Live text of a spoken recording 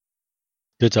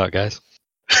Good talk, guys.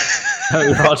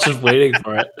 We're all just waiting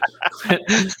for it.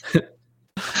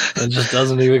 It just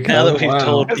doesn't even come. Now that we've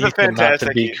told That's a Ethan not to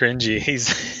fantastic be cringy, he's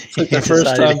like he the first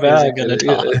decided time he wasn't back. going to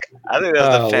talk. I think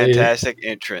that's a Golly. fantastic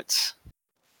entrance.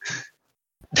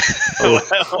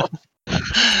 Well,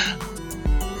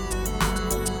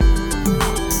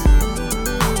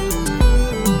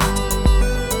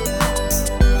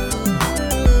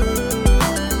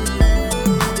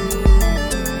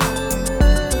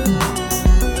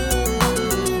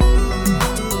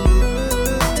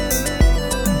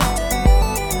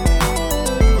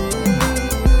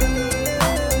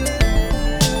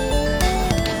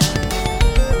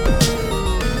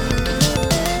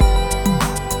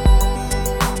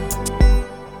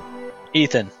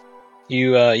 Ethan,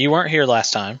 you weren't here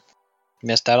last time.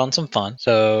 Missed out on some fun.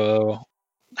 So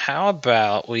how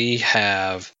about we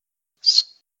have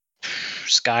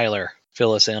Skylar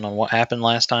fill us in on what happened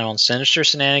last time on Sinister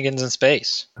Shenanigans in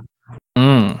Space?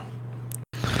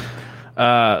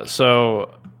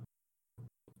 So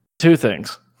two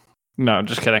things. No,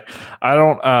 just kidding. I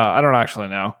don't actually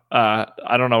know.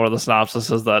 I don't know where the synopsis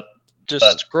is that.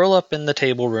 Just scroll up in the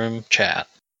table room chat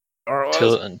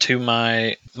to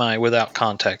my without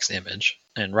context image,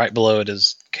 and right below it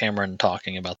is Cameron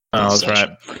talking about this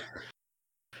session. Right.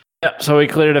 Yeah, so we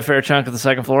cleared a fair chunk of the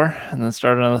second floor and then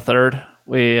started on the third.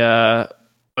 We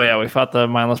fought the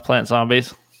mindless plant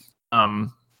zombies,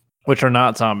 which are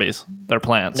not zombies. They're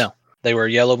plants. No, they were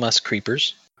yellow musk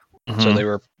creepers. Mm-hmm. So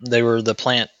they were the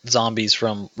plant zombies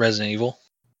from Resident Evil.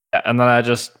 Yeah, and then I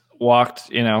just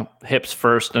walked, hips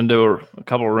first into a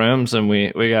couple rooms, and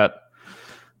we got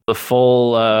the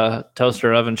full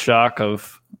toaster oven shock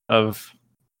of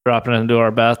dropping into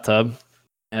our bathtub,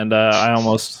 and I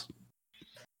almost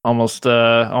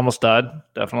died.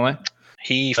 Definitely,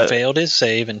 he failed his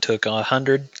save and took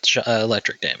 100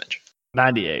 electric damage.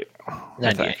 98.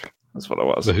 That's what it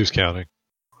was. So who's counting?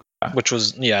 Which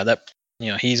was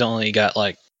he's only got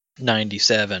like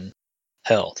 97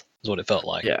 health is what it felt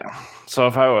like. Yeah. So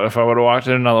if I would have walked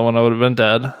in another one, I would have been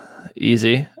dead,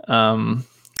 easy.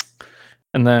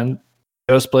 And then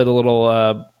Ghost played a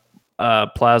little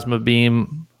plasma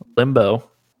beam limbo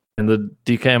in the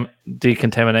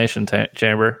decontamination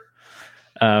chamber,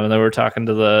 and then we were talking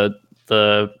to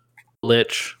the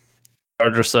Lich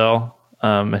charger cell,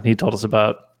 and he told us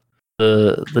about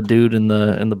the dude in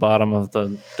the bottom of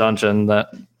the dungeon that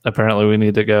apparently we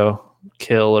need to go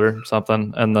kill or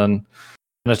something, and then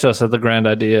it's just had the grand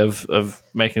idea of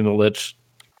making the Lich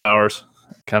powers,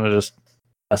 kind of just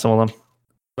messing with them.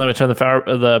 Let me turn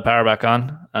the power back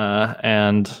on,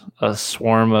 and a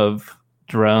swarm of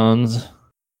drones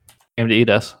came to eat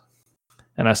us,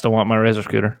 and I still want my Razor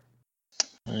scooter.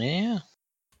 Yeah,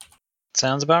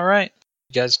 sounds about right.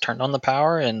 You guys turned on the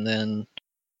power, and then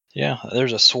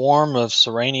there's a swarm of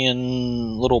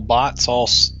Serenian little bots all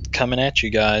coming at you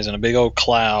guys in a big old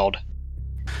cloud.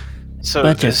 so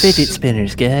Bunch of fidget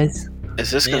spinners, guys.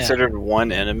 is this considered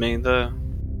one enemy though?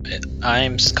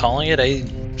 I'm calling it a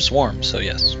swarm, so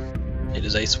yes, it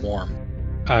is a swarm.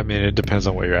 I mean, it depends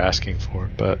on what you're asking for,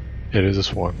 but it is a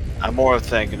swarm. I'm more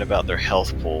thinking about their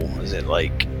health pool. Is it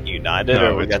like united,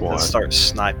 No, or we it's got one. to start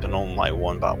sniping them like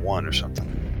one by one or something?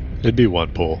 It'd be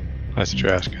one pool. That's what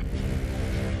you're asking.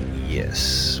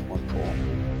 Yes, one pool.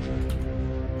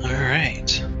 All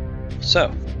right,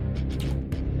 so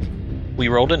we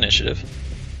rolled initiative,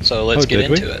 so let's get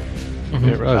did we? into it. I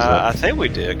didn't realize that. I think we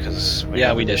did because We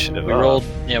did. initiative We up. rolled.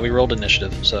 Yeah, we rolled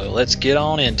initiative. So let's get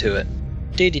on into it.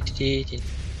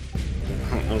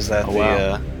 Was that Oh,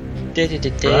 wow. Right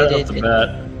off the bat.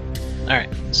 All right.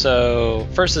 So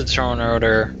first, the throwing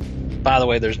order. By the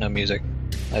way, there's no music.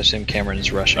 I assume Cameron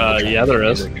is rushing. to try and yeah, get there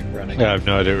is. music running. Yeah, I have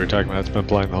no idea what you're talking about. It's been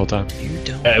playing the whole time. You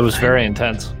don't. Yeah, it was very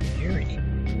intense.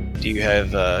 Do you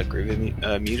have Groovy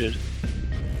muted?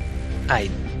 I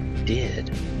did.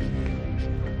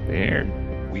 Weird.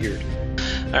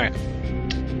 All right.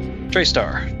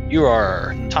 Traystar, you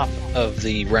are top of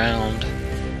the round.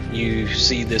 You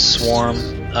see this swarm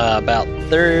about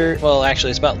third. Well,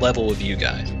 actually, it's about level with you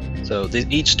guys. So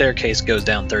each staircase goes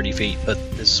down 30 feet, but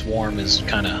this swarm is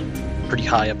kind of pretty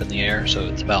high up in the air, so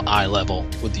it's about eye level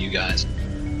with you guys.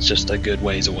 It's just a good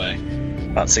ways away,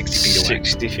 about 60 feet away.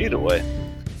 60 feet away.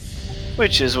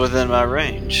 Which is within my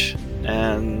range,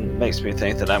 and makes me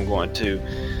think that I'm going to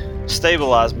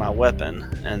stabilize my weapon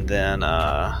and then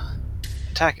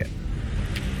attack it.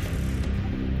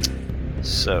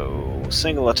 So,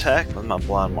 single attack with my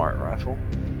Blind Mark rifle.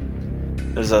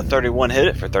 Does a 31 hit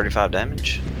it for 35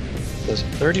 damage? Does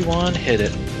 31 hit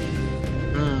it?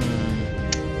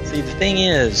 See, the thing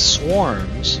is,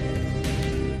 swarms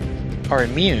are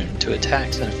immune to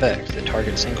attacks and effects that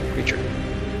target a single creature.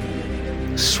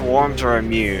 Swarms are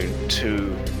immune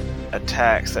to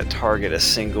attacks that target a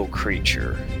single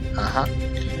creature. Uh-huh.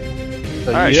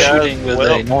 So Alright, you guys, shooting with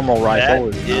well, a normal rifle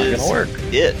That is not is going to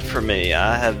work. it for me.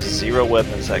 I have 0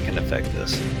 weapons that can affect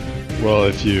this. Well,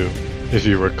 if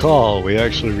you recall, we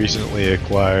actually recently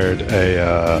acquired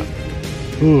a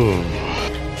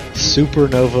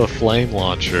supernova flame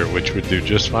launcher, which would do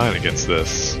just fine against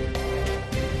this.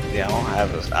 Yeah,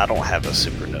 I don't have a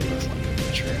supernova flame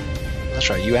launcher. That's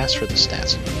right. You asked for the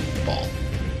stats ball.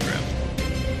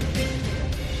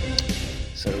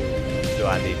 So, do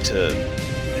I need to?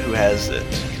 Who has it?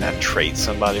 Can I trade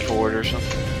somebody for it or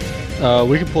something?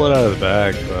 We can pull it out of the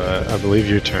bag, but I believe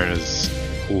your turn is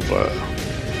over.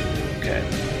 Okay.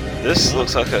 This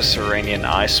looks like a Serenian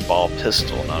ice ball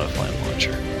pistol, not a flame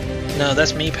launcher. No,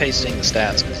 that's me pasting the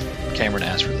stats because Cameron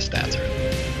asked for the stats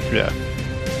earlier. Yeah.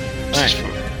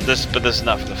 But this is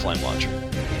not for the flame launcher.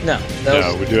 No, that No,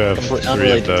 was we do have completely 3 of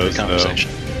unrelated to the those,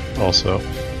 conversation. also.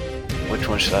 Which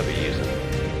one should I be using?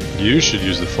 You should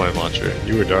use the flame launcher.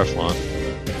 You were Darflon.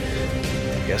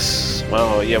 I guess.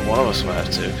 Well, yeah, one of us will have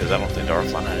to, because I don't think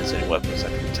Darflon has any weapons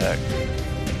that can attack.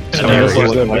 I mean, this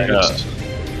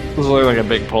looks like a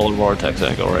big polar vortex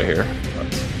angle right here.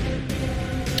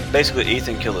 Basically,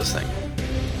 Ethan, kill this thing.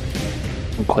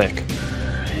 I'm quick.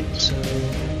 So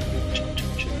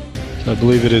I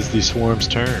believe it is the swarm's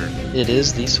turn. it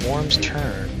is the swarm's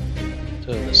turn.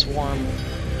 So the swarm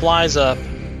flies up.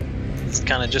 It's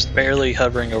kind of just barely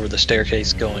hovering over the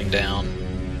staircase going down,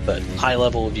 but high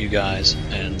level of you guys.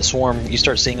 And the swarm, you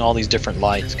start seeing all these different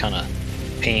lights kind of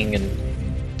ping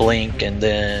and blink, and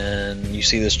then you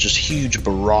see this just huge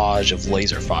barrage of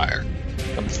laser fire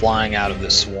come flying out of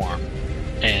this swarm.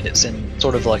 And it's in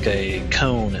sort of like a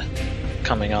cone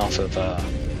coming off of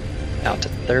out to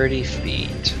 30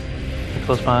 feet,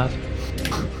 Close my eyes.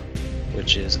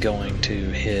 which is going to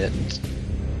hit.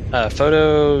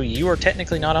 Photo, you are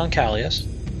technically not on Callius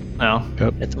No.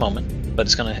 at the moment, but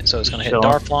it's gonna hit Sure.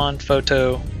 Darflon,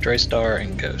 Photo, Draystar,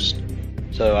 and Ghost.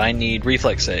 So I need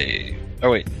reflex save.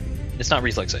 Oh wait, it's not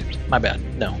reflex save. My bad.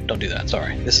 No, don't do that.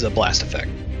 Sorry, this is a blast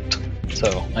effect.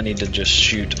 So I need to just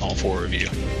shoot all 4 of you.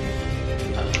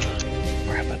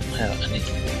 Or how about I need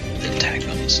the attack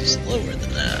bonus is lower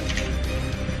than that.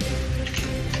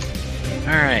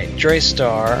 All right,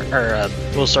 Draystar, or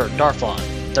we'll start Darflon.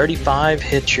 35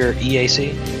 hits your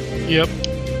EAC. Yep.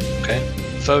 Okay.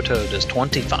 Photo does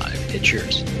 25 hit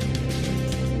yours.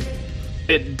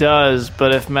 It does,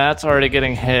 but if Matt's already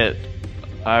getting hit,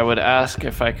 I would ask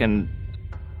if I can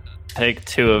take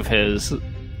 2 of his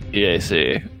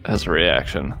EAC as a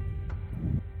reaction.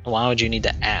 Why would you need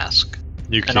to ask?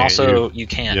 You can't. And also, you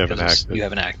can't you haven't because acted. you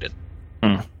haven't acted.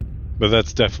 But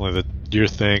that's definitely your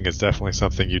thing is definitely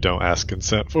something you don't ask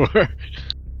consent for.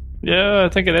 Yeah, I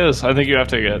think it is. I think you have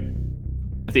to get,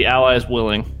 if the ally is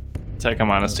willing, take a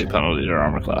 -2 penalty to your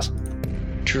armor class.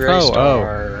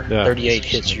 Draystar, yeah. 38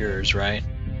 hits yours, right?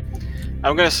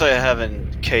 I'm gonna say I have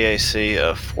an KAC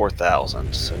of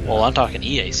 4,000. So no. Well, I'm talking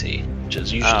EAC, which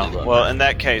is usually low. well, in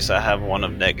that case, I have one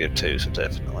of -2, so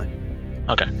definitely.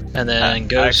 Okay. And then I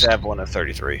Ghost actually have one of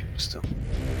 33 still.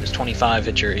 is 25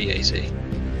 hit your EAC.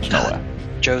 No way.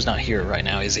 Joe's not here right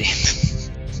now, is he?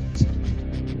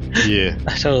 Yeah.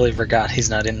 I totally forgot he's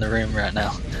not in the room right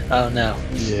now. Oh no.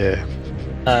 Yeah.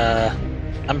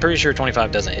 I'm pretty sure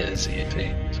 25 doesn't hit his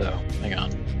CAP, so hang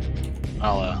on.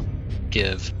 I'll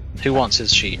give. Who wants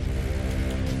his sheet?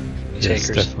 Yes,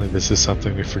 Takers. definitely. This is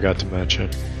something we forgot to mention.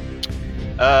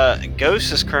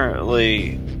 Ghost is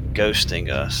currently ghosting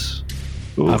us.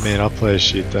 I mean, I'll play a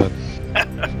sheet then.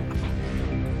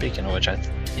 Speaking of which, I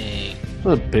think.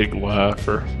 What a big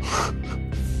laugher.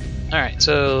 Alright,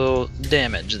 so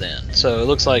damage then. So it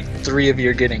looks like 3 of you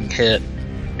are getting hit.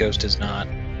 Ghost is not.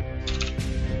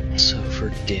 So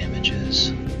for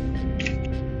damages.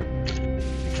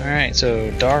 Alright, so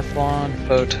Darflon,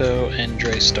 Photo, and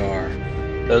Draystar.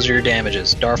 Those are your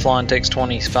damages. Darflon takes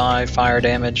 25 fire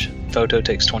damage, Photo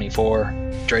takes 24,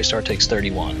 Draystar takes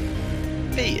 31.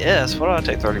 Hey, yes, why do I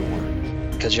take 31?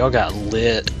 Because y'all got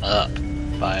lit up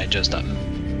by just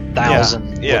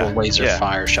 1,000 Yeah, little laser yeah.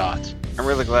 fire shots. I'm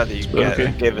really glad that you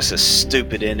Okay. gave us a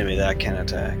stupid enemy that I can't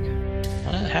attack.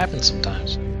 Well, it happens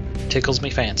sometimes. Tickles me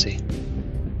fancy.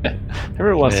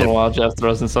 Every once in a Yeah. while, Jeff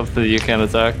throws in something that you can't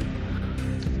attack.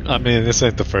 I mean, this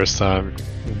ain't the first time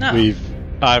No.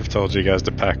 I've told you guys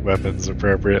to pack weapons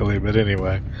appropriately, but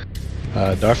anyway.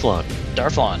 Darflon.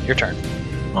 Darflon, your turn.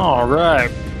 All right.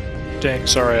 Dang,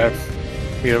 sorry, I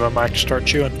muted my mic to start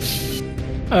chewing.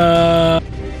 And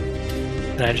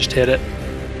I just hit it.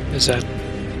 Is that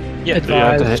Yeah,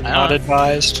 advised? Not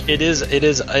advised. It is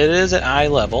at eye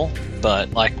level,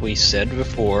 but like we said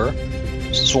before,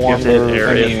 swarm You have to hit are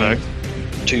area immune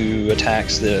effect. to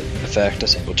attacks that affect a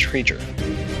single creature,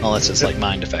 unless it's like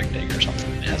mind affecting or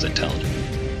something. It has intelligence.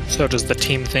 So does the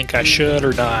team think I should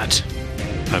or not?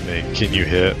 I mean, can you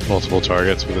hit multiple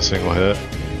targets with a single hit?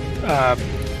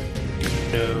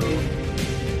 No.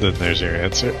 Then there's your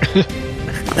answer.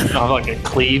 Not like a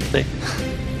cleave thing.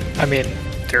 I mean,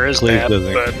 there is Cleave that,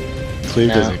 doesn't- but Cleave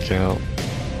No. doesn't count.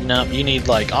 No, you need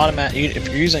like automatic. If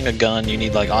you're using a gun, you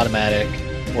need like automatic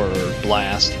or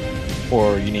blast,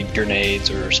 or you need grenades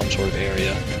or some sort of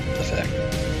area effect.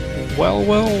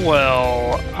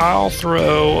 well, I'll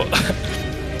throw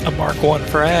a Mark 1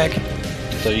 frag.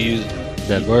 So you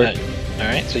That work? All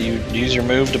right. So you use your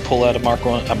move to pull out a Mark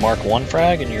 1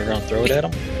 frag, and you're gonna throw it at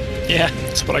him. Yeah,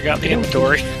 that's what I got in the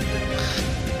inventory.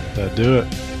 That'd do it.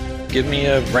 Give me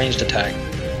a ranged attack.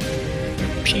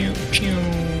 Pew, pew.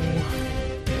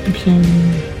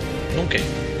 Okay.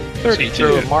 32. So you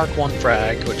throw a Mark 1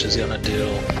 frag, which is gonna do.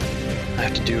 I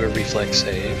have to do a reflex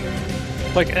save.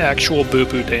 Like actual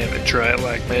boo-boo damage, right?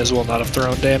 Like, may as well not have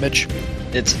thrown damage.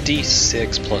 It's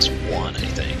D6 plus 1, I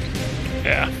think.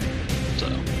 Yeah. So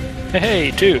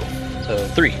Hey, 2.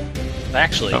 3.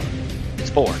 Actually, Oh. it's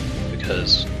 4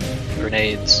 because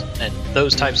grenades and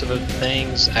those types of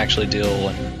things actually deal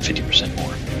 50%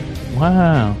 more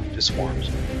Wow. to swarms.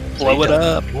 Blow you it done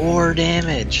up. More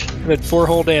damage. I did 4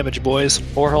 whole damage, boys.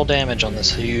 4 whole damage on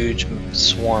this huge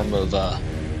swarm of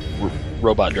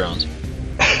robot drones.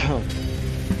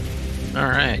 All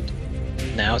right.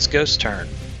 Now it's Ghost's turn.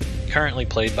 Currently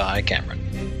played by Cameron.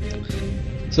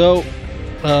 So,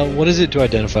 what is it to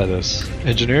identify this?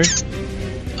 Engineering?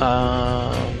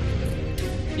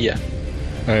 Yeah.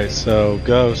 Alright, so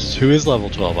Ghost, who is level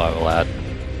 12, I will add,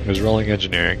 is rolling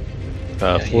engineering.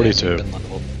 Yeah, he 42. hasn't been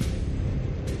leveled.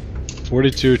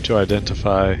 42 to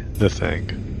identify the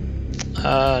thing.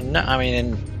 No, I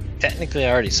mean, technically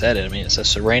I already said it. I mean, it's a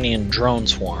Serenian drone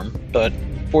swarm, but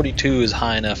 42 is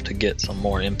high enough to get some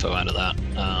more info out of that.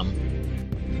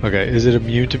 Okay, is it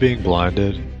immune to being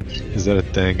blinded? Is that a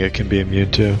thing it can be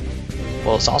immune to?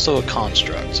 Well, it's also a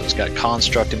construct, so it's got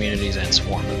construct immunities and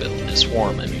swarm ability.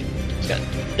 Swarm immunity. It's got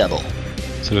double.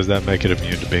 So does that make it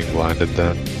immune to being blinded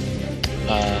then?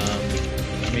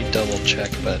 Let me double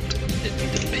check, but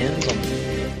it depends on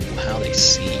how they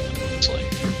see. It's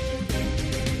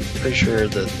like pretty sure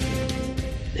that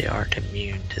they aren't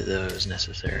immune to those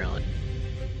necessarily.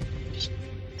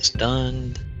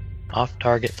 Stunned, off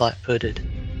target, flat footed.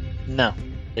 No,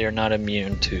 they are not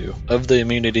immune to. Of the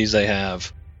immunities they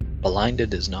have,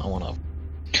 blinded is not one of them.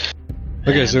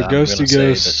 Okay, And so I'm Ghosty gonna say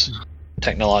Ghost. that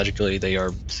technologically, they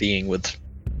are seeing with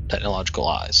technological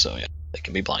eyes, so yeah, they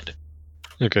can be blinded.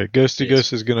 Okay, Ghosty Yes.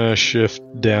 Ghost is gonna shift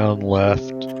down left.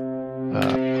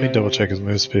 Let me double check his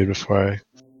move speed before I.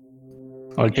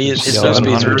 Like His move 700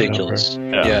 speed's number. ridiculous.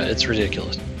 Yeah, it's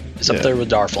ridiculous. It's up Yeah. there with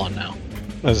Darflon now.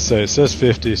 As I say, it says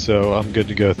 50, so I'm good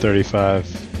to go 35.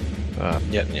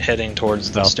 Yep, heading towards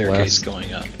the Southwest. staircase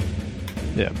going up.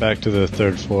 Yeah, back to the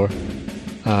 3rd floor.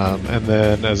 And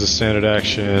then, as a standard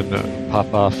action,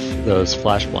 pop off those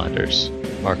flash blinders.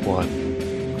 Mark 1.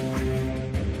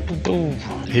 Boom.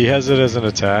 He has it as an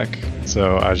attack,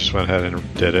 so I just went ahead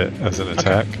and did it as an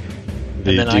attack.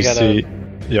 The And then I DC.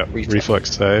 Yeah, reflex.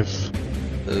 reflex save.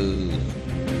 Ooh.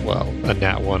 Well, a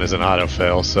nat 1 is an auto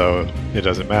fail, so it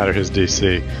doesn't matter his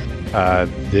DC.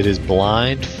 It is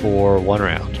blind for 1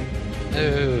 round.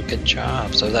 Ooh, good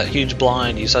job. So that huge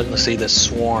blind, you suddenly see this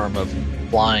swarm of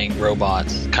flying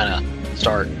robots kind of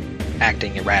start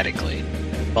acting erratically,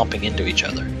 bumping into each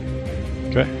other.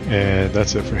 Okay, and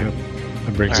that's it for him.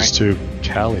 That brings us to I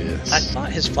Callius.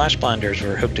 thought his flash blinders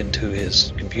were hooked into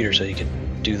his computer so he could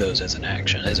do those as an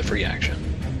action, as a free action.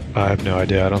 I have no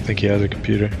idea. I don't think he has a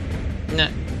computer. No,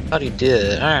 thought he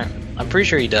did. Alright, I'm pretty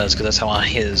sure he does because that's how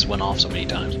his went off so many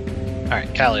times.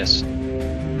 Alright, Callius.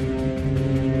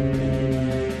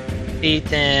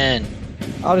 Ethan,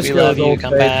 I'll just we go love with you. Old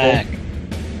Come Faithful. back.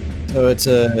 So it's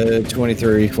a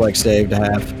 23 reflex save to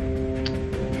have.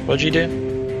 What'd you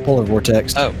do? Polar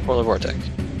vortex. Oh, Polar Vortex.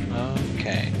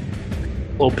 Okay.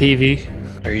 Little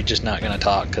PV. Are you just not going to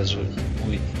talk because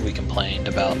we complained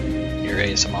about your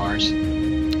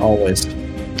ASMRs? Always.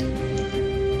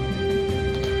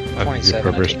 I think the 27, I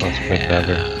appropriate take a response would have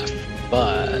been never. half,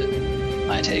 but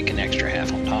I take an extra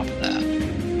half on top of that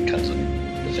because of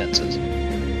defenses.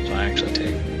 So I actually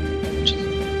take, which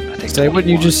is, I think, Say what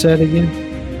you 21. just said again.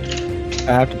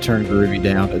 I have to turn Groovy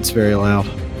down. It's very loud.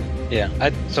 Yeah.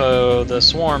 So the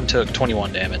swarm took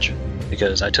 21 damage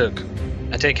because I take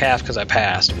half because I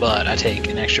passed, but I take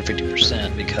an extra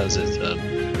 50% because it's a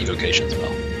evocation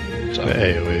spell. So The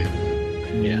AoE.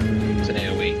 yeah, it's an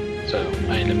AOE. So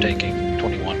I end up taking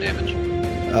 21 damage.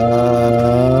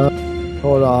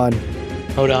 Hold on.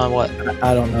 Hold on, what?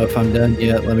 I don't know if I'm done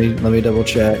yet. Let me double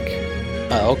check.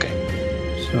 Oh, okay.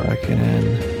 So I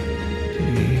can.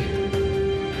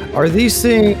 Are these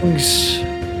things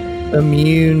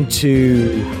immune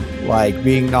to like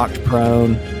being knocked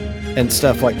prone and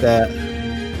stuff like that?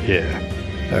 Yeah.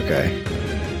 Okay.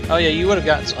 Oh yeah, you would have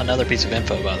got another piece of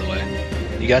info, by the way.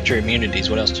 You got your immunities.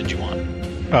 What else did you want?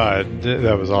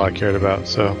 That was all I cared about,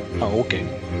 so Oh, okay.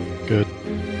 good.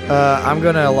 I'm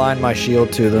gonna align my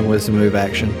shield to them with some move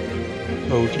action.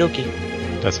 Okie dokie.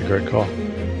 That's a great call.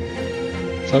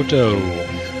 Photo.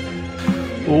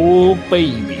 Oh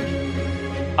baby.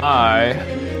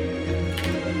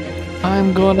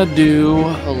 I'm gonna do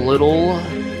a little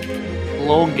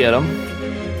get 'em.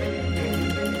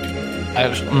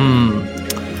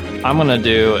 I'm gonna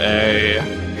do a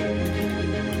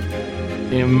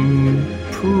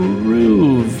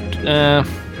improved.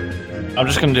 I'm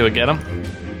just gonna do a get 'em.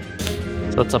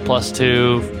 So that's a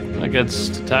 +2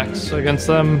 against attacks against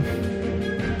them.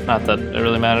 Not that it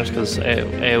really matters because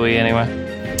AoE anyway.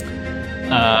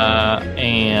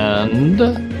 And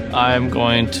I'm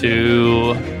gonna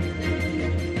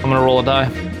roll a die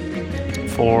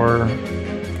for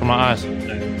my eyes.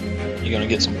 You gonna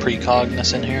get some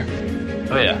precognizance in here?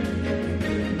 Oh yeah.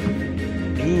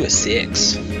 Ooh, a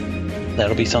 6.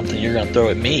 That'll be something you're gonna throw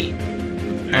at me.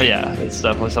 Oh yeah, it's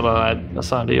definitely something I'd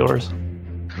assign to yours.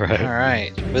 Right. All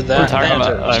right. With We're that, talking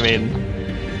about. Thanatos. I mean,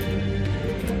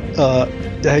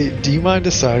 Hey, do you mind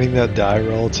assigning that die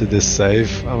roll to this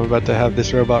save I'm about to have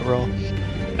this robot roll?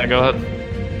 yeah, go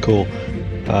ahead. Cool.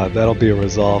 That'll be a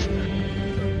resolve.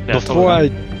 Yeah,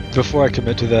 Before I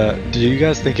commit to that, do you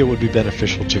guys think it would be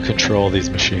beneficial to control these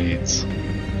machines?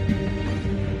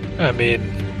 I mean,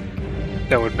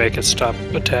 that would make it stop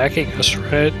attacking us,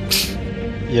 right?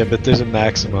 Yeah, but there's a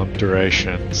maximum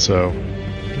duration, so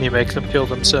Can you make them kill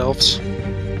themselves?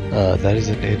 that is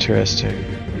an interesting.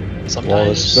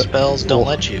 Sometimes spells don't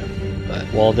let you. But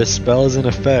While this spell is in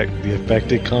effect, the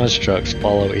affected constructs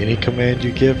follow any command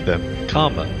you give them,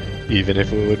 comma, even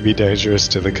if it would be dangerous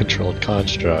to the controlled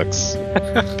constructs.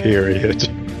 Period.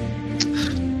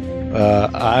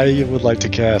 I would like to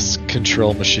cast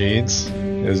Control Machines.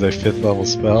 It is a 5th level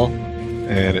spell,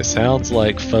 and it sounds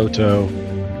like Photo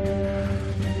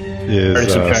already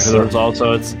is subtracted the result,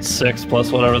 so it's 6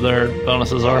 plus whatever their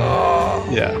bonuses are.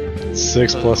 yeah,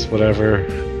 6 plus whatever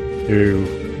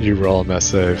you roll a mess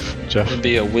save. Jeff, it'd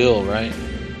be a will, right?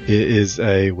 it is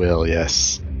a will,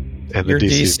 yes, and the Your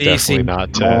DC is DC definitely seems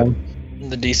not small. 10.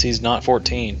 The DC's not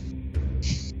 14.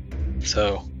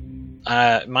 So,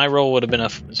 my roll would have been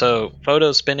so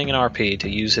Photo's spending an RP to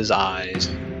use his eyes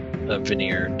of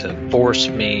Veneer to force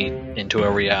me into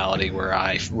a reality where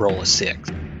I roll a 6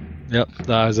 Yep,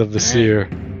 the eyes of the seer.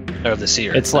 of the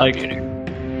seer. It's like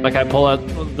I pull out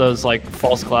those like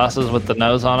false glasses with the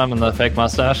nose on them and the fake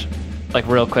mustache, like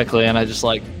real quickly, and I just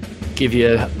like give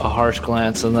you a harsh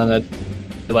glance, and then it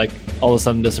like all of a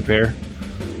sudden disappear.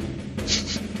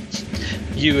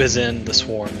 you as in the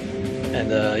swarm, and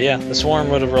yeah, the swarm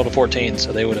would have rolled a 14,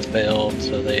 so they would have failed.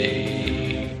 So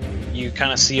you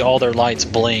kind of see all their lights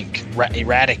blink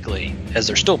erratically as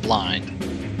they're still blind.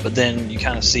 But then you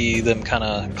kind of see them kind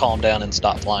of calm down and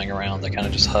stop flying around. They're kind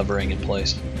of just hovering in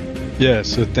place. Yeah,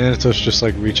 so Thanatos just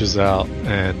like reaches out,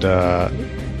 and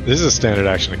this is a standard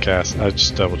action to cast. I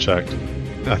just double checked.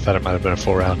 I thought it might have been a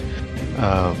full round.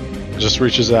 Just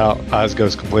reaches out, eyes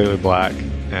goes completely black,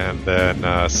 and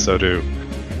then so do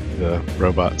the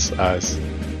robot's eyes.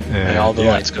 And all the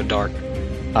lights go dark.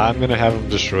 I'm gonna have them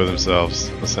destroy themselves,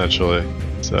 essentially.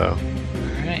 So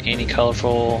Alright, any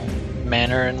colorful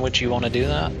manner in which you want to do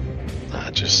that?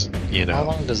 just How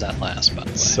long does that last, by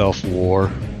the way?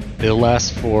 self-war. It'll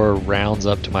last for rounds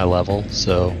up to my level,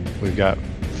 so we've got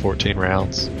 14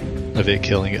 rounds of it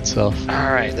killing itself.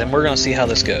 Alright, then we're going to see how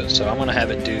this goes. So I'm going to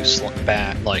have it do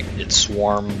like its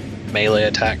swarm melee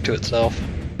attack to itself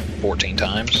 14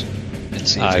 times and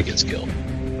see if it gets killed.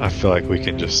 I feel like we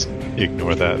can just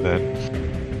ignore that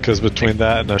then. Because between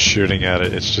that and us shooting at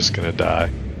it, it's just going to die.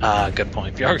 Good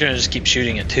point. If you are going to just keep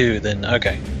shooting it too, then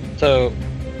okay. So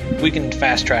we can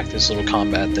fast track this little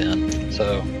combat then.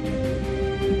 So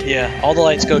yeah, all the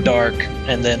lights go dark,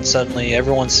 and then suddenly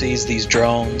everyone sees these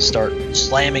drones start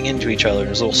slamming into each other.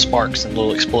 There's little sparks and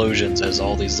little explosions as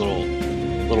all these little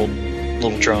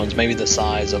drones, maybe the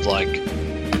size of like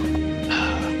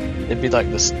it'd be like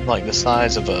this, like the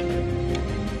size of a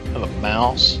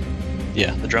mouse.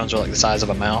 Yeah, the drones are like the size of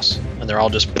a mouse, and they're all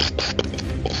just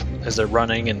as they're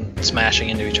running and smashing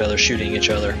into each other, shooting each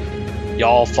other.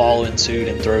 Y'all follow in suit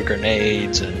and throw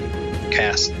grenades and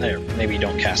cast. Maybe you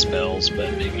don't cast spells,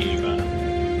 but maybe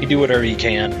you do whatever you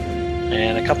can.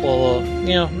 And a couple of,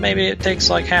 maybe it takes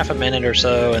like half a minute or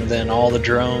so, and then all the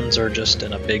drones are just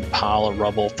in a big pile of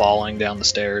rubble falling down the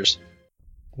stairs.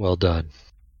 Well done.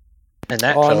 And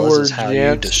that, fellas, Onward, is how you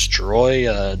gents. destroy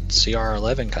a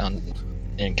CR11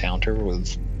 encounter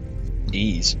with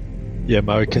ease. Yeah,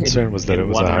 my concern was that in it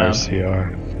was one a higher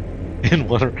round. CR in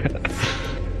one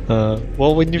round.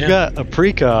 Well, when you've got a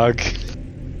precog,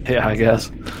 Yeah, I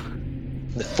guess.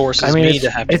 That forces me to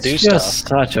have to do it's just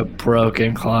stuff. such a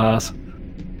broken class.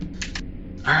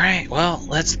 Alright, well,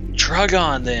 let's drug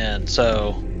on then.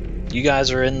 So, you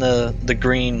guys are in the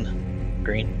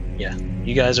green? Yeah.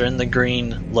 You guys are in the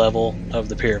green level of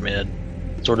the pyramid.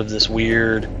 Sort of this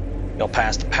weird, y'all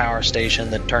passed the power station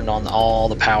that turned on all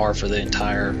the power for the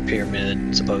entire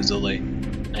pyramid, supposedly.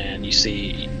 And you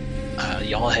see,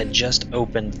 y'all had just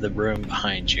opened the room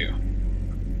behind you.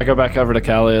 I go back over to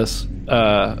Callius,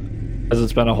 as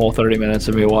it's been a whole 30 minutes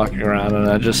of me walking around, and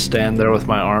I just stand there with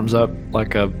my arms up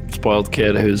like a spoiled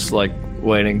kid who's like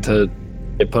waiting to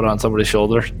get put on somebody's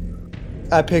shoulder.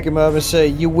 I pick him up and say,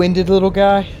 "You winded little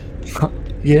guy."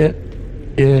 Yeah.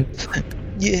 Yeah.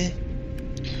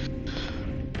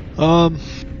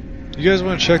 you guys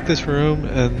want to check this room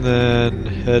and then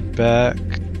head back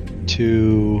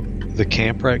to the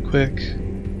camp right quick?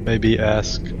 Maybe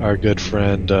ask our good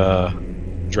friend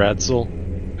Dradzel.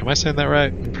 Am I saying that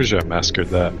right? I'm pretty sure I massacred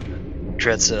that.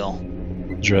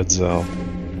 Dreadsill. Dredzel.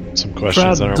 Some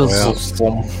questions on our way out.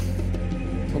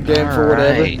 I'm game for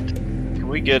whatever. Alright. Can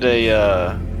we get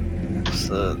a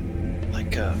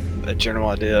a general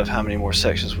idea of how many more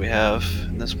sections we have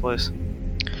in this place?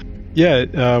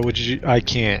 Yeah, would you? I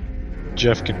can't.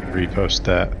 Jeff can repost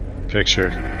that picture.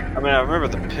 I mean, I remember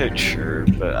the picture,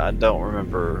 but I don't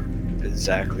remember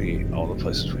exactly all the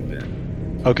places we've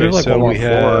been. Okay, There's like so one we more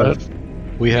floor,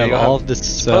 have you all have of the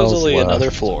cells Supposedly left.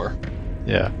 another floor.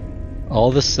 Yeah,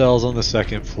 all the cells on the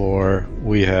second floor.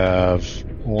 We have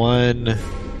 1,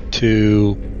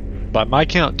 2, by my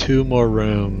count, 2 more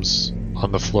rooms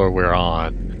on the floor we're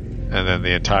on, and then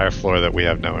the entire floor that we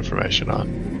have no information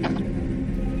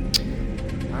on.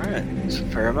 Alright, it's a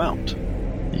fair amount.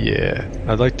 Yeah,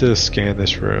 I'd like to scan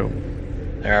this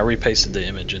room. There, I repasted the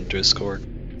image into Discord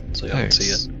so y'all can see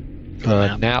Thanks.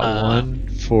 it. Nat 1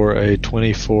 for a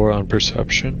 24 on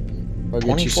perception. I'll get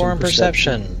you 24 some on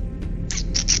perception.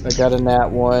 I got a nat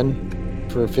 1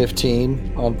 for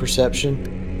 15 on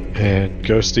perception. And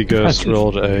Ghosty Ghost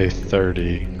rolled a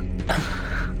 30.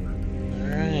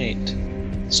 Alright.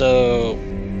 So,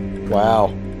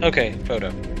 Wow. okay,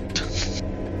 Photo.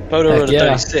 Photo Heck rolled a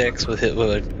yeah. 36 with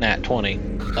a nat 20.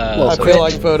 I so feel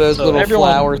like Photo's so little everyone-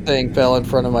 flower thing fell in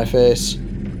front of my face.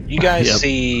 you guys Yep.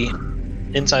 see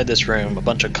inside this room a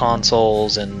bunch of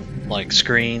consoles and like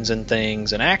screens and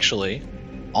things, and actually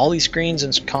all these screens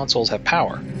and consoles have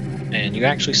power, and you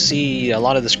actually see a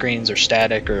lot of the screens are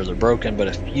static or they're broken, but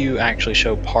a few actually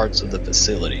show parts of the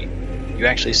facility. You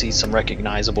actually see some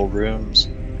recognizable rooms.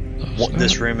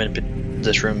 This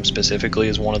room specifically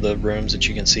is one of the rooms that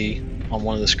you can see on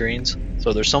one of the screens.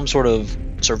 So there's some sort of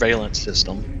surveillance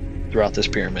system throughout this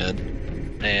pyramid,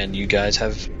 and you guys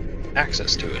have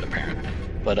access to it apparently.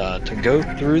 But to go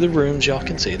through the rooms, y'all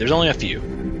can see there's only a few.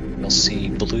 You'll see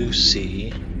Blue Sea,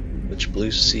 which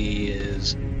Blue Sea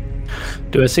is.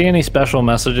 Do I see any special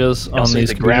messages You'll on see these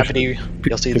the gravity.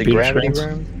 You'll see the computer gravity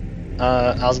screens? room.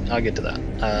 I'll get to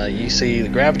that. You see the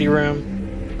gravity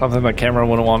room. Something my camera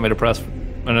wouldn't want me to press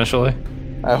initially.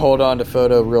 I hold on to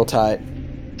Photo real tight.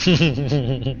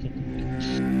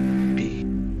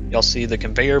 Y'all see the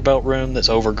conveyor belt room that's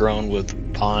overgrown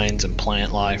with vines and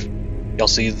plant life. Y'all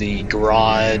see the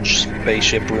garage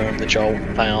spaceship room that y'all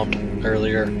found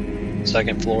earlier,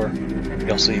 second floor.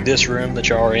 Y'all see this room that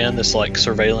y'all are in, this like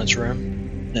surveillance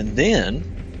room. And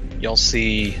then y'all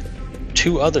see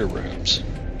 2 other rooms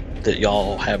that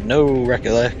y'all have no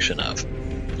recollection of.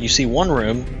 You see one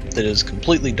room that is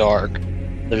completely dark.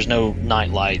 There's no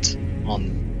night lights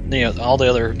on. All the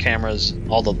other cameras,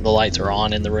 all the lights are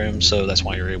on in the room, so that's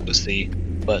why you're able to see.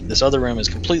 But this other room is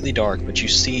completely dark, but you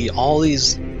see all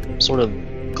these sort of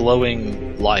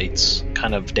glowing lights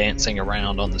kind of dancing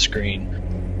around on the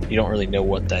screen. You don't really know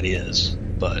what that is,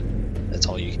 but that's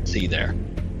all you can see there.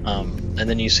 And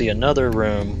then you see another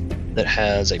room that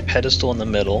has a pedestal in the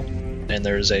middle, and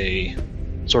there's a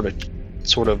sort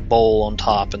of bowl on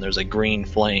top, and there's a green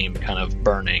flame kind of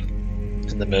burning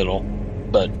in the middle,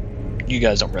 but you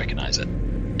guys don't recognize it.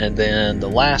 And then the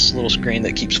last little screen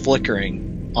that keeps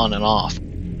flickering on and off,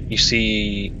 you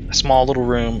see a small little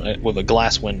room with a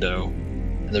glass window,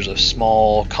 and there's a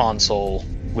small console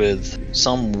with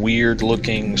some weird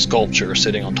looking sculpture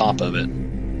sitting on top of it.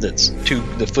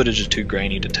 The footage is too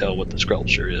grainy to tell what the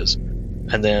sculpture is.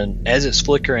 And then as it's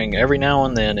flickering, every now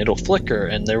and then it'll flicker,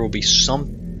 and there will be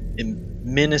some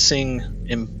menacing,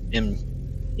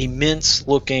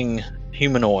 immense-looking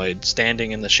humanoid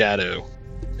standing in a shadow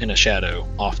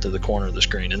off to the corner of the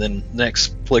screen. And then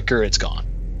next flicker, it's gone.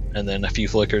 And then a few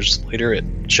flickers later, it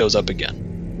shows up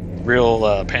again. Real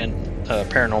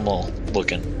paranormal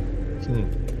looking.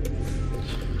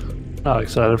 Not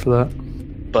excited for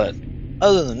that. But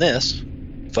other than this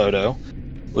photo,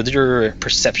 with your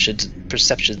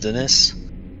perceptiveness,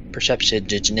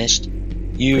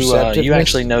 you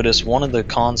actually notice one of the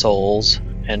consoles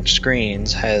and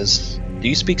screens has. Do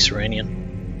you speak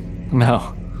Serenian?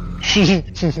 No.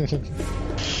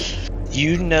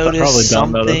 You probably notice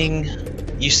don't something.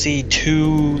 You see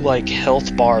two like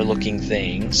health bar looking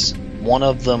things. One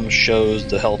of them shows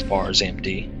the health bar is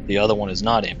empty. The other one is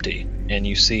not empty. And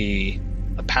you see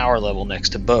a power level next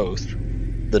to both.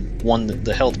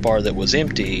 The health bar that was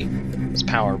empty, its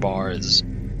power bar is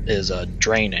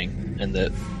draining, and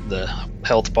the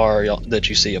health bar that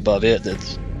you see above it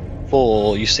that's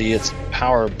full, you see its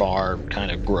power bar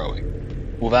kind of growing.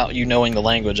 Without you knowing the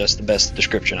language, that's the best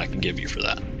description I can give you for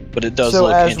that. But it does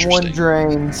look as interesting. one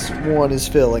drains, one is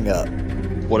filling up.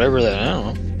 Whatever that, I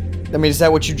don't know. I mean, is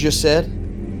that what you just said?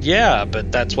 Yeah,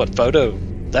 but that's what Photo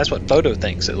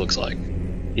thinks it looks like.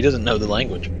 He doesn't know the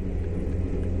language.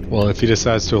 Well, if he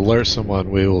decides to alert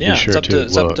someone, we will be sure it's up to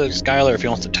look. Skylar if he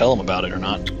wants to tell him about it or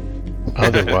not.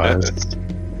 Otherwise,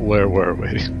 where were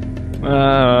we?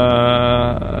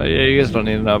 Yeah, you guys don't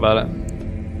need to know about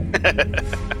it.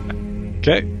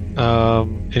 Okay.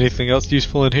 Anything else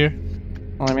useful in here?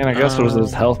 Well, I mean, I guess it was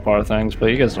those health bar things, but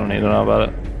you guys don't need to know about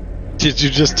it. Did you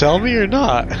just tell me or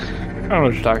not? I don't know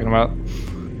what you're talking about.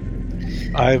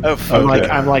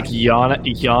 I'm like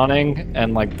yawning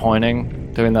and like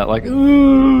pointing, doing that like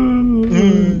ooh,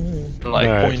 and, like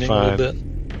All right, pointing fine. a little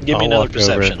bit. Give me I'll another walk over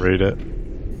perception. and read it.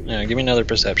 Yeah, give me another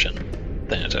perception,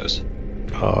 Thanatos.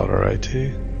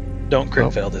 Alrighty. Don't crit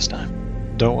Oh. fail this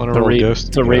time. Don't want to to roll read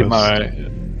ghost. to read ghost.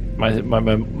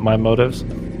 my motives.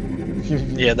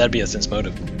 Yeah, that'd be a sense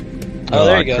motive. Oh, Oh,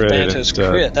 there I you go. crit Thanatos instead.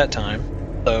 crit that time.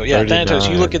 So yeah, Thanatos,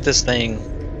 you 39. look at this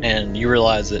thing and you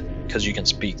realize that because you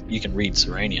can read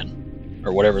Serenian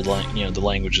or whatever the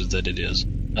languages that it is.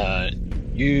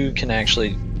 You can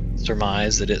actually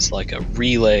surmise that it's like a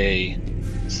relay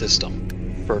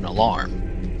system for an alarm.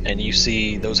 And you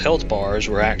see those health bars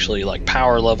were actually like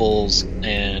power levels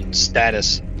and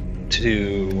status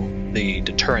to the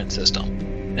deterrent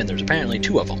system. And there's apparently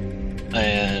two of them.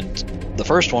 And the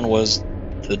first one was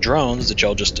the drones that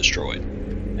y'all just destroyed.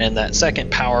 And that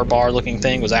second power bar looking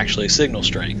thing was actually signal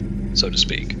strength, so to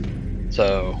speak.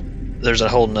 So there's a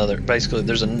whole nother, basically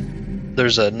there's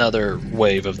another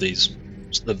wave of this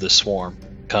swarm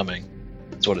coming.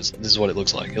 This is what it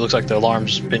looks like. It looks like the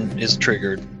alarm's is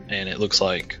triggered, and it looks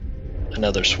like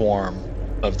another swarm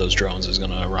of those drones is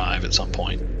going to arrive at some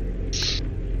point.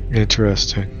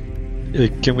 Interesting.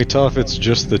 Can we tell if it's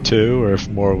just the two or if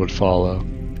more would follow?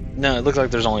 No, it looks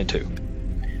like there's only two.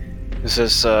 Is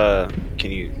this,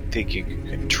 can you think you can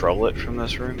control it from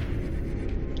this room?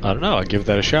 I don't know. I'll give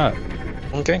that a shot.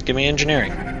 Okay, give me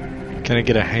engineering. Can I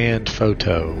get a hand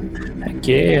photo? Heck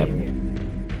yeah.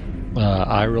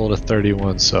 I rolled a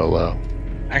 31 solo.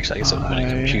 Actually, I guess I'm putting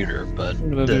I- computer, but I'm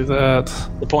gonna do that.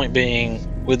 the point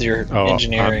being, with your Oh, I'm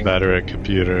engineering, better at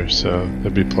computer, so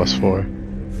that'd be +4.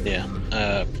 yeah,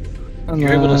 And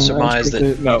you're able to then surmise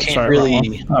that no, you can't sorry,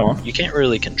 really, wrong one. you can't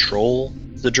really control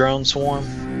the drone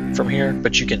swarm from here,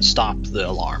 but you can stop the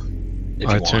alarm if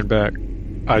I you turn want. back.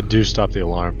 I do stop the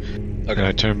alarm. And I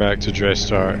Okay. turn back to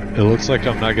Draystar. It looks like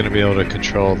I'm not going to be able to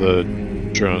control the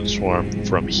drone swarm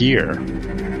from here,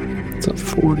 It's a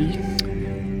 40.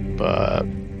 but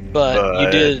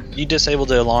But you disabled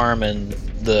the alarm, and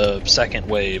the second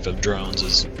wave of drones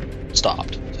is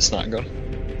stopped. It's not going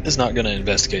to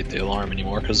investigate the alarm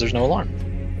anymore because there's no alarm.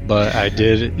 I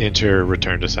did enter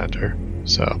return to center.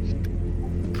 So,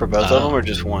 For both of them or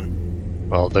just one?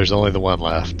 well, there's only the one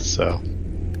left. So,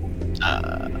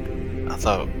 I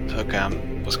thought, okay,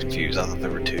 I was confused. I thought there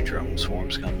were two drone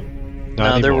swarms coming.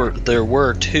 not No, anymore. there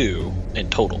were two in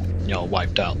total. Y'all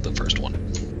wiped out the first one,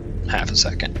 half a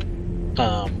second.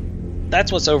 That's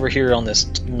what's over here on this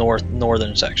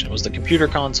northern section. Was the computer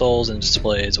consoles and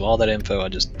displays of all that info I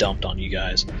just dumped on you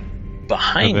guys. And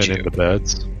Behind then in the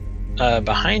beds.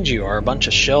 behind you are a bunch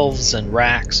of shelves and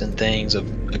racks and things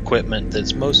of equipment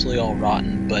that's mostly all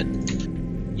rotten, but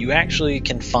you actually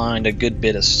can find a good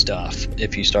bit of stuff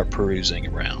if you start perusing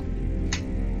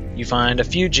around. You find a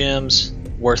few gems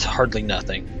worth hardly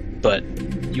nothing, but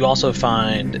you also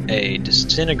find a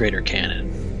disintegrator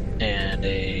cannon and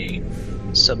a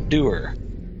subduer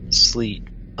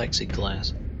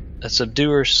plexiglass.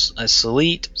 A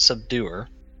Selite subduer.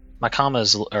 My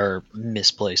commas are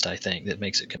misplaced, I think. That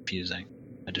makes it confusing.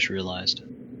 I just realized.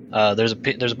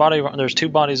 There's two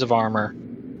bodies of armor,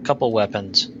 a couple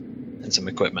weapons, and some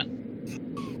equipment.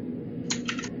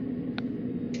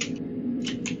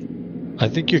 I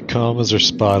think your commas are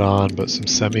spot on, but some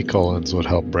semicolons would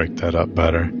help break that up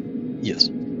better. Yes.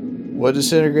 What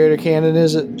disintegrator cannon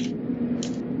is it?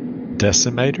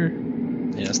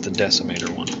 Decimator? Yeah, it's the decimator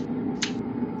one.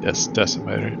 Yes,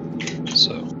 decimator.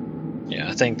 So, yeah,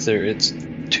 I think it's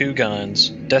two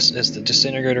guns. It's the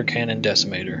disintegrator cannon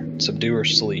decimator, subduer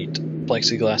sleet,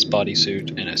 plexiglass bodysuit,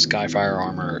 and a skyfire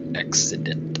armor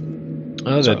accident.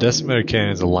 Oh, So- the decimator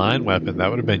cannon is a line weapon.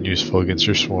 That would have been useful against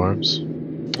your swarms.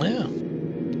 Yeah.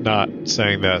 Not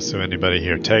saying that so anybody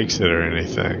here takes it or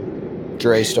anything.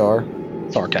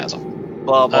 Draystar. Sarcasm.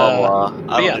 Blah blah blah. I But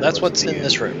don't yeah, do that's what's what's in you.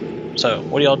 this room. So,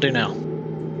 what do y'all do now?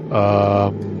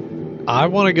 I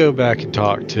want to go back and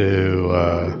talk to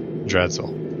Dredzel.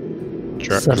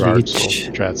 Savage.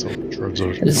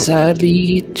 Dredzel.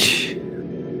 Savage.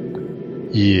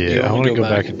 Yeah, You I wanna want to go go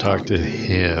back and talk to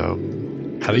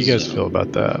him. How do you guys feel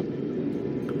about that?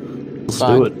 Let's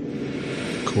Fine. do it.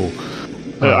 Cool.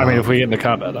 I mean, if we get into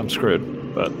combat, I'm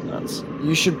screwed. But that's.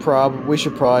 We should probably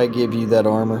give you that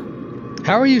armor.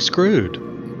 How are you screwed?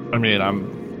 I mean,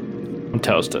 I'm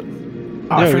toasted.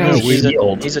 Oh, I No, forgot no, he's He's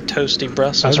healed. a toasty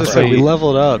Brussels I was gonna sprout. say we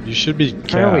leveled up. You should be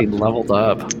How we capped. leveled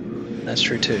up? That's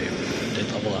true too. Did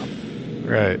level up.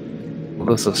 Right. Well,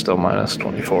 this is still minus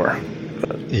 24.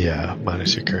 Yeah,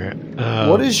 minus your current.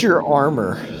 What is your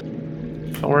armor?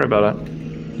 Don't worry about it.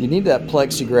 You need that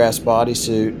plexiglass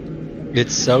bodysuit.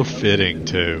 It's so fitting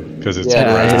too, because it's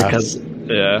Yeah, grass. it Because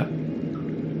yeah,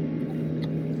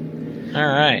 All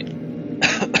right.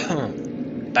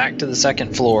 Back to the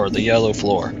second floor, the yellow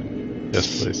floor.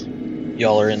 Yes, please.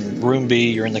 Y'all are in room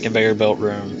B. You're in the conveyor belt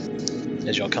room.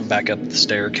 As y'all come back up the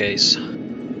staircase.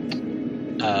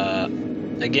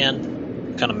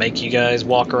 Again, kind of make you guys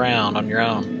walk around on your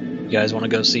own. You guys want to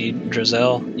go see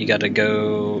Drizel? You got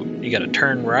to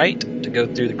turn right to go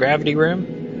through the gravity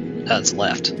room. That's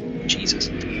left. Jesus.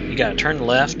 You got to turn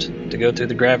left to go through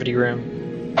the gravity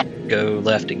room. Go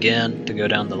left again to go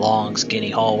down the long, skinny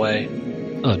hallway,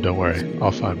 Oh, don't worry.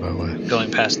 I'll find my way.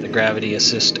 going past the gravity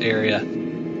assist area,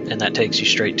 and that takes you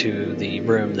straight to the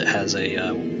room that has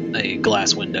a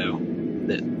glass window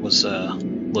that was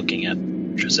looking at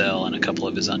Drizel and a couple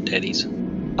of his undeadies.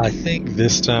 I think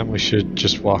this time we should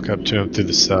just walk up to him through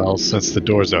the cells since the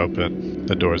door's open.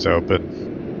 The door's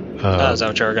open. Is that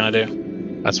what you're gonna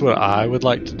do? That's what I would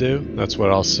like to do. That's what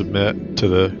I'll submit to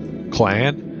the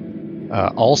clan.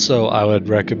 Also, I would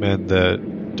recommend that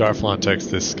Darflon takes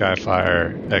this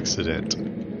Skyfire accident.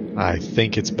 I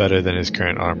think it's better than his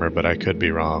current armor, but I could be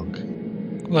wrong.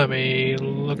 Let me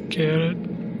look at it.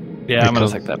 yeah, I'm gonna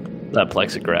Because- take that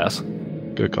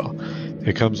plexiglass. Good call.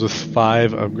 It comes with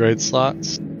 5 upgrade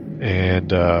slots,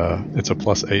 and it's a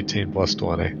plus 18, plus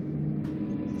 20.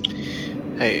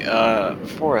 Hey,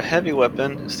 for a heavy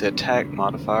weapon, is the attack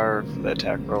modifier for the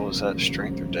attack roll, is that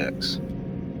strength or dex?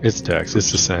 It's dex.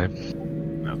 It's the same.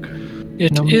 Okay.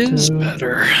 It Number is 2.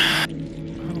 better.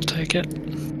 I'll take it.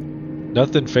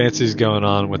 Nothing fancy's going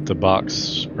on with the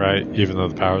box, right? Even though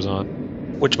the power's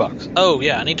on. Which box? Oh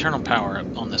yeah, I need to turn on power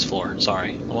up on this floor.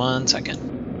 Sorry, 1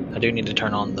 second. I do need to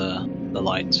turn on the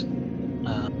lights.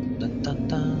 Dun, dun,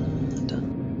 dun,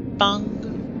 dun.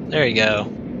 Bong. There you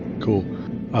go. Cool.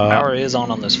 Power is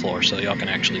on this floor, so y'all can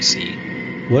actually see.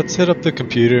 Let's hit up the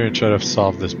computer and try to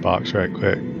solve this box right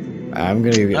quick. I'm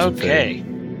gonna go get some food. Okay.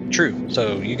 True.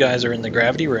 So you guys are in the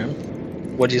gravity room.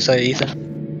 What'd you say,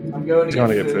 Ethan? I'm going He's going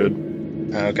to get food.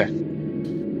 Okay.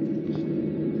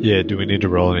 Yeah, do we need to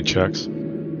roll any checks?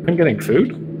 I'm getting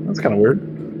food. That's kind of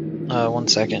weird. 1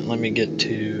 second. Let me get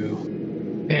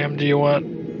to. Damn, do you want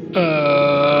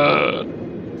Yeah,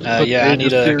 I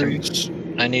need a theories?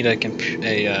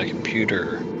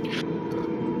 computer.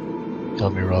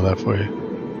 Let me roll that for you.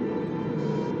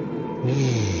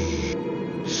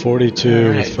 42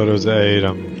 Alright. with photos 8.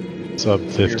 I'm sub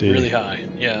 50. You're really high.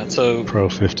 Yeah. So Pro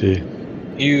 50.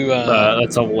 you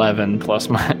That's 11 plus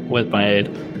my with my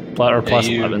aid, plus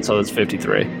you- 11, so it's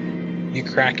 53. you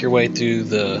crack your way through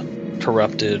the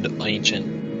corrupted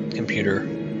ancient computer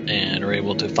and are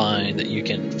able to find that you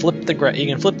can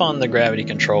flip on the gravity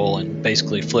control and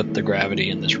basically flip the gravity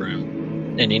in this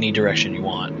room in any direction you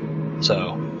want.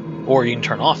 So, or you can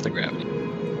turn off the gravity,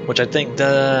 which I think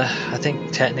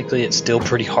technically it's still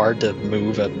pretty hard to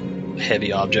move a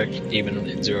heavy object even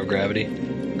in zero gravity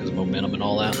because of momentum and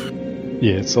all that.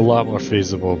 Yeah, it's a lot more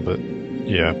feasible, but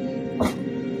yeah.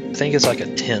 I think it's like a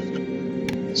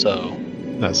 10th. So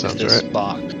That sounds this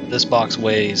right. This box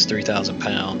weighs 3,000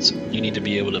 pounds. You need to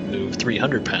be able to move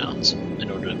 300 pounds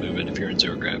in order to move it if you're in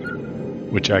zero gravity.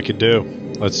 Which I can do.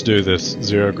 Let's do this.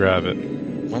 Zero gravity.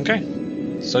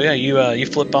 Okay. So yeah, you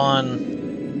flip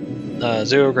on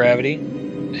zero gravity,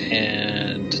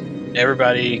 and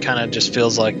everybody kind of just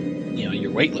feels like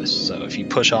you're weightless. So if you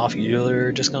push off,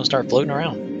 you're just going to start floating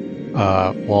around.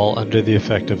 Well, under the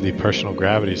effect of the personal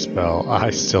gravity spell, I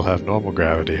still have normal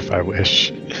gravity if I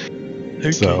wish.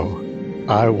 Okay. So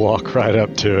I walk right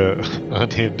up to it,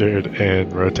 unhindered,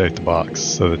 and rotate the box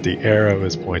so that the arrow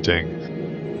is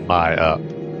pointing my up.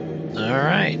 All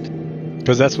right.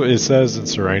 Because that's what it says in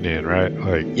Serenian, right?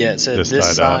 Like, yeah, it said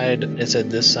this side. It said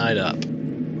this side up.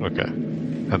 Okay.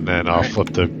 And then I'll flip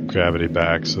the gravity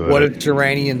back so that. What if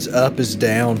Serenian's up is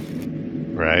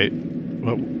down? Right.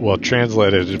 Well,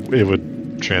 translated, it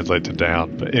would translate to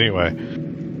down. But anyway,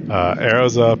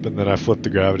 arrows up, and then I flip the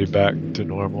gravity back to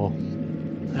normal.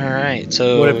 All right.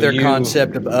 So what if their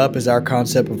concept of up is our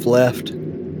concept of left?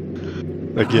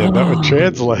 Again, that would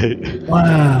translate.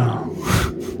 Wow.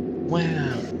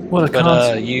 Wow. What a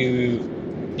concept.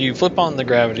 You flip on the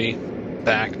gravity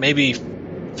back. Maybe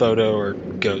Photo or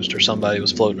Ghost or somebody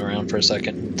was floating around for a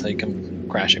second. They come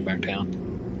crashing back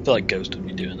down. I feel like Ghost would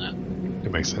be doing that.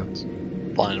 It makes sense.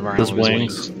 Flying around his with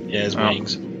wings. his wings. Yeah, his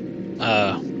wings.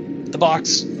 The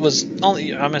box was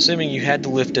only, I'm assuming you had to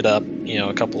lift it up,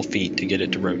 a couple of feet to get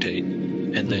it to rotate.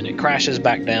 And then it crashes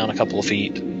back down a couple of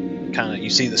feet. Kind of, you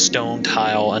see the stone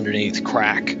tile underneath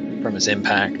crack from its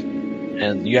impact.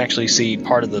 And you actually see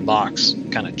part of the box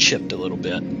kind of chipped a little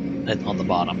bit on the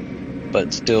bottom,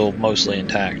 but still mostly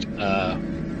intact.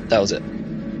 That was it.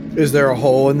 Is there a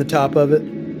hole in the top of it?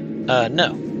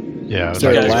 No. Yeah, Is You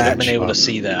there a guys would have latch? been able to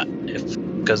see that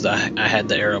because I had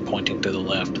the arrow pointing to the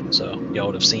left, so y'all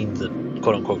would have seen the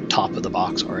quote-unquote top of the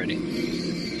box already.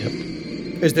 Yep.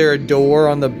 Is there a door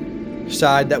on the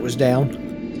side that was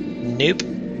down? Nope.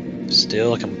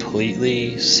 Still a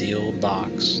completely sealed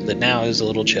box that now is a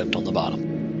little chipped on the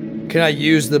bottom. Can I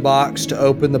use the box to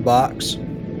open the box?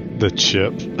 The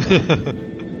chip.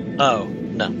 Oh,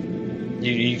 no.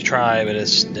 You try, but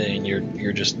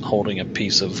you're just holding a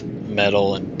piece of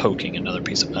metal and poking another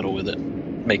piece of metal with it,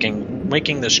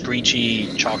 making the screechy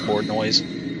chalkboard noise.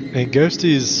 And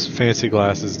Ghosty's fancy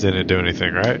glasses didn't do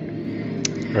anything, right?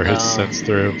 Or his sense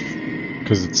through,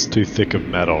 because it's too thick of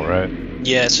metal, right?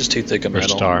 Yeah, it's just too thick of Or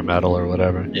metal. star metal or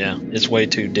whatever. Yeah, it's way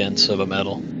too dense of a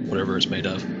metal, whatever it's made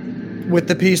of. With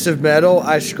the piece of metal,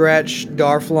 I scratch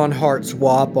Darflon Heart's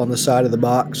wop on the side of the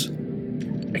box.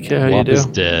 Okay, how you Wop do? is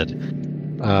dead.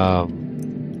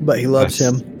 But he loves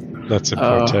him. That's in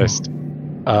protest.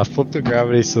 Flip the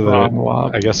gravity so that Wrong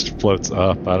wop. I guess it floats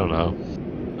up. I don't know.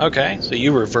 Okay, so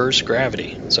you reverse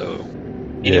gravity. So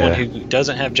anyone Yeah. who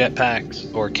doesn't have jetpacks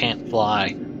or can't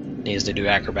fly needs to do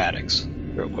acrobatics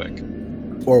real quick.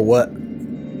 Or what?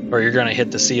 Or you're going to hit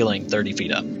the ceiling 30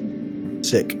 feet up.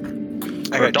 Sick.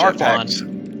 I For got jetpacks.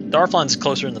 Darflon's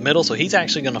closer in the middle, so he's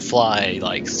actually going to fly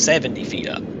like 70 feet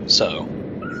up. So,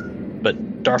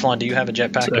 but Darflon, do you have a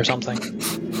jetpack or something?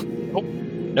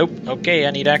 Nope. Okay,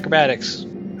 I need acrobatics.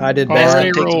 I did That's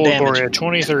Already gonna take some rolled damage. for a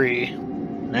 23.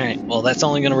 Alright, well, that's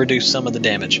only going to reduce some of the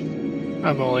damage.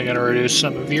 I'm only going to reduce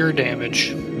some of your damage.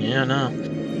 Yeah,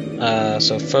 no.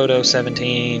 So Photo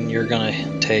 17, you're going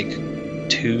to take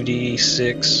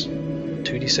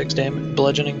 2d6 damage,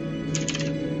 bludgeoning.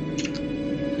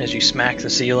 As you smack the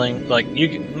ceiling,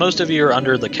 most of you are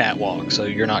under the catwalk, so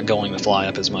you're not going to fly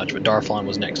up as much. But Darflon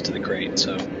was next to the crate,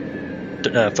 so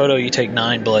Photo, you take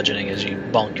 9 bludgeoning as you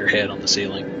bonk your head on the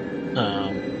ceiling.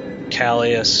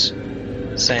 Callius,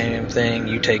 same thing.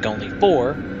 You take only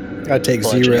 4. I take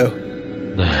bludgeoning.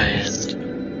 0. Nice.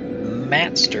 And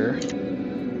Matster,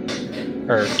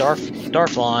 or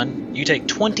Darflon, you take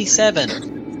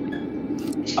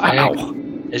 27. Wow.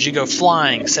 As you go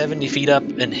flying 70 feet up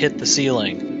and hit the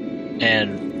ceiling.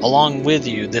 And along with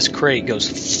you, this crate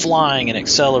goes flying and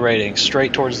accelerating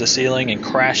straight towards the ceiling and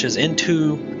crashes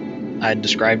into, I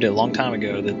described it a long time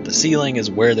ago, that the ceiling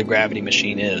is where the gravity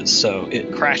machine is. So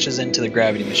it crashes into the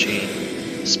gravity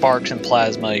machine. Sparks and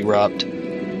plasma erupt,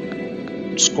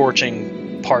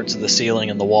 scorching parts of the ceiling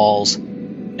and the walls.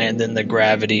 And then the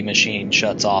gravity machine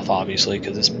shuts off, obviously,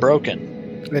 because it's broken.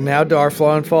 And now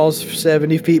Darflon falls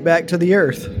 70 feet back to the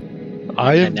earth.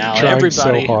 I am And now trying so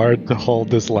everybody- hard to hold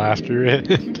this laughter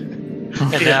in.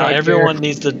 And now everyone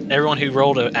who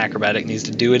rolled an acrobatic needs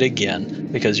to do it again,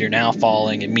 because you're now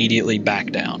falling immediately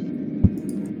back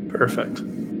down. Perfect.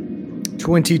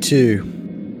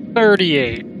 22.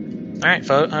 38. Alright,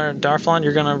 Darflon,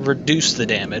 you're going to reduce the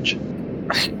damage.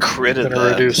 Critted Going to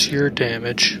that. reduce your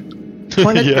damage.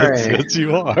 Yes, yes,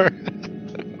 you are.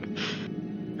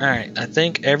 Alright, I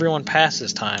think everyone passed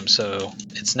this time, so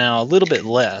it's now a little bit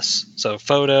less. So,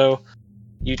 Photo,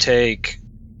 you take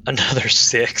another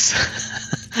 6.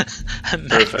 I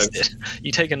maxed it.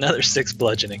 You take another 6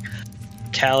 bludgeoning.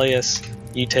 Callius,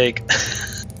 you take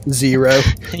 0.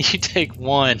 you take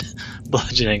 1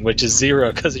 bludgeoning, which is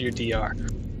 0 because of your DR.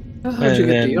 How'd you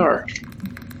get DR?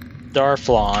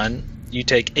 Darflon, you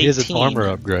take 18. He has an armor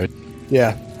upgrade.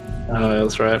 Yeah. Oh,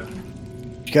 that's right.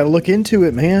 You gotta look into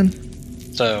it, man.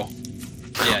 So,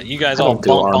 yeah, you guys I all don't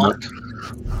do armor.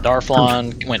 bonk.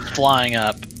 Darflon went flying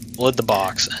up with the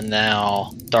box, and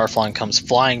now Darflon comes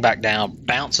flying back down,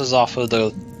 bounces off of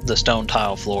the stone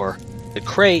tile floor. The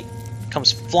crate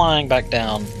comes flying back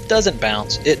down, doesn't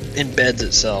bounce, it embeds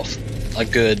itself a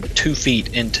good 2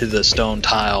 feet into the stone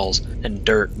tiles and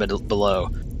dirt below.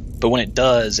 But when it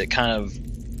does, it kind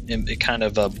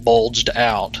of bulged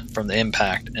out from the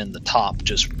impact, and the top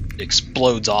just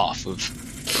explodes off with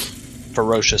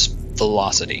ferocious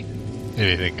velocity.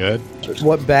 Anything good?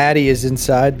 What baddie is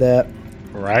inside that?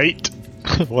 Right?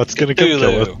 What's gonna kill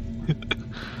us?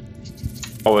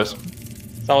 Always.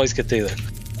 It's always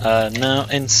Cthulhu. No,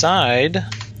 inside,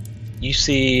 you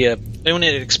see when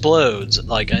it explodes,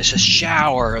 like it's a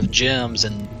shower of gems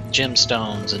and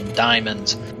gemstones and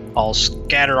diamonds all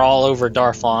scatter all over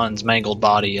Darflon's mangled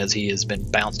body as he has been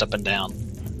bounced up and down.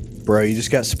 Bro, you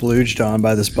just got splooged on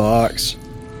by this box.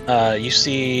 You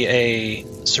see a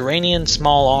Serenian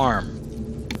small arm.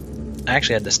 I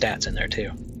actually had the stats in there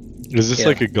too. Is this Yeah.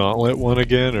 like a gauntlet one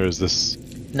again, or is this...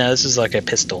 No, this is like a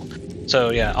pistol.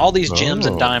 So yeah, all these gems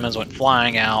and Oh. diamonds went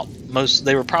flying out.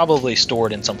 They were probably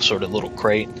stored in some sort of little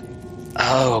crate.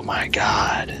 Oh my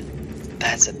god.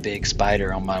 That's a big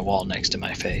spider on my wall next to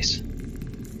my face.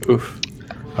 Oof.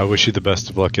 I wish you the best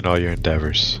of luck in all your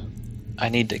endeavors. I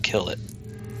need to kill it.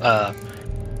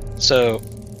 So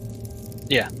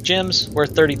yeah, gems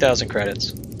worth 30,000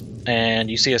 credits. And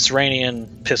you see a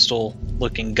Serenian pistol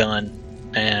looking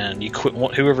gun, and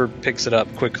whoever picks it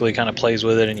up quickly kind of plays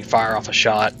with it, and you fire off a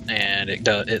shot, and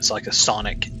it's like a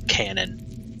sonic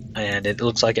cannon, and it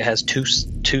looks like it has two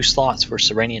slots for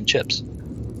Serenian chips.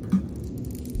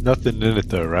 Nothing in it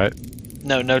though, right?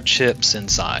 No chips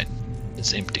inside.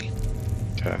 It's empty.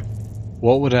 Okay.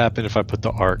 What would happen if I put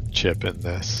the arc chip in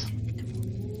this?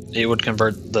 It would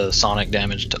convert the sonic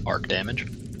damage to arc damage,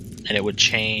 and it would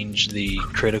change the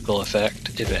critical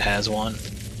effect, if it has one,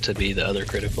 to be the other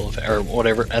critical effect or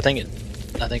whatever. I think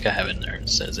I have it in there. It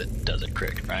says it does it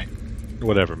crit, right?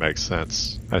 Whatever makes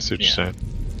sense. I see what Yeah. you're saying.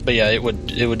 But yeah, it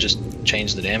would just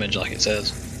change the damage like it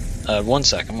says. 1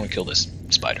 sec, I'm gonna kill this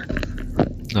spider.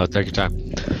 No, take your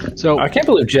time. So, I can't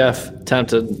believe Jeff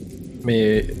tempted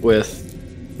me with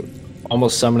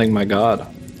almost summoning my god,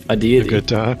 a a deity. good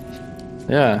time.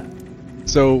 Yeah.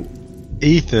 So,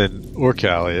 Ethan or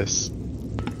Callius,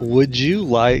 would you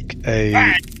like a...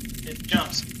 It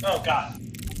jumps. Oh god.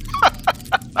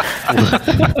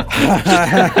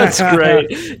 That's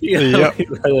great.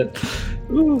 Yep.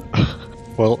 Ooh.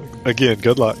 Well, again,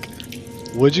 good luck.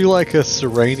 Would you like a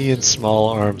Serenian small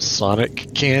arm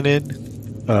sonic cannon?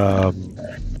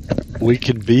 We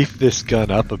can beef this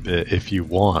gun up a bit if you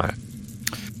want.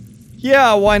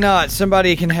 Yeah, why not?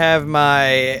 Somebody can have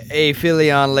my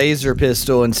Aphelion laser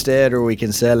pistol instead, or we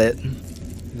can sell it.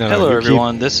 No, Hello you keep-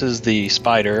 everyone, this is the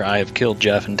spider. I have killed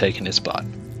Jeff and taken his spot.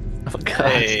 Oh,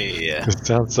 God. Hey. It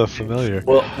sounds so familiar.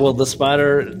 Will the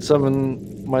spider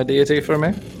summon my deity for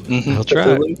me? I'll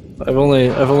try. I've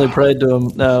only prayed to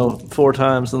him now 4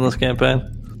 times in this campaign.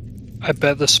 I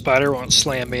bet the spider won't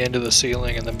slam me into the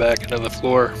ceiling and then back into the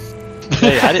floor.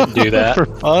 Hey, I didn't do that. For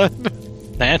fun.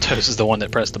 Natos is the one that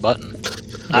pressed the button.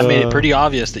 I made it pretty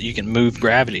obvious that you can move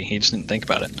gravity. He just didn't think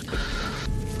about it.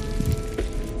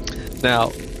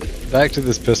 Now, back to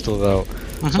this pistol though.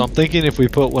 So I'm thinking if we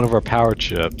put one of our power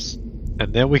chips,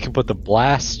 and then we can put the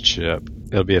blast chip,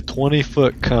 it'll be a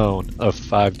 20-foot cone of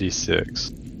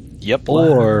 5d6. Yep.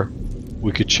 Or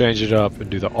we could change it up and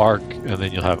do the arc, and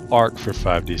then you'll have arc for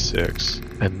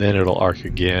 5d6, and then it'll arc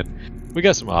again. We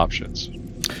got some options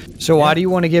So why do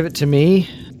you want to give it to me?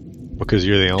 because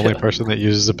you're the only person that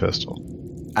uses a pistol.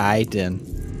 I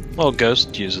didn't. Well,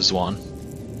 Ghost uses one.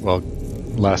 Well,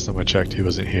 last time I checked, he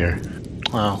wasn't here.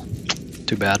 Oh,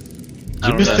 too bad.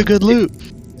 You missed the good loot.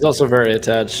 He's also very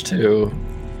attached to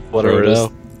whatever it is.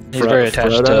 Frodo. He's very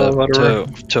attached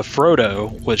Frodo, to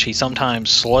Frodo, which he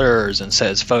sometimes slurs and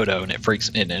says photo, and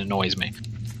it annoys me.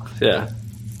 Yeah.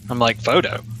 I'm like,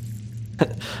 photo?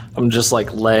 I'm just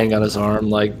like laying on his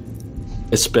arm like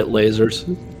I spit lasers.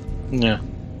 Yeah.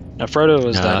 Now Frodo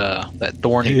is Nah. that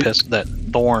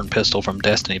thorn pistol from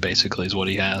Destiny, basically, is what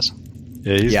he has.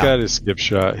 Yeah, he's Yeah. got his skip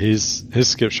shot. His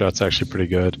skip shot's actually pretty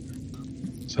good.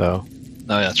 So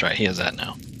Oh, that's right. He has that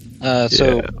now.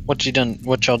 So what you done?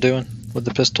 What y'all doing with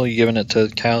the pistol? You giving it to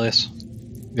Callius?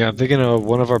 Yeah, I'm thinking of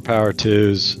one of our power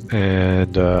 2s,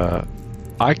 and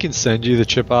I can send you the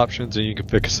chip options, and you can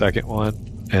pick a second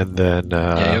one, and then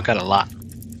Yeah, you got a lot.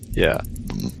 yeah,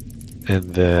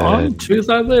 and then On to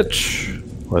the lich.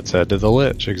 let's head to the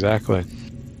Lich. Exactly.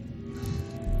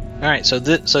 All right.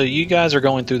 So you guys are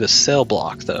going through the cell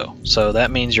block, though. So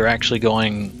that means you're actually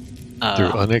going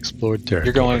Through unexplored territory.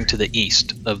 You're going to the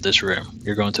east of this room.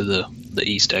 You're going to the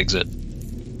east exit.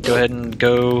 Go ahead and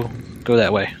go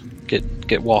that way.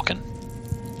 Get walking.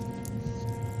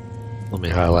 Let me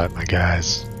highlight my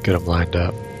guys. Get them lined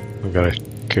up. We've got to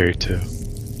carry 2.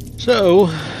 So,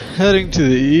 heading to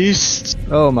the east.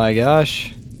 Oh my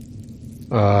gosh.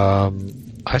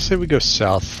 I say we go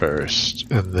south first,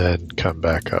 and then come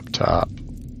back up top.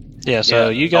 Yeah. So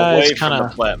you away guys from kind the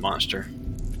of. flat monster.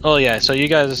 Oh yeah. So you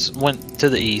guys went to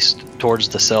the east towards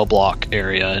the cell block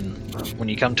area, and when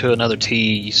you come to another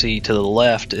T, you see to the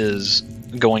left is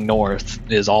going north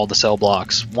is all the cell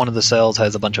blocks. One of the cells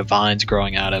has a bunch of vines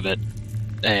growing out of it,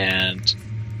 and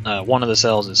one of the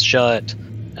cells is shut,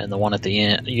 and the one at the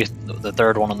end, the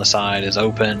third one on the side is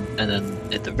open, and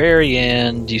then at the very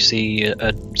end you see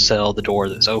a cell, the door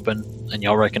that's open, and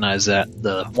y'all recognize that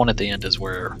the one at the end is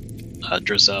where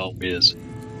Drizel is.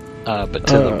 But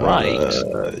to the right,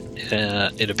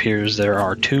 it appears there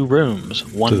are 2 rooms.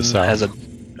 One To the south. has to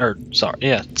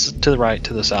the right,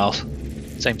 to the south,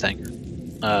 same thing.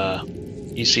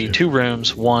 You see 2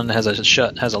 rooms. One has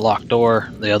a locked door.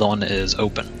 The other one is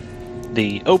open.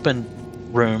 The open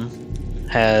room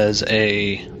has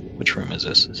which room is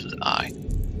this? This is I.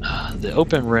 The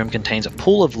open room contains a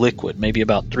pool of liquid, maybe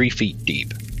about 3 feet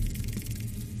deep.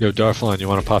 Yo, Darflon, you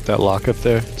want to pop that lock up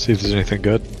there? See if there's anything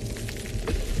good?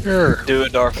 Sure. Do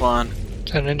it, Darflon.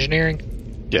 Is that engineering?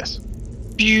 Yes.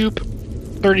 Boop.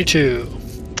 32.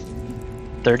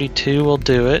 32 will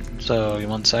do it. So,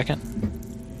 1 second.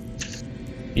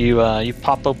 You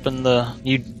pop open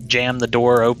you jam the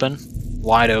door open,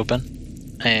 wide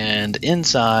open, and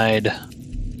inside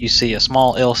you see a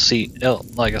small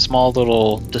like a small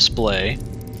little display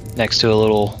next to a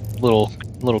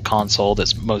little console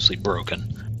that's mostly broken.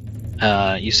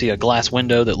 You see a glass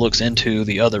window that looks into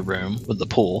the other room with the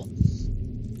pool.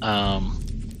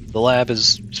 The lab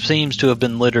seems to have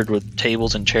been littered with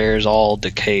tables and chairs, all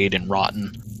decayed and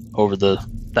rotten over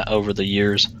the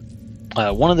years.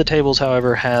 One of the tables,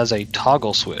 however, has a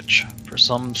toggle switch for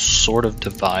some sort of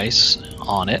device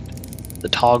on it. The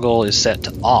toggle is set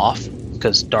to off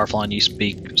because Darflon, you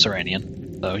speak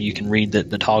Serenian, so you can read that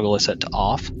the toggle is set to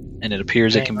off, and it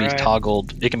appears it can be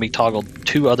toggled. It can be toggled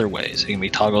 2 other ways. It can be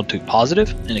toggled to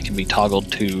positive, and it can be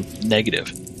toggled to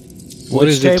negative. What Which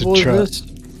is it to table is try- this?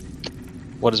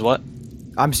 What is what?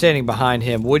 I'm standing behind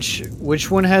him. Which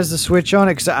one has the switch on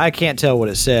it? Because I can't tell what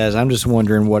it says. I'm just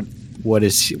wondering what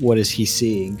is he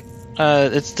seeing?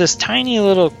 It's this tiny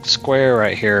little square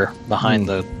right here behind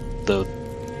the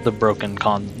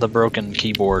broken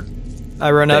keyboard.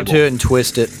 I run up to it and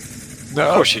twist it.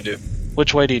 Of course you do.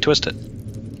 Which way do you twist it?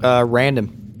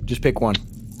 Random. Just pick one.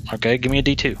 Okay, give me a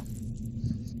D2.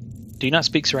 Do you not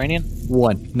speak Serenian?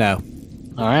 1. No.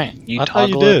 All right, you I thought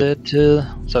you toggle did. it to.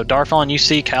 So Darflon, you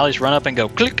see Callius run up and go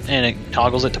click, and it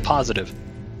toggles it to positive.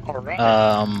 All right.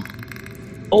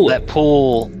 That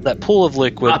pool of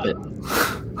liquid. Pop it.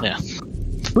 Yeah.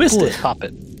 Twist Pull it. Pop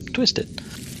it. Twist it.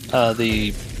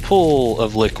 The pool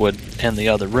of liquid in the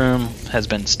other room has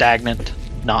been stagnant,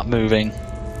 not moving.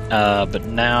 But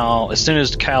now, as soon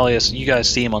as Callius, you guys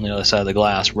see him on the other side of the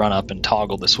glass, run up and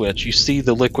toggle the switch. You see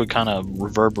the liquid kind of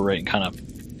reverberate and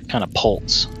kind of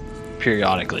pulse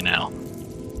periodically now.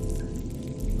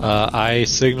 I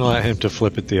signal at him to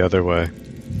flip it the other way.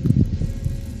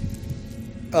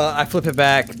 I flip it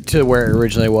back to where it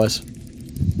originally was.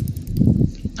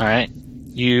 All right,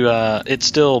 it's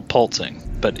still pulsing,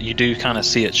 but you do kind of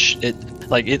see it.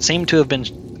 It seemed to have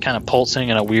been kind of pulsing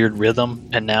in a weird rhythm,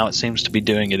 and now it seems to be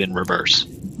doing it in reverse.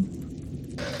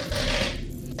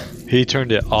 He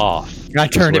turned it off. I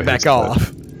turned Is it what back he said.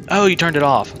 off. Oh, you turned it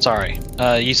off. Sorry.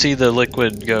 You see the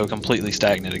liquid go completely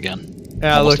stagnant again. And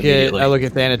I Almost look at immediately.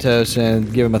 Thanatos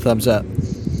and give him a thumbs up.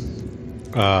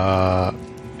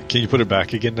 Can you put it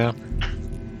back again now?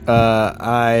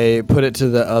 I put it to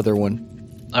the other one.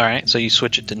 All right, so you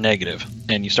switch it to negative,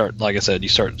 and you start, like I said, you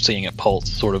start seeing it pulse,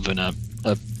 sort of in a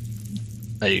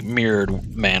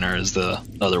mirrored manner as the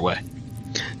other way.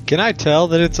 Can I tell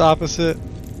that it's opposite?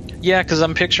 Yeah, because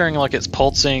I'm picturing like it's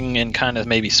pulsing and kind of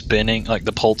maybe spinning, like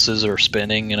the pulses are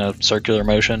spinning in a circular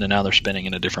motion, and now they're spinning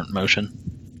in a different motion.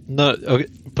 No. Okay.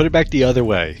 Put it back the other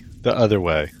way. The other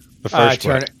way. The first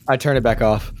way. I turn it back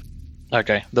off.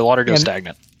 Okay, the water goes And-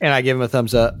 stagnant. And I give him a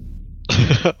thumbs up.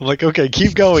 I'm like, okay,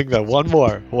 keep going though. One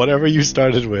more. Whatever you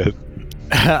started with.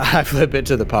 I flip it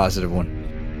to the positive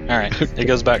one. All right, it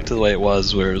goes back to the way it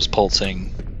was, where it was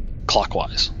pulsing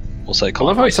clockwise. We'll say I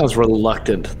love how he clockwise. sounds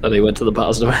reluctant that he went to the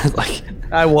positive end. Like,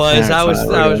 I was. Yeah, I was. fine,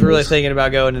 we're I was doing really this. thinking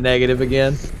about going to negative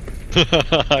again.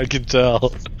 I can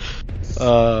tell.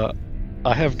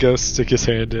 I have Ghost stick his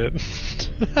hand in.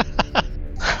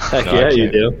 heck No, yeah, I you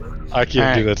can't. do. I can't do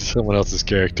Alright. that to someone else's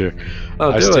character.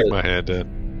 Oh, I do stick it. my hand in.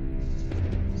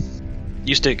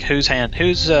 You stick whose hand?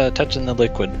 Who's touching the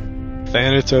liquid?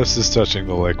 Thanatos is touching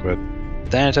the liquid.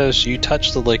 Thanatos, you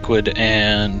touch the liquid,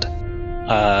 and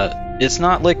it's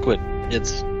not liquid.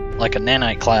 It's like a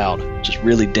nanite cloud, just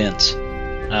really dense.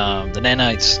 The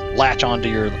nanites latch onto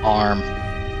your arm,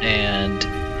 and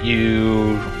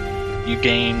you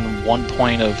gain 1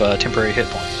 point of temporary hit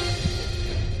points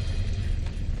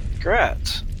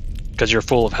Congrats. because you're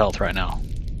full of health right now,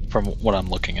 from what I'm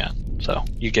looking at. So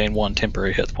you gain 1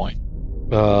 temporary hit point.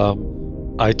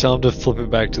 I tell him to flip it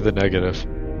back to the negative.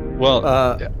 Well,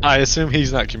 I assume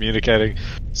he's not communicating,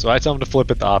 so I tell him to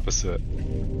flip it the opposite.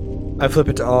 I flip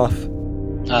it to off.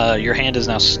 Your hand is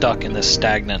now stuck in this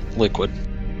stagnant liquid,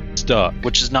 Stuck.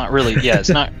 which is not really. Yeah, it's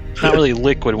not really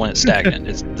liquid when it's stagnant.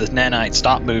 It's the nanites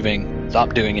stop moving,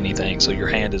 stop doing anything. So your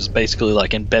hand is basically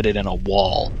like embedded in a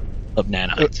wall of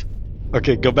nanites.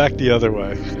 Okay, go back the other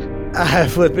way. I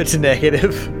flip it to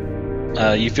negative.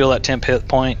 You feel that temp hit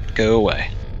point go away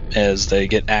as they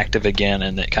get active again,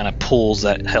 and it kind of pulls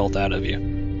that health out of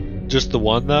you. Just the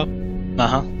one though? Uh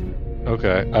huh.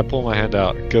 Okay, I pull my hand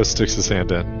out. Ghost sticks his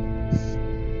hand in.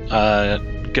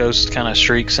 Ghost kind of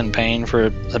shrieks in pain for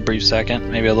a brief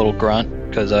second, maybe a little grunt,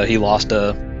 because he lost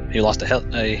a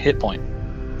hit point.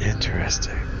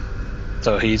 Interesting.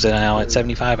 So he's now at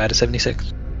 75 out of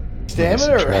 76.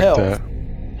 Stamina or Subtract health? that.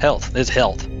 Health. It's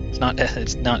health. It's not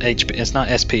HP. It's not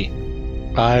SP.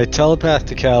 I telepath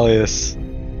to Callius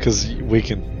because we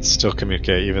can still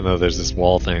communicate even though there's this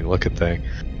wall thing, looking thing.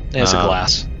 It's a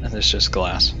glass, and it's just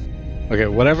glass. Okay,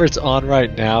 whatever it's on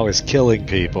right now is killing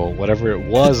people. Whatever it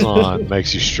was on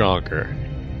makes you stronger.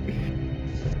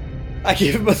 I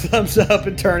give him a thumbs up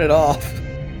and turn it off.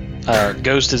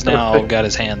 Ghost has now got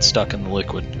his hand stuck in the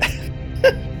liquid in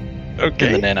the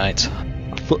Okay. nanites.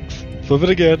 Flip it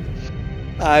again.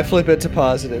 I flip it to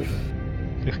positive.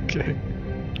 Okay.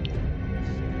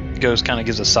 Ghost kind of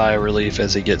gives a sigh of relief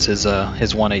as he gets his 1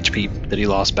 HP that he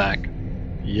lost back.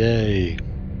 Yay.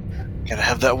 Gotta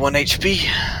have that 1 HP.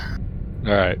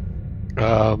 Alright.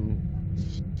 I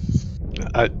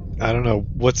don't know.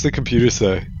 What's the computer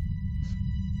say?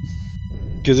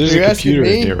 Because there's Are you a computer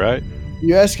asking in me? here, right?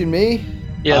 You asking me?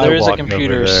 Yeah, I there is a walk over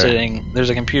computer there. sitting. There's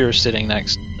a computer sitting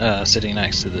next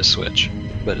to this switch,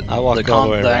 but I walk all the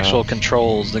way the actual around.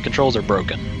 controls are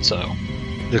broken, so The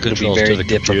it'll be controls very to the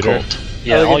computer. difficult.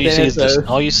 Yeah, look all at you see is Thanatos.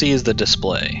 all you see is the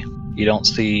display. You don't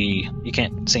see. You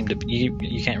can't seem to.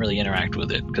 You can't really interact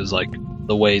with it because like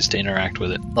the ways to interact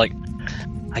with it. Like,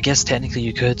 I guess technically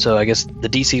you could. So I guess the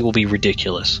DC will be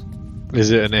ridiculous.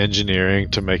 Is it an engineering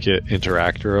to make it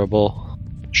interactable?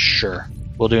 Sure,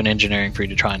 we'll do an engineering for you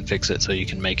to try and fix it so you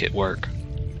can make it work.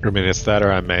 I mean, it's that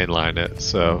or I mainline it,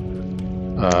 so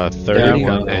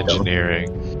 31 Yeah,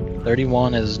 engineering.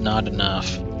 31 is not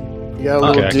enough. You got a Okay,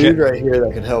 little I dude can't- right here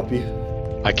that can help you.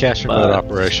 I cast remote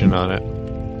operation on it.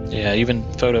 Yeah, even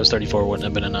Photos 34 wouldn't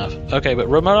have been enough. Okay, but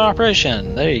remote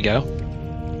operation. There you go.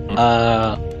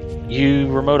 You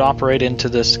remote operate into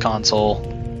this console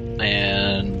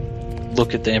and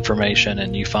look at the information,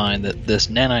 and you find that this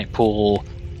nanite pool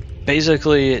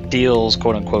basically it deals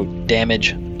quote unquote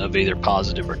damage of either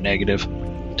positive or negative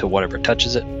to whatever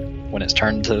touches it when it's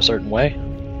turned to a certain way.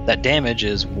 That damage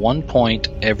is 1 point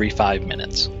every 5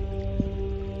 minutes.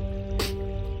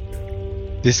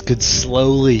 This could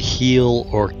slowly heal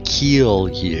or kill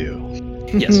you.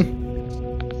 Yes.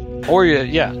 Or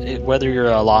whether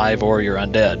you're alive or you're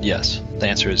undead, yes. The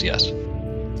answer is yes.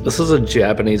 This is a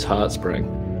Japanese hot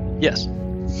spring. Yes.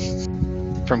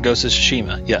 From Ghost of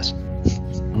Tsushima, yes.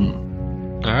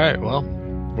 Alright, well,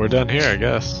 we're done here, I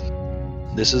guess.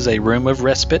 This is a room of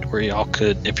respite where y'all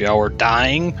could, if y'all were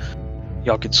dying,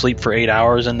 y'all could sleep for 8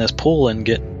 hours in this pool and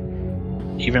get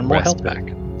even more health back.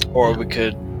 Or we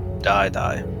could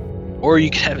die. Or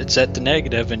you could have it set to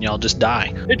negative and y'all just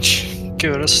die. Bitch,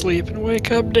 go to sleep and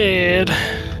wake up dead.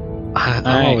 I'm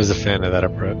Alright. always a fan of that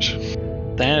approach.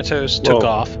 Thanatos took Whoa.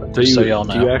 off, Do just so you, y'all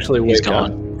know. do you actually He's wake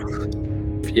gone.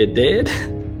 up? If you did?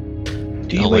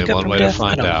 Do you Only wake up one from way death? to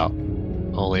find I don't out.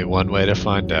 Only one way to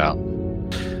find out.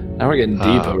 Now we're getting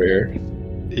deep over here.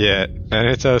 Yeah,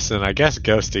 Thanatos and I guess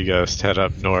Ghosty Ghost head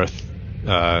up north,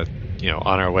 on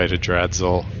our way to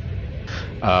Dreadzel.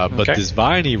 But Okay. this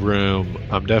viney room,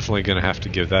 I'm definitely gonna have to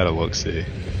give that a look-see.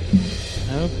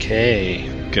 Okay.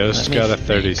 Ghost Let me got a think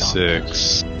on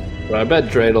 36. But I bet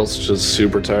Dreidel's just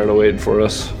super tired of waiting for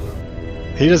us.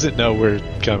 He doesn't know we're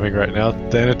coming right now.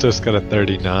 Thanatos got a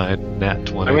 39, nat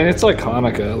 20. I mean, it's like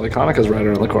Hanukkah. Like, Hanukkah's right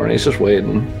around the corner. He's just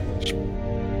waiting.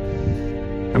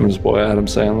 Him and his boy Adam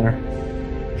Sandler.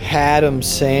 Adam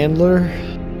Sandler.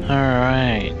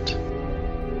 Alright.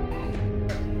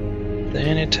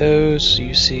 Thanatos,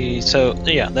 you see. So,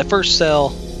 yeah, that first cell,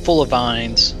 full of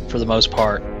vines for the most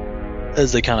part,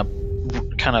 as they kind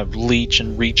of leech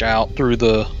and reach out through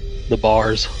the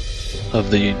bars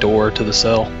of the door to the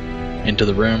cell into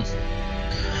the room.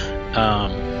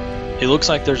 It looks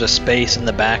like there's a space in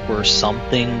the back where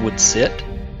something would sit.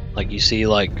 Like you see,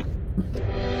 like,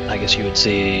 I guess you would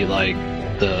see like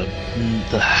the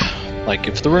like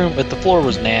if the floor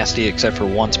was nasty except for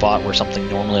one spot where something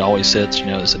normally always sits, you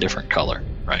know, it's a different color,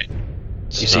 right?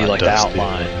 It's You see not like dusty. the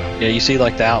outline. Yeah, you see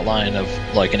like the outline of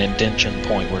like an indention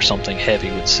point where something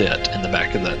heavy would sit in the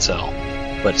back of that cell,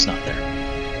 but it's not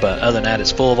there. But other than that,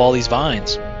 it's full of all these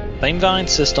vines. Same vine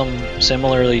system,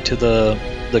 similarly to the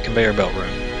conveyor belt room.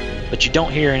 But you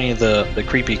don't hear any of the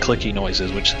creepy clicky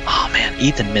noises, which, oh man,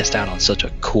 Ethan missed out on such a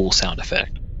cool sound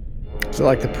effect. Is it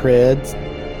like the Preds?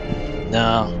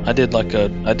 No, I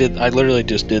literally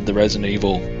just did the Resident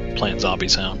Evil plant zombie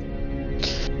sound.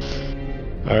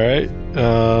 Alright.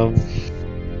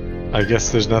 I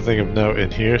guess there's nothing of note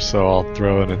in here, so I'll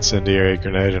throw an incendiary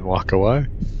grenade and walk away.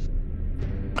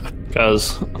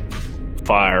 Because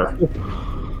fire.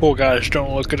 Cool guys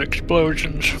don't look at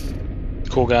explosions.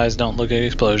 Cool guys don't look at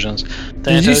explosions. Did you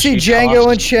Thanatos, see Django tossed-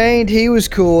 Unchained? He was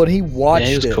cool, and he watched Yeah,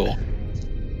 he was it. cool.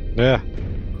 Yeah.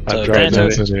 I So throw an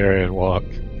Thanatos- incendiary and walk.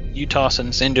 You toss an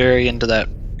incendiary into that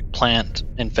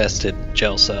plant-infested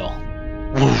gel cell.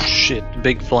 Whoosh, shit,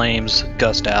 big flames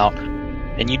gust out,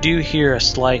 and you do hear a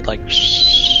slight like,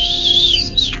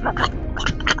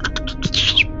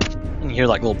 and you hear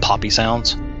like little poppy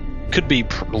sounds. Could be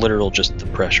literal, just the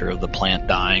pressure of the plant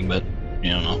dying, but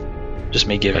you don't know. Just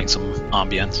me giving some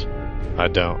ambience. I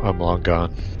don't. I'm long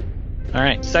gone. All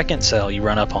right, second cell you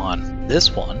run up on.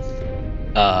 This one,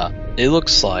 it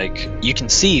looks like you can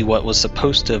see what was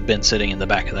supposed to have been sitting in the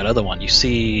back of that other one. You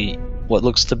see what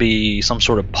looks to be some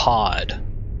sort of pod,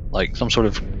 like some sort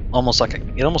of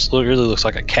it almost really looks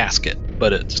like a casket,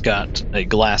 but it's got a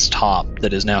glass top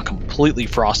that is now completely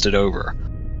frosted over,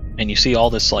 and you see all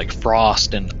this like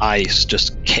frost and ice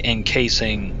just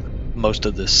encasing most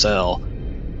of this cell.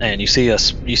 And you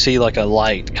see like a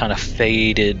light kind of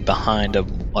faded behind a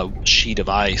sheet of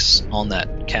ice on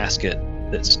that casket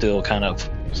that's still kind of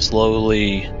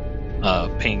slowly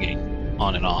pinging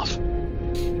on and off.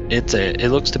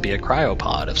 It looks to be a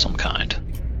cryopod of some kind.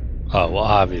 Oh, well,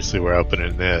 obviously we're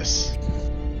opening this.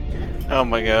 Oh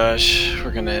my gosh,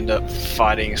 we're gonna end up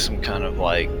fighting some kind of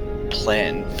like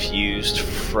plant-infused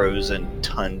frozen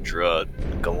tundra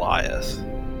Goliath.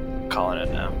 I'm calling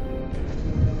it now.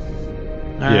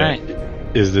 All Yeah. right.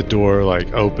 Is the door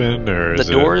like open or The is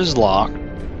door is locked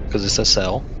because it's a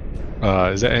cell.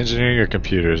 Is that engineering or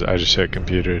computers? I just said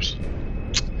computers.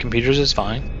 Computers is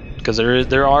fine because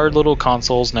there are little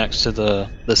consoles next to the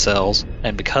cells,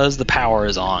 and because the power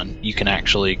is on, you can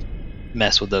actually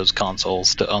mess with those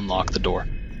consoles to unlock the door.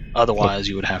 Otherwise,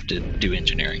 you would have to do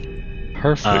engineering.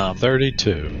 Perfect.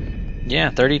 32.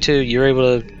 Yeah, 32. You're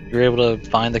able to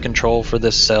find the control for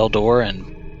this cell door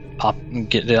and pop and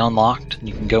get it unlocked. And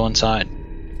you can go inside.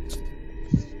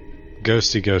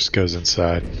 Ghosty Ghost goes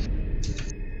inside.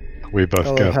 We both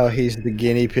I go. love how he's the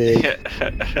guinea pig.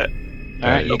 All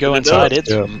right, you open go the inside.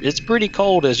 door. It's pretty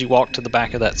cold as you walk to the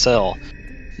back of that cell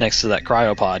next to that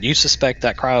cryopod. You suspect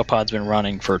that cryopod's been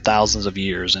running for thousands of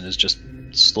years and is just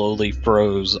slowly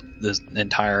froze this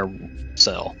entire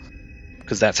cell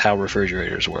because that's how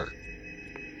refrigerators work.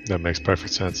 That makes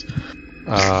perfect sense.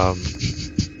 I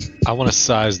want to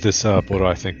size this up. What do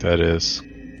I think that is?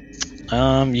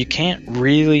 You can't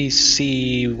really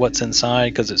see what's inside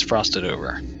because it's frosted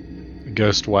over.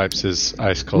 Ghost wipes his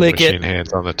ice cold Lick it. machine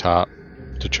hands on the top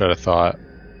to try to thaw it.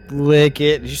 Lick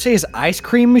it. Did you say his ice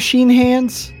cream machine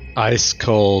hands? Ice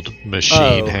cold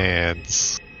machine Oh.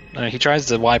 hands. He tries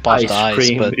to wipe off Ice the ice,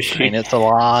 cream but machine. I mean, it's a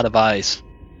lot of ice.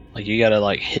 Like you gotta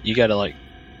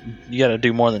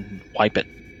do more than wipe it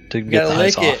to get the gotta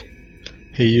ice lick off. it.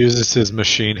 He uses his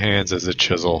machine hands as a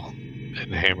chisel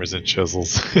and hammers and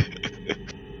chisels.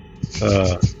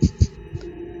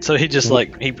 So he just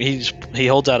like he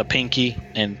holds out a pinky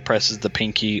and presses the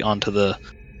pinky onto the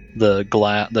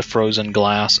frozen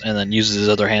glass, and then uses his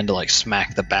other hand to like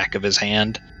smack the back of his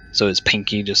hand, so his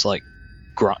pinky just like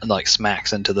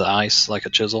smacks into the ice like a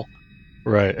chisel,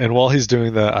 Right. And while he's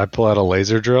doing that, I pull out a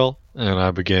laser drill and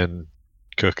I begin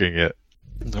cooking it.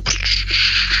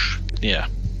 Yeah.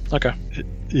 Okay.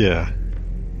 Yeah.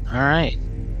 All right.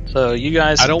 So you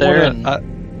guys I don't there want to.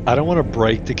 I don't want to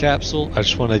break the capsule. I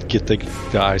just want to get the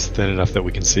ice thin enough that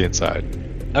we can see inside.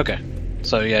 Okay.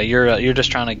 So yeah, you're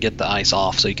just trying to get the ice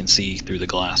off so you can see through the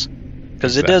glass,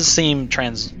 because it does seem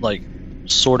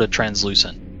sort of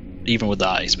translucent, even with the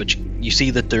ice. But you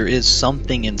see that there is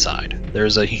something inside.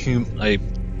 There's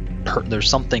there's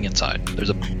something inside. There's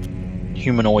a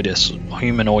humanoidish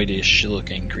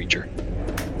looking creature.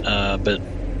 But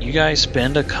you guys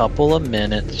spend a couple of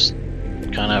minutes,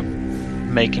 kind of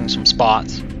making some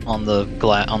spots on the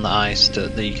ice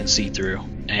that you can see through,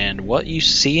 and what you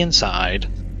see inside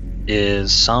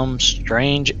is some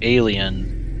strange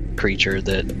alien creature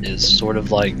that is sort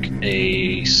of like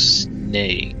a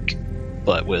snake,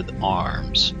 but with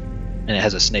arms, and it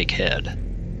has a snake head,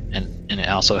 and it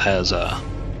also has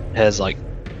like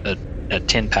a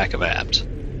 10-pack of abs.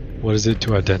 What is it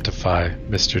to identify,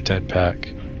 Mr. 10-pack?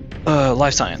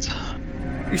 Life science.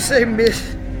 You say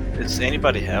miss? Does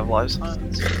anybody have life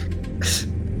science?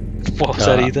 What was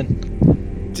that,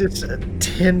 Ethan? Just a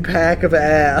 10-pack of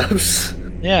abs.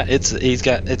 Yeah, it's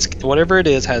whatever it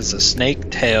is has a snake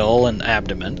tail and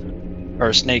abdomen, or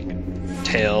a snake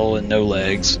tail and no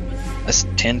legs, a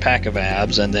 10-pack of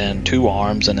abs, and then 2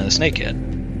 arms, and then a snake head.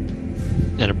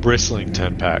 And a bristling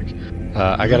 10-pack.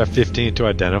 I got a 15 to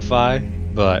identify,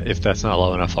 but if that's not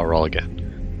low enough, I'll roll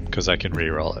again, because I can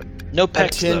re-roll it. No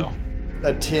pecs, though.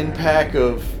 A 10-pack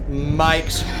of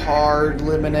Mike's Hard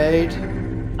Lemonade.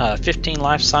 15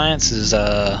 life science is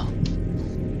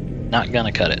not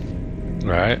gonna cut it.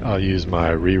 Alright, I'll use my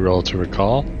re-roll to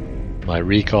recall. My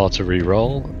recall to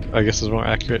re-roll, I guess is more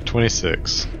accurate,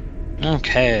 26.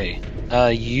 Okay.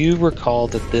 You recall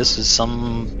that this is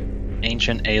some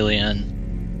ancient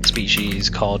alien species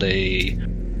called a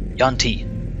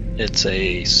Yanti. It's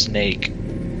a snake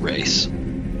race.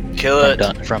 Kill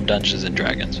it. From Dungeons and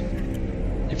Dragons.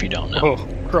 If you don't know. Oh,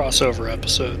 crossover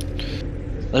episode.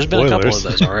 There's been a couple of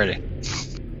those already.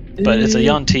 But it's a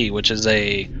Yanti, which is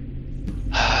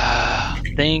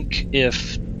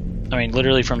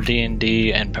literally from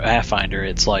D&D and Pathfinder,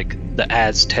 it's like the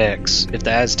Aztecs. If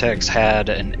the Aztecs had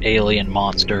an alien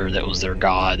monster that was their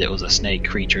god, that was a snake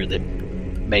creature that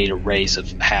made a race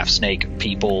of half snake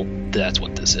people, that's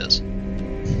what this is.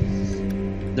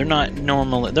 They're not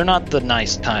the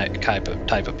nice type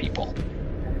of people.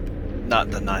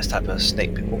 Not the nice type of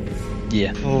snake people.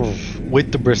 Yeah. Oh,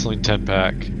 with the bristling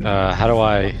 10-pack, how do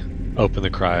I open the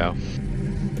cryo?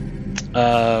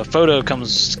 Photo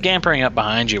comes scampering up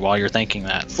behind you while you're thinking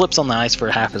that. Flips on the ice for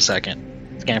half a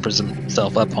second. Scampers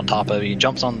himself up on top of you.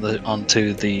 Jumps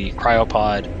onto the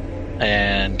cryopod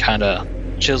and kind of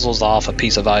chisels off a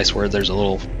piece of ice where there's a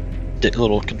little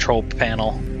control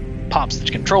panel. Pops the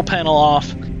control panel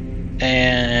off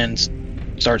and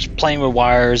starts playing with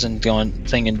wires and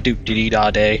singing doop dee dee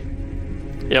da day.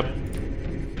 Yep.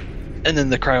 And then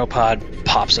the cryopod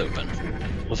pops open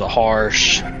with a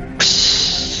harsh.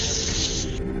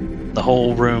 The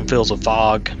whole room fills with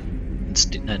fog,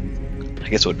 and I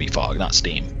guess it would be fog, not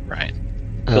steam, right?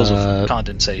 Fills with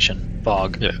condensation,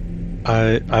 fog. Yeah.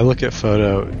 I look at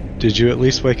Photo. Did you at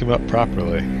least wake him up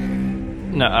properly?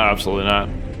 No, absolutely not.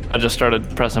 I just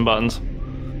started pressing buttons.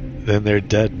 Then they're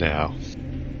dead now.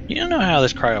 You don't know how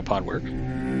this cryopod works.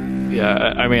 Yeah,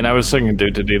 I mean, I was singing "Do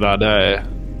to Do that day."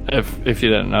 If you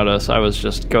didn't notice, I was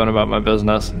just going about my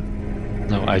business.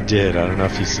 No, I did. I don't know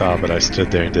if you saw, but I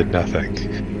stood there and did nothing.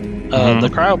 The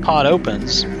cryopod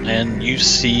opens, and you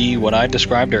see what I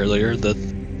described earlier: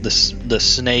 the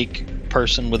snake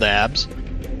person with abs,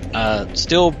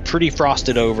 still pretty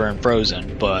frosted over and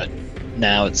frozen, but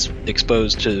now it's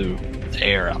exposed to the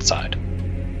air outside.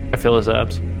 I feel his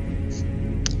abs.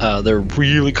 They're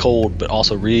really cold, but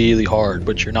also really hard.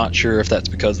 But you're not sure if that's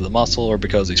because of the muscle or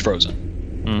because he's frozen.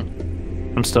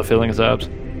 I'm still feeling his abs.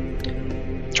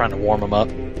 Trying to warm him up.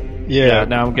 Yeah,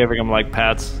 now I'm giving him like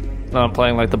pats. Now I'm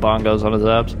playing like the bongos on his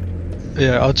abs.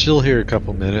 Yeah, I'll chill here a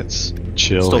couple minutes.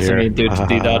 Chill Still here. singing "Do to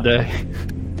Do that day."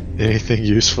 Anything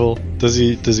useful? Does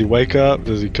he wake up?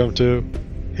 Does he come to?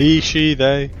 He, she,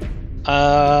 they?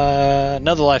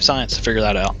 Another life science to figure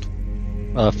that out.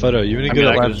 Photo, you any good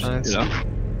at life science?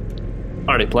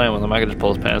 Already playing with him. I could just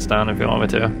pull his pants down if you want me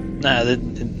to. Nah,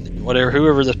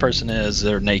 whoever this person is,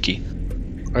 they're naked.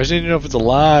 I just need to know if it's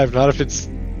alive, not if it's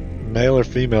male or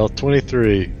female.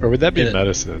 23. Or would that be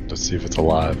medicine to see if it's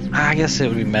alive? I guess it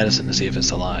would be medicine to see if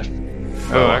it's alive.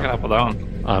 Oh, I can help with that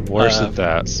one. I'm worse at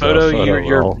that. So Photo,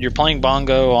 roll. you're playing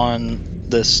bongo on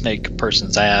this snake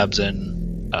person's abs,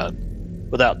 and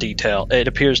without detail, it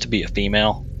appears to be a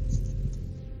female.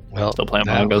 Well, Still playing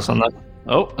that- mangoes on that.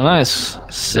 Oh, nice.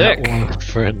 Sick. that one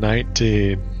for a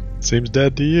 19. Seems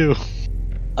dead to you.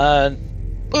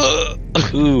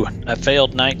 Ooh, I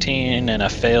failed 19 and I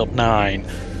failed 9.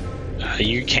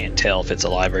 You can't tell if it's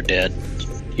alive or dead.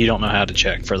 You don't know how to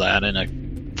check for that in a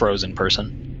frozen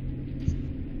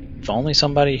person. If only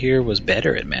somebody here was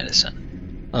better at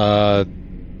medicine.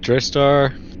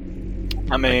 Draystar,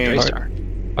 I mean,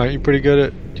 Draystar. aren't you pretty good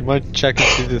at? Do you mind checking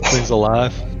see if this thing's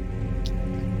alive?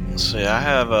 let's see, I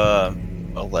have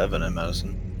 11 in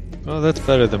medicine. Oh, that's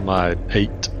better than my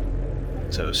 8.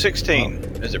 So 16. Is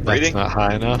it That's breathing? not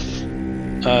high enough.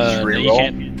 No, you reroll?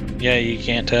 can't. Yeah, you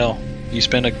can't tell. You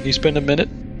spend a minute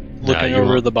looking you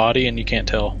over won't. the body and you can't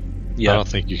tell. I Yeah. don't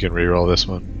think you can reroll this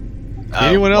one. Oh,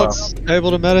 Anyone well, else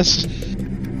able to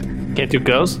medicine? Can't do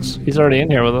ghosts? He's already in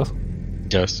here with us.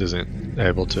 Ghost isn't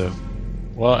able to.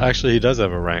 Well, actually, he does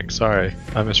have a rank. Sorry,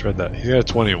 I misread that. He's got a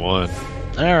 21.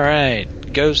 All right.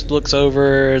 Ghost looks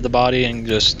over the body and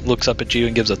just looks up at you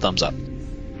and gives a thumbs up.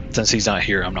 Since he's not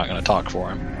here, I'm not going to talk for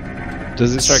him.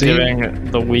 Does it Start seem?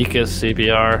 giving the weakest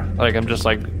CPR. Like I'm just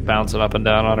like bouncing up and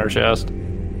down on her chest.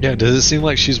 Yeah. Does it seem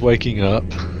like she's waking up,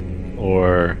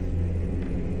 or?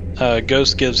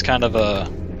 Ghost gives kind of a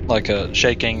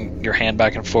shaking your hand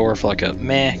back and forth, like a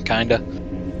meh, kinda.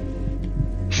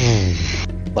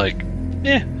 Like,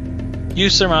 yeah. You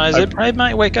surmise it probably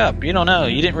might wake up. You don't know.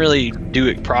 You didn't really do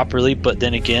it properly, but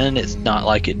then again, it's not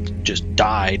like it just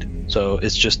died, so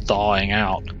it's just thawing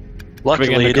out. Luckily,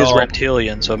 begin to it is call-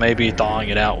 reptilian, so maybe thawing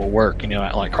it out will work. You know,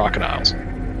 like crocodiles.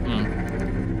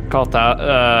 Call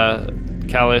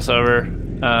Callius over.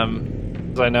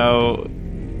 'Cause I know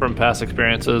from past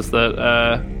experiences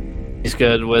that he's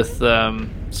good with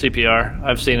CPR.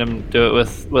 I've seen him do it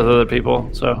with other people.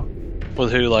 So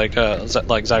With who, like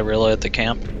Zyrilla at the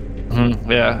camp?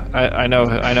 yeah, I know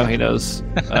he knows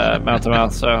mouth to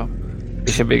mouth. So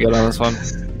he should be good on this one.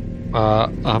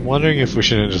 I'm wondering if we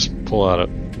shouldn't just pull out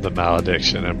the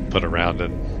malediction and put a round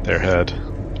in their head.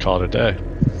 Call it a day.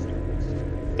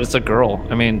 It's a girl.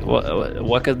 I mean,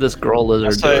 what could this girl I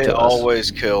lizard do say to us always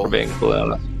for kill. being cool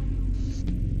at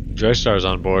it? Draystar's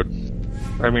on board.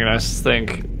 I mean, I just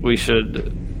think we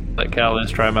should let Callius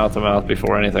try mouth to mouth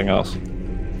before anything else.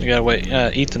 You gotta wait.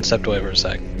 Ethan stepped away for a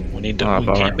sec. We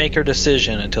bummer. can't make our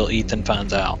decision until Ethan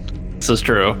finds out. This is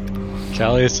true.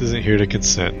 Callius isn't here to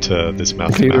consent to this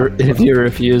mouth. If he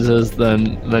refuses,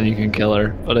 then you can kill her.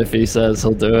 But if he says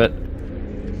he'll do it,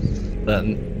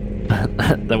 then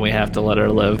then we have to let her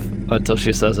live until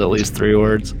she says at least 3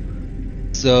 words.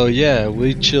 So yeah,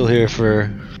 we chill here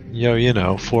for 4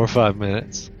 or 5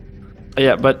 minutes.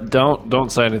 Yeah, but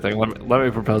don't say anything. Let me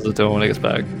propose it to him when he gets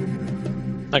back.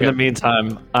 In the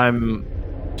meantime, I'm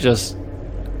just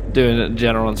doing a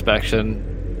general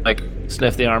inspection, like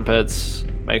sniff the armpits,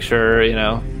 make sure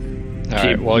All right,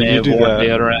 she while may you have do worn that,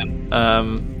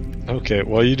 deodorant. okay,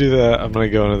 while you do that, I'm gonna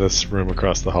go into this room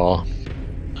across the hall.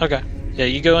 Okay. Yeah,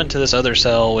 you go into this other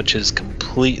cell, which is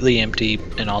completely empty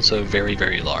and also very,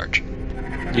 very large.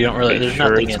 You don't really. Make There's sure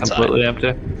nothing it's inside. completely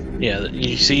empty. Yeah,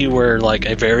 you see where like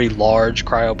a very large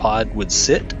cryopod would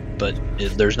sit, but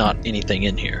there's not anything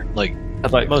in here. Like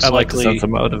I'd like most to likely. sense a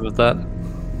motive of that.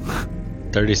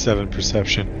 37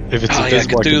 perception. If it's Oh yeah,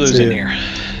 invisible, I can Cthulhu's see in it. here.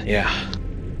 Yeah,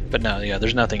 but no, yeah,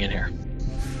 there's nothing in here.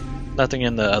 Nothing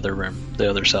in the other room, the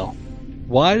other cell.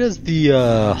 Why does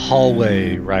the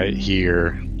hallway right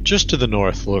here, just to the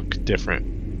north, look different?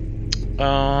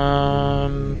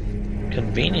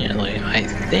 Conveniently, I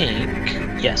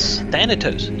think yes.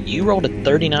 Thanatos, you rolled a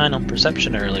 39 on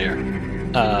perception earlier.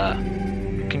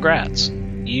 Congrats.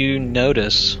 You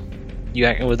notice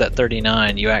with that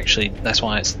 39. You actually that's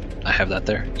why I have that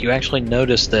there. You actually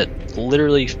notice that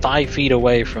literally 5 feet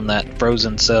away from that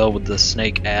frozen cell with the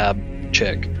snake ab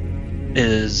chick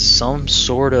is some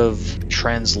sort of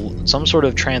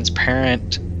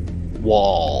transparent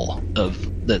wall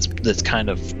that's kind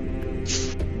of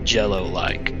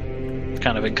jello-like,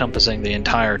 kind of encompassing the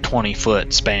entire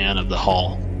 20-foot span of the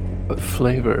hall. What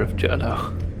flavor of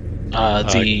Jello?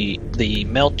 The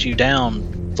melt you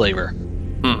down flavor.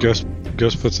 Ghost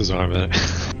puts his arm in it.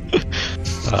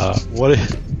 What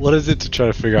is it to try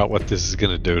to figure out what this is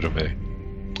gonna do to me?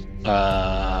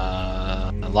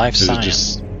 Life Is it science.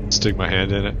 just stick my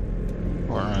hand in it?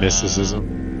 Or,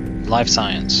 Mysticism. life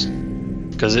science.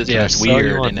 Because Can I it's sell you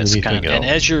weird on and it's kind of.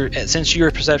 anything And since your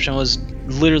perception was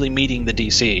literally meeting the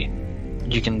DC,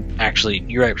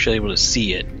 you're actually able to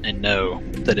see it and know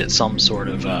that it's some sort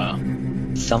of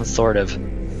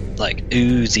like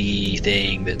oozy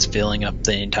thing that's filling up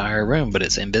the entire room, but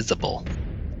it's invisible,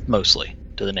 mostly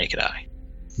to the naked eye.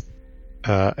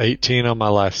 18 on my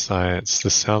life science.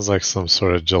 This sounds like some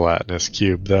sort of gelatinous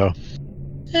cube, though.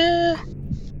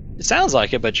 It sounds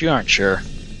like it, but you aren't sure.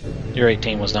 Your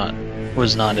 18 was not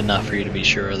enough for you to be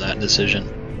sure of that decision.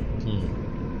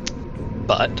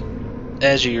 But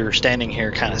as you're standing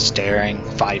here kind of staring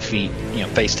 5 feet,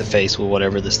 face to face with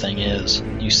whatever this thing is,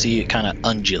 you see it kind of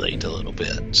undulate a little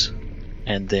bit.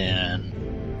 And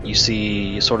then you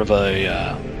see sort of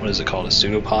a, what is it called, a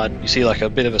pseudopod? You see like a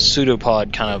bit of a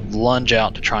pseudopod kind of lunge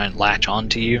out to try and latch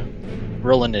onto you.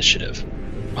 Roll initiative.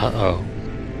 Uh-oh.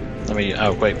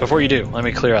 Wait, before you do, let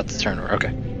me clear out the turn order.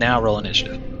 Okay, now roll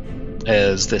initiative.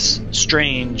 As this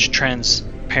strange,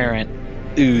 transparent,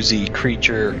 oozy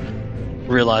creature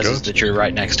realizes that you're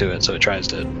right next to it, so it tries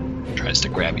to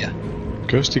grab you.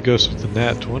 Ghosty goes with the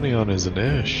nat 20 on his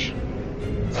Anish.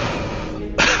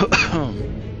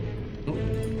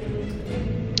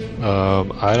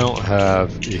 I don't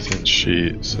have Ethan's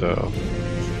sheet, so...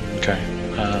 Okay.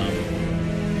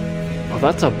 Well,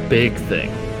 that's a big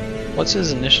thing. What's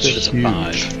his initiative? It's a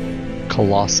Huge. 5.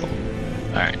 Colossal.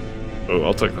 Alright. Oh,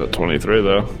 I'll take that 23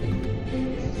 though.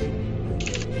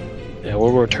 Yeah,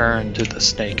 we'll return to the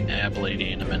snake ab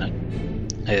lady in a minute.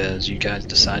 As you guys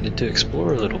decided to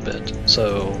explore a little bit.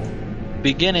 So,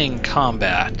 beginning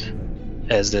combat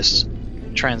as this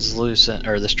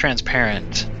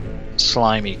transparent,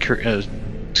 slimy,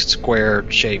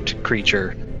 square-shaped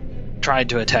creature tried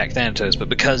to attack Thanatos, but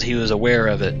because he was aware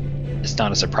of it, it's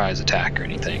not a surprise attack or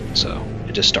anything, so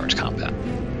it just starts combat.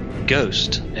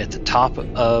 Ghost, at the top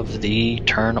of the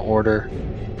turn order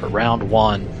for round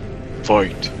 1.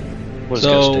 Fight. What does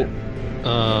Ghost do?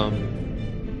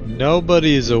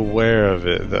 Nobody's aware of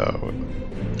it though.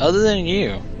 Other than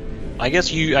you. I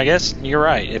guess you're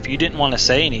right. If you didn't want to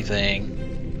say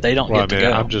anything, they don't get to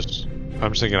go. I'm just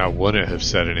thinking I wouldn't have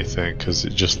said anything because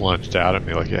it just lunged out at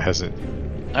me like it hasn't.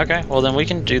 Okay, well then we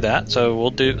can do that. So we'll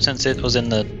do, since it was in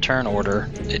the turn order,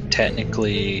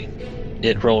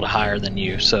 it rolled higher than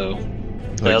you, so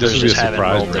the Like others this would be a just haven't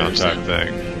surprise rolled round theirs type then.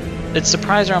 thing. It's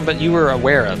surprise round, but you were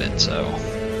aware of it, so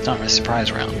it's not a surprise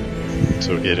round.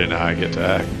 So it and I get to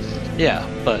act. Yeah,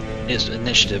 but its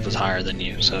initiative was higher than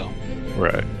you, so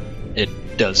Right.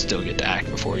 it does still get to act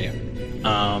before you.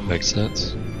 Makes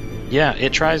sense. Yeah,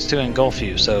 it tries to engulf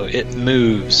you, so it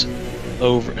moves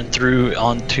over and through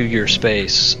onto your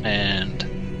space, and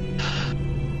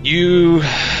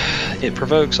it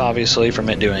provokes, obviously, from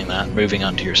it doing that, moving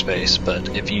onto your space,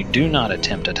 but if you do not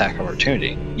attempt attack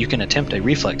opportunity, you can attempt a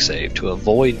reflex save to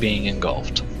avoid being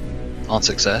engulfed. On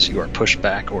success, you are pushed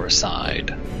back or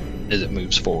aside as it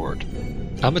moves forward.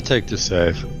 I'm gonna take this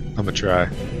save. I'm gonna try.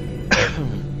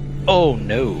 Oh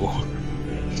no.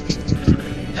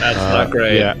 That's not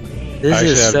great. Yeah. This I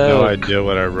actually is have so... no idea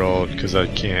what I rolled because I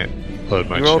can't load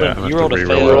my You rolled a- chat. I'm you gonna rolled a have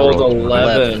to fail. re-roll I it. rolled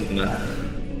 11.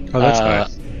 Oh, that's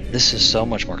nice. This is so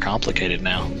much more complicated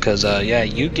now, because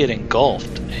you get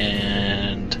engulfed,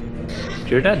 and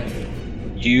You're dead.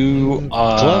 you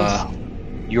Close.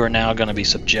 you are now going to be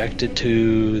subjected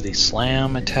to the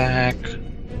slam attack.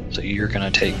 So you're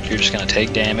just gonna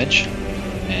take damage,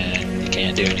 and you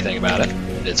can't do anything about it.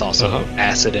 It's also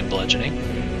acid and bludgeoning.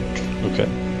 Okay.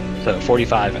 So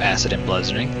 45 acid and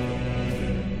bludgeoning.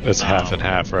 That's half and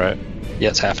half, right? Yeah,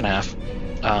 it's half and half.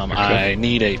 I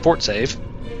need a fort save,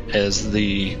 as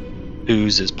the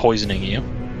ooze is poisoning you.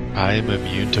 I am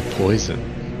immune to poison.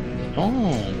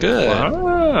 Oh, good.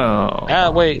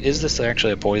 Wow. Wait, is this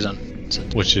actually a poison?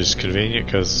 Which is convenient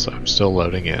because I'm still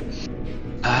loading it.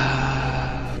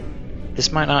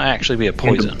 This might not actually be a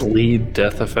poison. Bleed,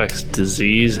 death effects,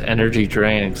 disease, energy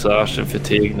drain, exhaustion,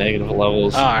 fatigue, negative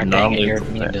levels, Dang it, non-lethal you're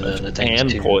immune to the damage, things and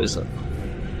too. poison.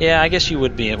 Yeah, I guess you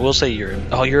would be. We'll say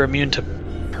you're immune to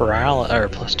paralysis, or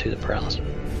 +2 to paralysis.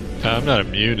 I'm not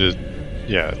immune to.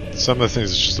 Yeah, some of the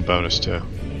things it's just a bonus too.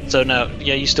 So no,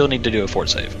 yeah, you still need to do a fort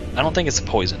save. I don't think it's a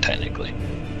poison technically.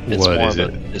 It's What more is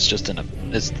of it? It's just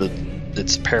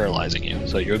it's paralyzing you,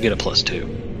 so you'll get a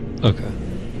 +2. Okay.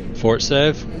 Fort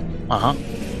save?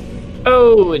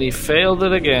 Oh, and he failed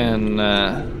it again.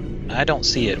 I don't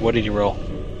see it. What did you roll?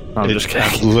 I'm just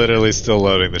kidding. Literally still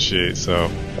loading the sheet,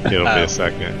 so it'll be a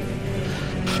second.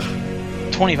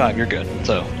 25, you're good.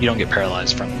 So you don't get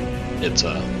paralyzed from its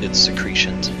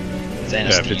secretions. It's Yeah,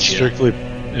 anesthesia.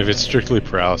 if it's strictly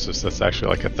paralysis, that's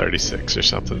actually like a 36 or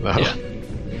something though.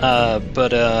 Yeah.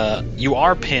 But you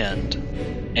are pinned,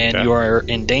 and Okay. you are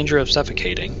in danger of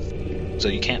suffocating, so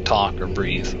you can't talk or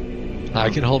breathe. I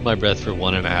can hold my breath for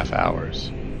 1.5 hours.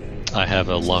 I have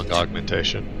a lung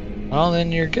augmentation. Well,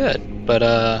 then you're good. But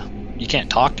you can't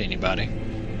talk to anybody.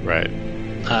 Right.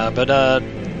 But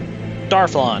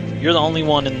Darflon, you're the only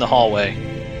one in the hallway.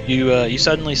 You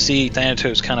suddenly see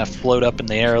Thanatos kind of float up in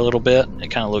the air a little bit. It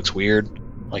kind of looks weird,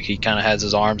 like he kind of has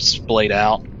his arms splayed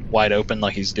out, wide open,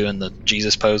 like he's doing the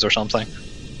Jesus pose or something.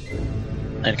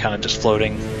 and kind of just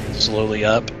floating slowly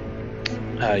up.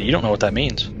 You don't know what that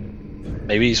means.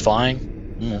 Maybe he's flying.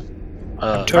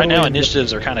 totally Right now, in-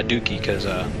 initiatives are kind of dookie because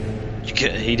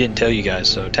he didn't tell you guys,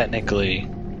 so technically,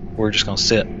 we're just gonna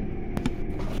sit.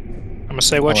 I'm gonna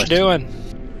say, what you Unless- doing?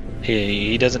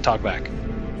 He doesn't talk back.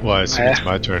 Well, I assume it's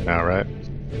my turn now, right?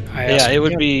 I asked Yeah, it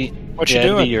would him, be. What you yeah,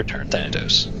 it'd doing? be your turn,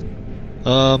 Thanatos.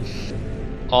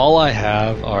 All I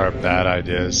have are bad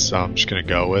ideas, so I'm just gonna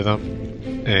go with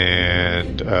them.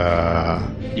 And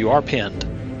You are pinned.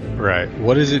 right,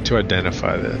 what is it to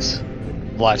identify this?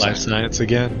 Life Life science. science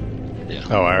again? Yeah.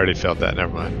 Oh, I already failed that.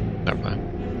 Never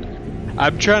mind.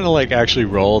 I'm trying to like actually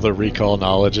roll the recall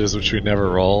knowledges, which we never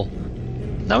roll.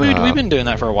 No, we've been doing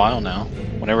that for a while now.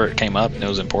 Whenever it came up, it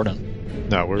was important.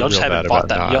 No, we're Y'all real just bad haven't about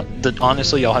fought that. not.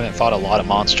 Honestly, y'all haven't fought a lot of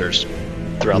monsters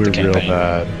throughout We're the campaign.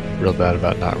 real bad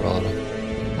about not rolling them.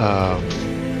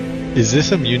 Is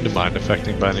this immune to mind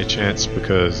affecting by any chance?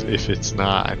 Because if it's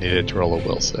not, I needed to roll a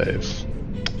will save.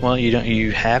 Well,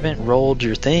 you haven't rolled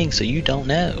your thing, so you don't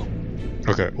know.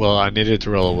 Okay, well, I needed to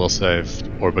roll a will save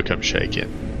or become shaken.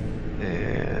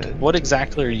 And What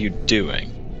exactly are you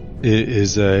doing? it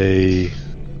is a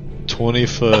 30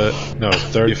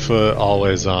 foot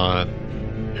always on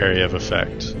area of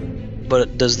effect.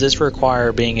 But does this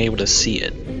require being able to see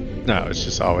it? No, it's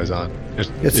just always on. It's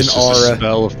an just aura. A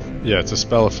spell it's a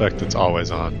spell effect that's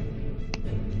always on.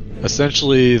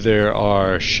 Essentially, there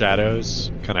are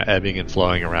shadows kind of ebbing and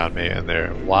flowing around me, and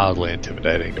they're wildly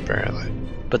intimidating, apparently.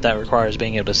 But that requires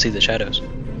being able to see the shadows.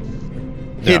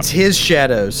 It's his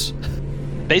shadows.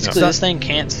 Basically, No. this thing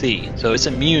can't see, so it's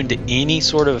immune to any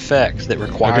sort of effects that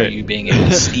require Okay. you being able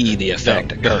to see the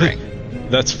effect No. occurring.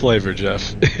 That's flavor,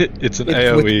 Jeff. It's an It's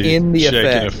AoE within the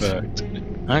shaken effect.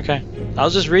 Okay. I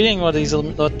was just reading what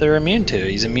they're immune to.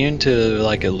 He's immune to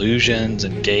like illusions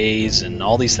and gaze and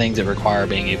all these things that require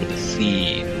being able to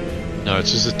see. No,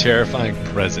 it's just a terrifying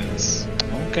presence.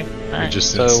 Okay. All right.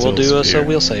 just So we'll do a instills fear.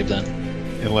 we'll save then.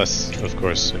 Unless, of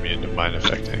course, immune to mind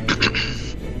affecting.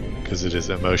 Because it is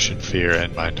emotion, fear,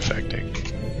 and mind affecting.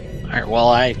 All right. Well,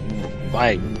 I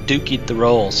dookied the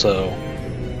roll, so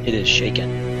it is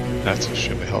shaken. That's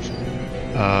extremely helpful.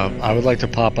 I would like to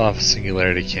pop off a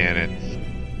singularity cannon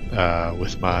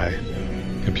with my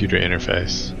computer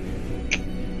interface.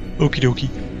 Okie dokie.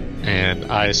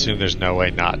 And I assume there's no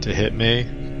way not to hit me.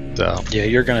 So, Yeah,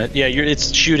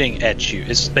 it's shooting at you.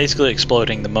 It's basically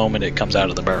exploding the moment it comes out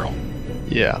of the barrel.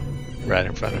 yeah, right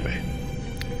in front of me.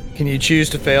 Can you choose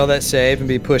to fail that save and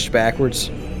be pushed backwards?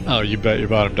 Oh, you bet your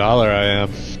bottom dollar I am.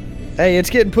 Hey, it's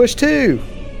getting pushed too.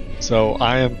 So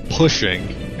I am pushing,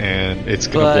 and it's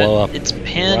going to But blow up it's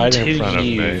pinned right to in front of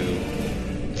you. me.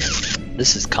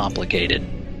 This is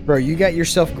complicated. Bro, you got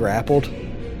yourself grappled.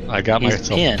 I got He's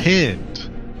myself pinned. pinned.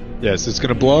 Yes, it's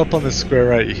going to blow up on this square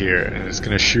right here, and it's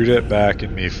going to shoot it back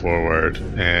and me forward.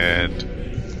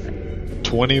 And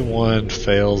 21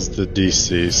 fails the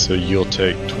DC, so you'll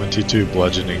take 22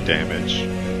 bludgeoning damage.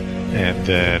 And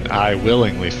then I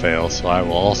willingly fail, so I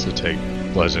will also take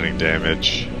bludgeoning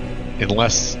damage.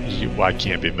 Unless I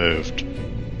can't be moved.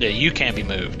 Yeah, you can't be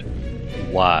moved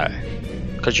Why?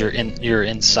 because you're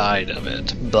inside of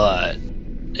it. But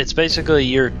it's basically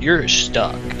you're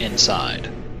stuck inside.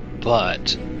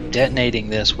 But detonating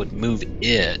this would move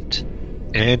it.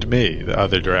 And me, the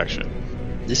other direction.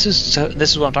 This is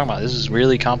what I'm talking about. This is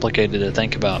really complicated to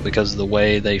think about because of the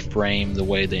way they frame the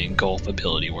way the engulf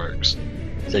ability works.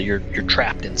 So you're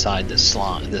trapped inside this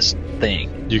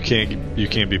thing. You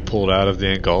can't be pulled out of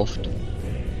the engulfed.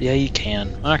 Yeah, you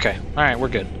can. Okay. All right, we're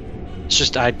good. It's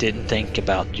just I didn't think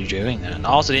about you doing that. And I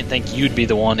also didn't think you'd be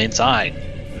the one inside.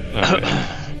 Okay.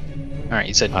 All right,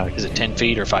 you said is it 10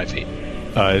 feet or 5 feet?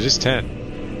 It is 10.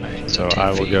 All right, So 10 I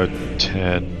will feet. go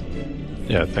 10.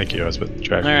 Yeah, thank you. I was with the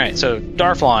track. All right, so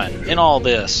Darflion, in all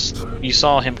this, you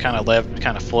saw him kind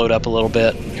of float up a little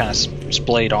bit, kind of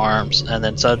splayed arms, and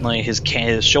then suddenly his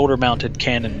shoulder-mounted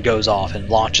cannon goes off and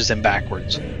launches him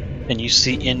backwards. And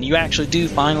you actually do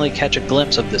finally catch a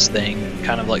glimpse of this thing,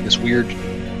 kind of like this weird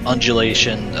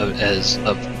undulation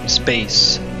of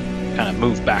space, kind of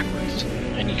move backwards,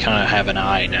 and you kind of have an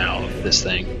eye now of this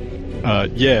thing.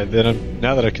 Yeah, then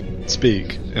now that I can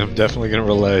speak, I'm definitely going to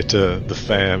relay to the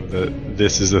fam that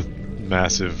this is a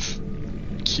massive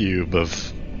cube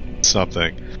of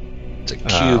something. It's a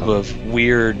cube of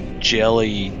weird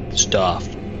jelly stuff,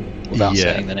 without Yeah.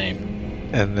 saying the name.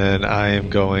 And then I am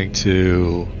going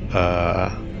to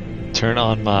turn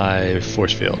on my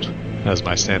force field as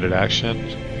my standard action,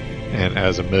 and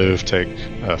as a move, take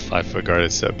a 5-foot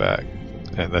guarded step back,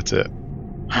 and that's it.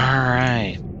 All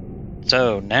right.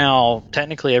 So now,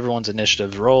 technically, everyone's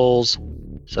initiative rolls.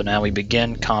 So now we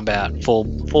begin combat full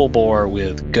bore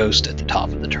with Ghost at the top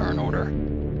of the turn order.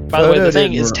 By the way, the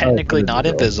thing is technically not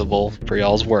invisible, for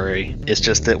y'all's worry. It's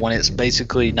just that when it's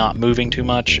basically not moving too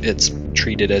much, it's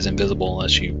treated as invisible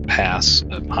unless you pass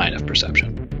a high enough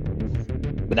perception.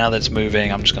 But now that it's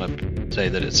moving, I'm just going to say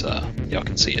that it's y'all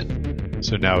can see it.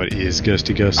 So now it is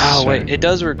Ghosty Ghost. Oh wait, it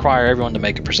does require everyone to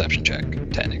make a perception check.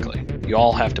 Technically, you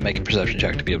all have to make a perception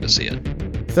check to be able to see it.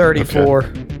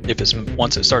 34. If it's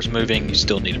once it starts moving, you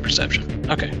still need a perception.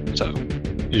 Okay, so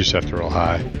You just have to roll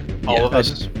high. All of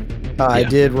us. I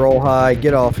did roll high.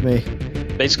 Get off me.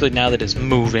 basically now that it's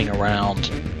moving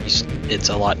around, it's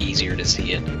a lot easier to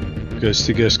see it.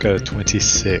 Ghosty Ghost got a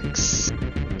 26.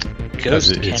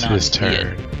 Ghost It's cannot his see turn.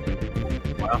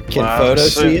 it. Can Photo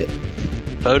see it?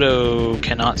 Photo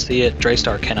cannot see it.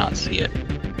 Draystar cannot see it.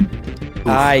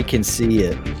 I can see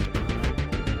it.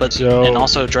 But So- and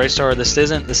also Draystar, this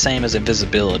isn't the same as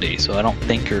invisibility, so I don't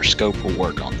think your scope will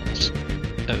work on this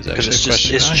That was because actually it's a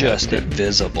question I had. just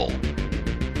invisible.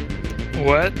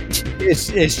 What?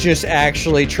 It's just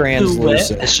actually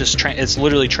translucent. It's just it's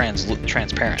literally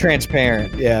transparent.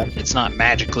 Transparent, yeah. It's not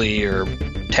magically or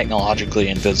technologically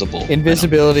invisible.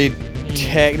 Invisibility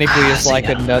technically is See, like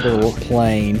I don't another know.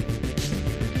 plane.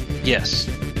 Yes.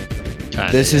 Kinda,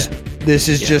 This is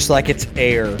Yeah. just like it's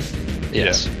air.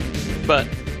 Yes. But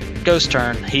Ghost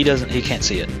turn, he can't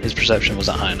see it. His perception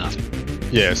wasn't high enough.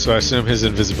 Yeah, so I assume his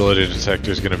invisibility detector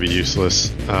is going to be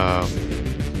useless.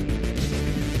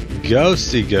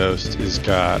 Ghosty Ghost has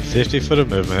got 50 foot of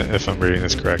movement, if I'm reading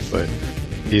this correctly.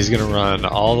 He's going to run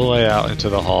all the way out into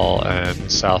the hall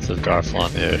and south of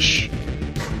Garflon-ish.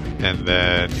 And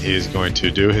then he's going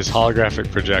to do his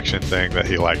holographic projection thing that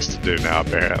he likes to do now,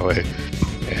 apparently.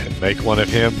 And make one of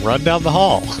him run down the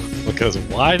hall. Because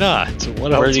why not?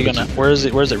 What Where's he else would gonna? you-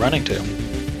 Where's it running to?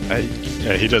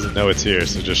 Yeah, he doesn't know it's here,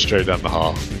 so just straight down the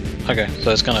hall. Okay,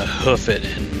 so it's gonna hoof it,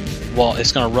 and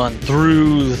it's gonna run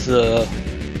through the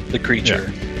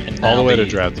creature, and All the now way to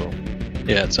Dratzel.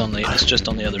 Yeah, it's just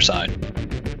on the other side.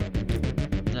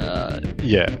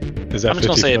 Yeah. Is that I'm just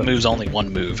gonna 50 say it foot? moves only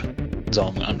one move.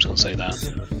 So I'm just gonna say that.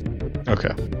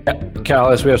 Okay.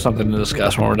 Callis, we have something to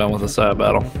discuss when we're done with this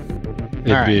battle.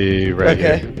 It'd Alright. be right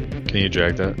Okay. here. Can you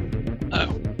drag that?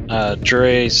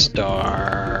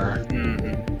 Draystar,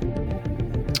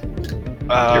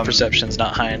 your perception's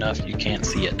not high enough. You can't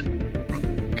see it.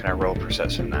 Can I roll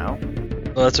perception now?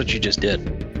 Well, that's what you just did.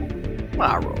 Well,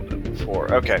 I rolled it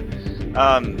before. Okay. You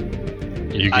I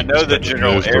can know just the have to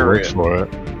general move to look area. for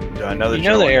it. Do I know the You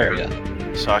know the general area.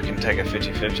 So I can take a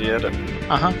 50-50 at it?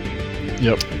 Uh huh.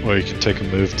 Yep. Or you can take a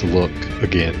move to look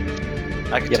again.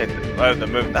 I can Yep. take the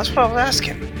move. That's what I was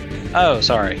asking. Oh,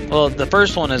 sorry. Well, the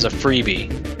first one is a freebie,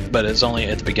 but it's only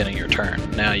at the beginning of your turn.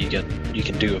 Now you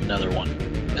can do another one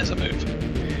as a move.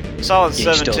 Solid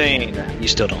Yeah, 17. You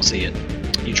still don't see it.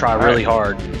 You try really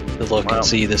hard to look Well. and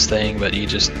see this thing, but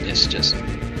it's just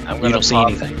I'm you gonna don't see pop,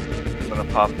 anything. I'm gonna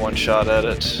pop one shot at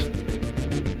it.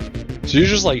 So you're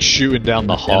just like shooting down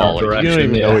the hall. our Like, you don't direction,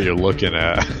 even know yeah. what you're looking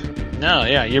at. No,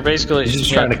 yeah, you're basically He's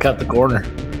just trying to cut the corner.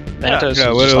 Thanatos Yeah,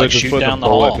 is literally just like just shoot putting down a the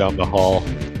bullet hall. down the hall.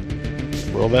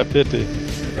 Roll that 50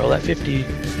 Roll that 50.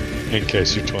 in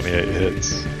case your 28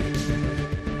 hits.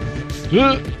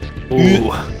 Ooh.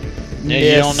 Yeah, you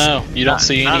Yes. don't know. You don't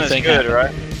see Not anything. as good, happen.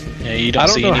 right? Yeah, you don't I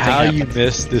don't see know anything how happen. you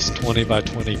missed this 20 by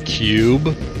 20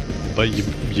 cube, but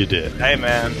you did. Hey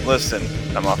man, listen,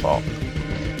 not my fault.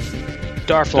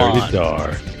 Dirty Darflon,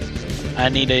 Dar. I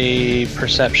need a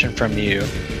perception from you.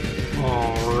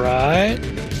 Alright.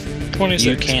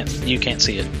 26. You can't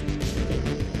see it.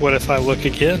 What if I look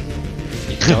again?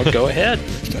 You don't go ahead.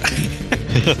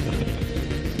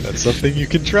 That's something you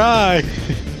can try.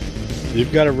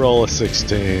 You've got to roll a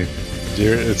 16.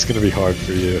 Dear, it's going to be hard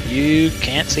for you. You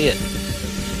can't see it.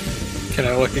 Can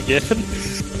I look again?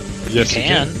 Yes, You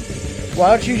can. Why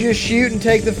don't you just shoot and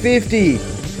take the 50?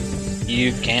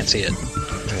 You can't see it.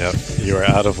 Yep, you are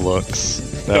out of looks.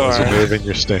 That was Alright. removing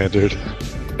your standard.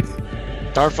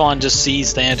 Darflon just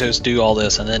sees Thanatos do all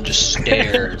this and then just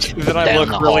stares. Then I down look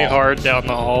the really hall. hard down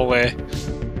the hallway.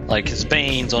 Like his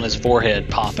veins on his forehead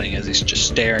popping as he's just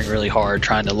staring really hard,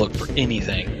 trying to look for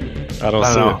anything. I don't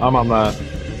I see don't know.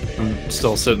 I'm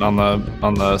still sitting on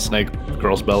the snake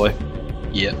girl's belly.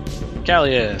 Yep.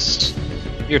 Callius,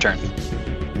 your turn. it.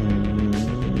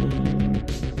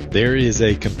 There is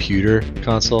a computer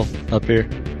console up here.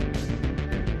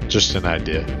 Just an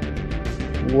idea.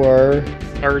 Were.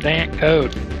 Ardent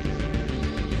code.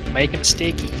 Make it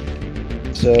sticky.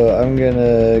 So I'm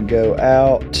gonna go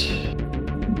out.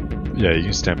 Yeah, you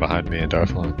can stand behind me and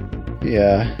Darflon.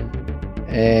 Yeah.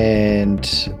 And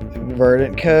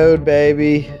verdant code,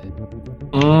 baby.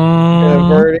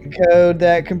 Convert code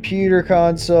that computer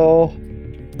console.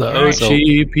 The Alright, so-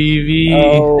 OGPV.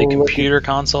 Oh, The look computer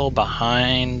console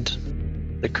behind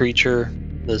the creature,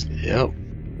 Yep.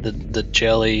 the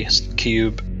jelly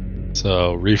cube.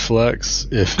 So reflex,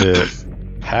 if it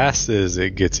passes,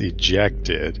 it gets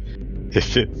ejected.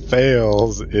 If it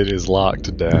fails, it is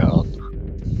locked down.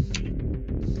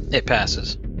 It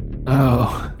passes.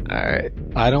 Oh. Alright.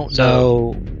 I don't So-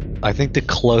 know. I think the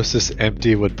closest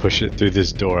empty would push it through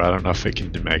this door. I don't know if it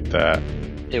can make that.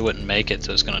 It wouldn't make it,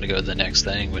 so it's going to go to the next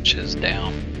thing, which is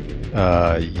down.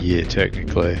 Yeah,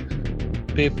 technically.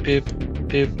 Beep, beep,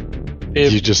 beep,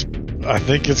 beep. You just. I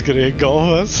think it's gonna engulf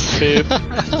us. It's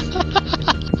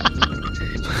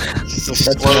the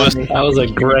That's slowest. funny. That was a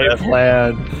great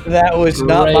plan. that was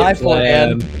not Great my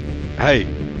plan. Hey,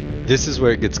 this is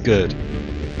where it gets good.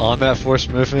 On that forced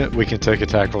movement, we can take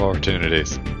attack of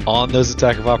opportunities. On those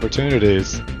attack of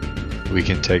opportunities, we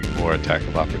can take more attack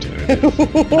of opportunities.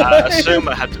 I assume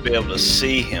I have to be able to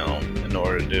see him in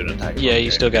order to do an attack. Yeah, you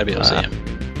still got to be able to see him.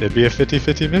 It'd be a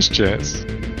 50-50 mischance.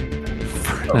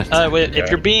 If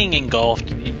you're being engulfed,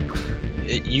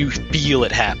 you feel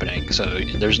it happening, so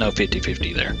there's no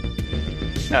 50-50 there.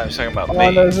 No, I was talking about On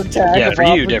me. those attack Yeah, of for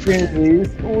you, different. opportunities,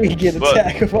 we get Well,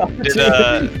 attack of Did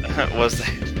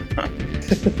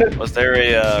opportunities. was there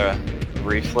a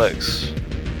reflex?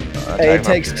 Hey, attack it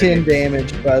takes 10 opportunity?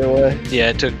 damage, by the way. Yeah,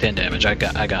 it took 10 damage. I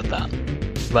got that.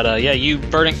 But yeah, you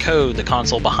verdant code the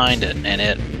console behind it, and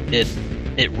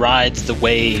it rides the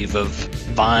wave of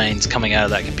vines coming out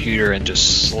of that computer and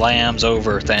just slams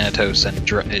over Thanatos and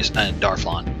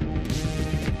Darflon.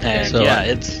 And So yeah,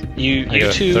 it's you I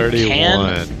got two 31.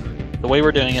 can, the way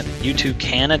we're doing it, you two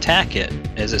can attack it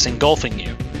as it's engulfing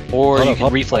you, or Hold you up, can hold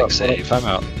up, reflex hold up, save.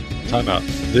 Time out.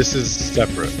 This is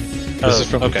separate. This is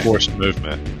from okay. forced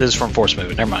movement. This is from force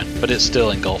movement. Never mind, but it's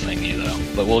still engulfing you though.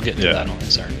 But we'll get to Yeah. that on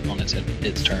its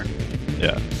turn.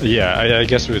 Yeah. I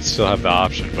guess we would still have the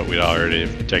option, but we'd already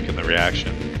have taken the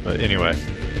reaction. But anyway,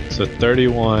 so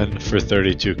 31 for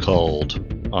 32 cold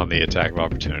on the attack of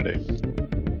opportunity.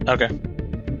 Okay.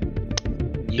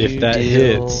 If that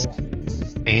hits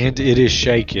and it is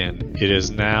shaken, it is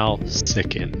now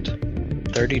sickened.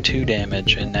 32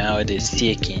 damage, and now it is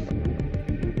sickened.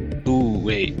 Ooh,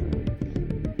 wait.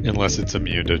 Unless it's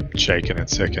immune to shaken and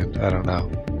sickened. I don't know.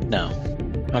 No.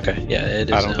 Okay, yeah, it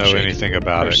is. I don't now know shaken. anything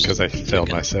about it because I failed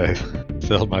my save.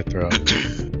 Failed my throw.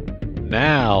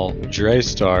 Now,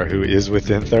 Draystar, who is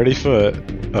within 30 foot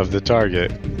of the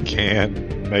target,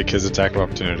 can make his attack of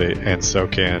opportunity, and so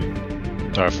can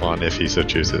Darflon if he so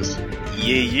chooses.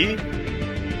 Yeah.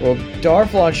 Well,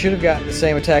 Darflon should have gotten the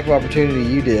same attack of opportunity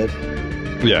you did.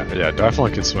 Yeah,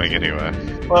 Darflon can swing anyway.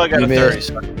 Well, I got You a missed. 30,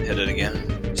 so I can hit it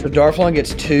again. So Darflon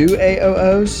gets 2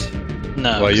 AOOs.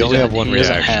 No, Well, you 'cause only he have one doesn't- he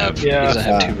doesn't reaction. have, He Yeah. doesn't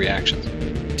have Ah. 2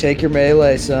 reactions. Take your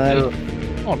melee, son.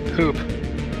 Oh, poop.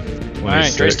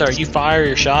 Alright, 26. Draystar, you fire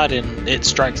your shot and it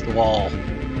strikes the wall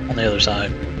on the other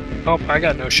side. Oh, I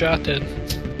got no shot then.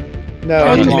 No,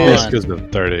 Oh, he come missed. on. Because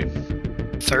of 30.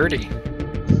 30.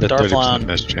 The 30% Darflon.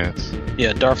 mischance.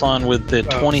 Yeah, Darflon with the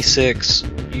Oh. 26,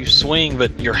 you swing,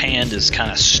 but your hand is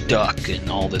kind of stuck in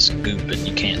all this goop and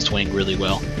you can't swing really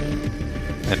well.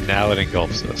 And now it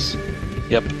engulfs us.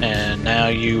 Yep, and now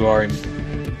you are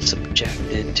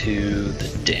subjected to the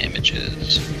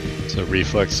damages. So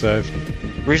reflex save.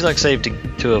 Reflex save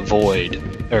to avoid,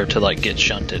 or to like get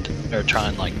shunted, or try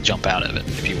and like jump out of it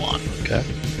if you want. Okay.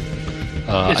 Is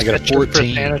I got a that just for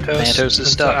 14. Thanatos is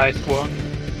Since stuck. I won?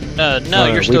 No, No,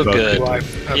 you're we still both good. did.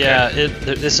 Okay. Yeah,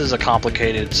 this is a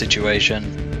complicated situation.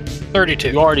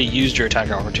 32. You already used your attack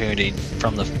opportunity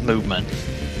from the movement.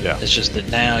 Yeah. It's just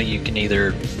that now you can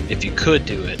either, if you could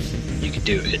do it, you can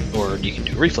do it, or you can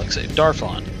do a reflex save.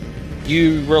 Darflon,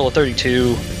 you roll a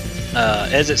 32.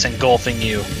 As it's engulfing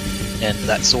you, and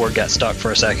that sword got stuck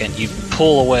for a second, you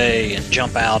pull away and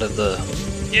jump out of the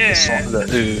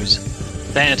ooze.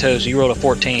 Thanatos, you rolled a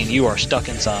 14. You are stuck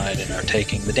inside and are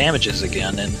taking the damages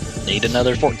again and need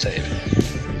another fort save.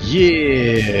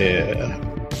 Yeah.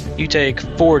 You take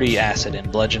 40 acid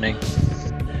and bludgeoning.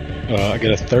 I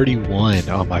got a 31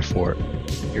 on my fort.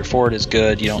 Your fort is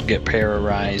good. You don't get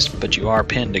paralyzed, but you are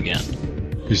pinned again.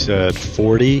 You said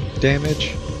 40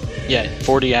 damage? Yeah,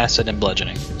 40 acid and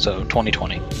bludgeoning. So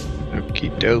 20/20.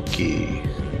 Okie dokie.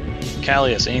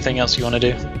 Callius, anything else you want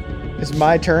to do? It's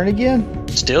my turn again?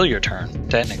 Still your turn,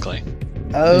 technically.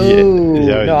 Oh, yeah,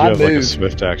 no, you I have like a moved.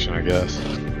 swift action, I guess.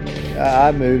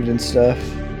 I moved and stuff.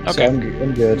 So Okay.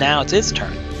 I'm good. Now it's its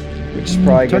turn. Which is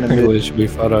probably going to Technically, move. it should be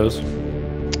photos.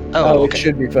 Oh, It okay.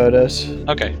 should be photos.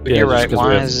 Okay, Yeah, you're just right. 'cause we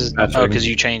Why have is matching. oh, because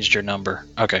you changed your number.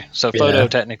 Okay, so Yeah. photo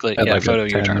technically, At yeah, like a photo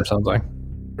your 10 turn. or something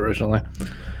originally.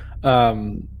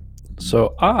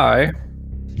 So I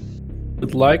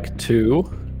would like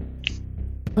to.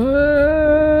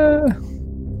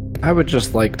 I would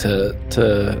just like to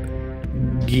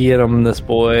get him, this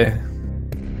boy.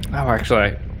 Oh,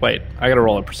 actually, wait. I gotta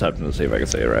roll a perception to see if I can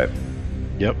see it right.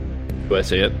 Yep. Do I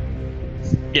see it?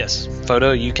 Yes,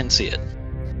 photo, you can see it.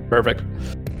 Perfect.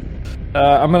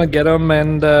 I'm gonna get him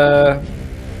and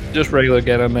just regular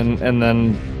get him, and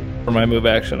then for my move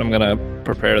action, I'm gonna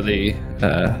prepare the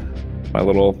my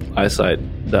little eyesight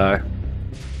die.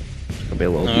 It's gonna be a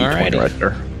little D20 right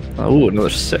there. Oh, another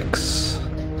 6.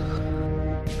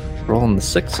 Rolling the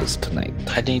 6s tonight.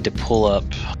 I need to pull up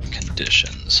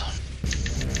conditions.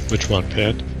 Which one,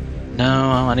 Pinned? No,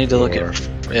 I need to look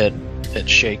at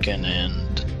shaken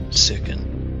and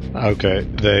sicken. Okay,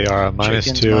 they are a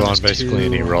Chicken's -2 on -2. basically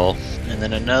any roll. And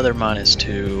then another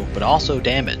 -2, but also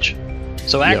damage.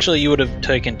 So actually, you would have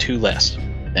taken 2 less.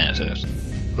 Thanatos.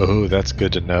 Oh, that's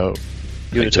good to know.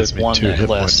 You would have gives took me 1 2 hit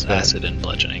less points then. acid and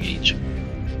bludgeoning each.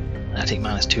 And I take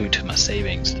 -2 to my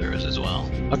savings throws as well.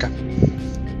 Okay.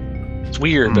 It's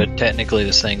weird, but technically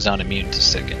this thing's not immune to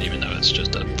sicken, even though it's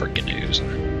just a freaking ooze.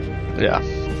 Yeah.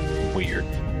 Weird.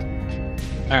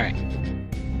 Alright.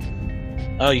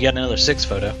 Oh, you got another 6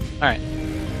 photo. Alright.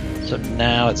 So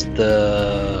now it's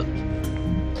the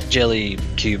Jelly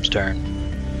Cube's turn.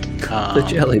 The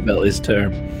Jelly Belly's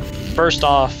turn. First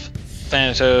off,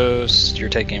 Thanatos, you're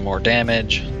taking more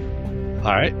damage.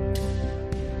 Alright.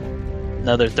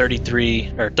 Another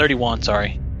 31,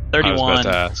 sorry. I was 31. about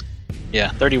to ask. Yeah,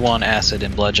 31 acid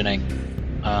and bludgeoning.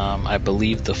 I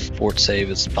believe the fort save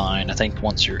is fine. I think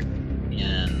once you're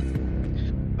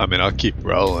in. I mean, I'll keep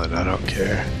rolling. I don't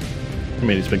care. I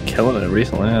mean, he's been killing it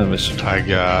recently. I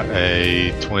got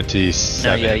a No,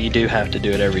 27. yeah, you do have to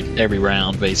do it every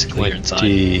round, basically. You're inside.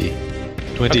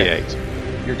 28.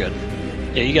 You're good.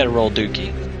 Yeah, you got to roll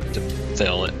Dookie to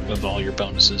fail it with all your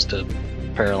bonuses to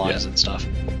paralyze and stuff.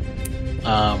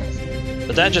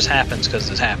 But that just happens because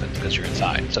you're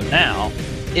inside. So now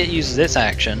it uses its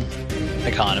action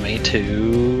economy to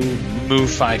move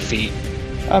 5 feet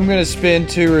I'm gonna spend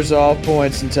 2 resolve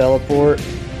points and teleport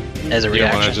as a You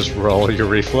don't want reaction. to just roll your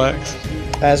reflex?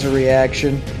 as a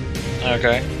reaction.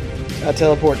 Okay. I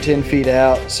teleport 10 feet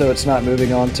out, so it's not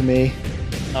moving on to me.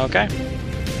 Okay.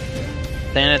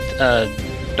 Then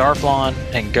Darflon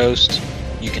and Ghost,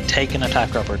 you can take an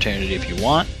attack opportunity if you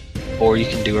want, or you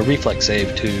can do a reflex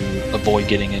save to avoid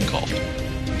getting engulfed.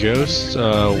 Ghost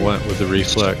went with the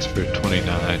reflex for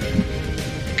 29.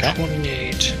 Okay.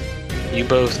 28. You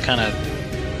both kind of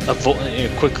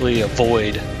quickly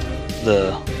avoid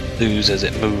the ooze as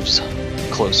it moves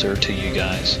closer to you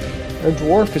guys. Our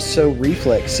dwarf is so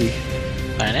reflexy.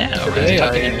 I know, Today it's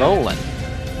tucking I and am. rolling.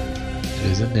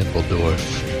 It is a nimble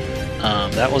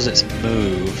dwarf. That was its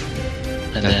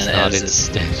move, and That's then not as its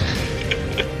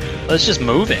standard. well, it's just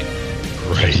moving.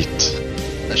 Great.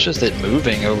 That's just it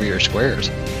moving over your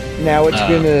squares. Now it's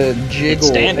gonna jiggle. Its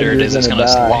standard and you're is it's gonna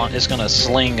die. it's gonna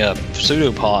sling a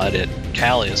pseudopod at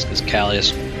Callius because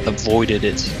Callius avoided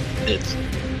its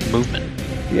movement.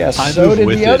 Yeah, I so move did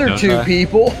with the it, other don't 2 I?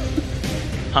 people.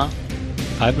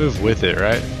 I move with it,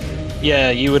 right?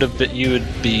 Yeah, you would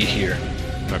be here.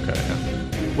 Okay.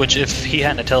 Which, if he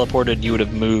hadn't teleported, you would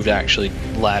have moved actually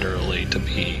laterally to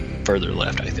be further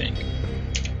left, I think.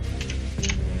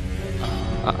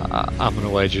 I'm going to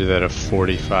wager that a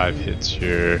 45 hits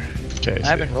your case. I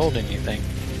haven't rolled anything.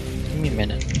 Give me a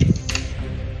minute.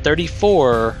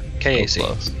 34 KAC.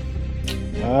 Close.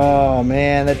 Oh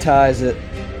man, that ties it.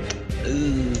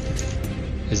 Ooh.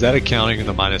 Is that accounting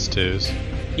the -2s?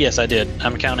 Yes, I did.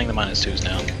 I'm counting the -2s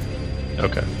now.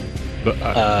 Okay. But,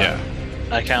 yeah.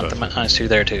 I count the -2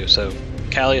 there too. So,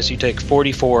 Callius, you take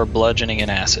 44 bludgeoning and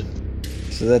acid.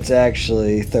 So that's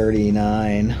actually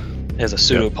 39. As a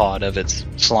pseudopod of its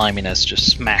sliminess just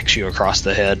smacks you across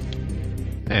the head.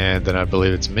 And then I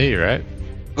believe it's me, right?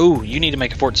 Ooh, you need to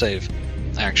make a fort save,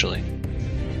 actually.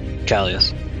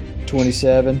 Callius.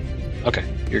 27. Okay,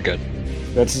 you're good.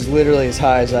 That's literally as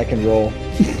high as I can roll.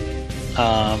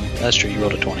 That's true, you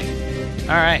rolled a 20.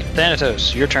 Alright,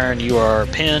 Thanatos, your turn. You are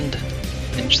pinned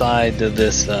inside of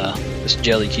this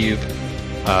jelly cube.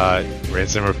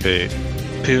 Rinse and repeat.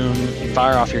 Boom, you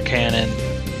fire off your cannon,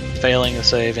 failing the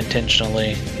save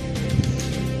intentionally.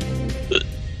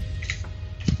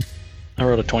 I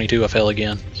rolled a 22, I fail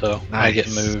again, so I get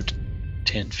Nice. moved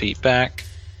 10 feet back.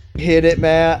 Hit it,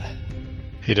 Matt.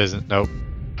 He doesn't. Nope.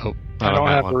 Oh, I not on don't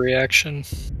that have one. a reaction.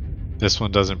 This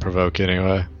one doesn't provoke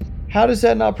anyway. How does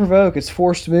that not provoke? It's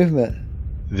forced movement.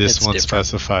 This It's one different.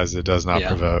 specifies it does not Yeah.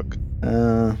 provoke.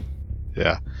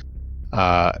 Yeah.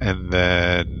 And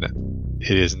then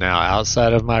it is now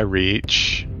outside of my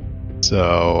reach.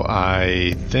 So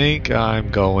I think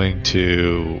I'm going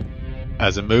to,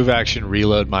 as a move action,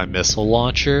 reload my missile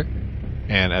launcher,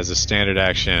 and as a standard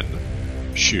action,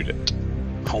 shoot it.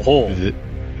 Oh.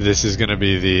 This is going to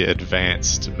be the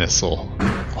advanced missile.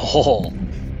 Oh.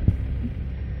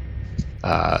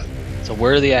 Uh, So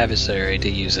we're the adversary to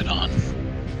use it on.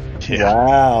 yeah.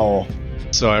 Wow.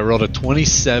 So I rolled a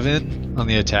 27 on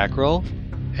the attack roll,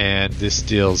 and this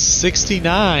deals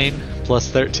 69 plus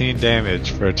 13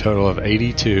 damage for a total of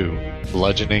 82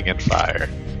 bludgeoning and fire.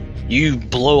 You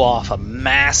blow off a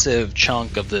massive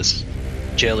chunk of this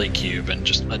jelly cube, and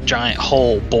just a giant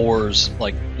hole bores.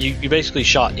 Like you basically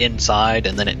shot inside,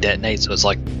 and then it detonates. So it's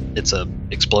like it's a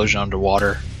explosion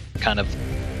underwater kind of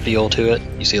feel to it.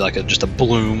 You see like just a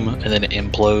bloom, and then it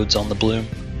implodes on the bloom.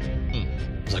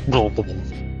 It's like boom, boom,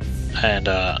 boom. And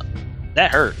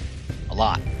that hurt a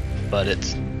lot, but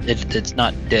it's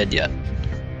not dead yet.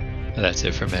 That's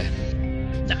it for me.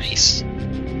 Nice.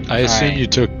 I assume Alright. you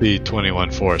took the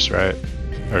 21 force, right?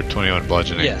 Or 21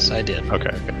 bludgeoning? Yes, I did.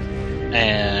 Okay.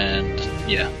 And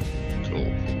yeah,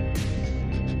 Cool.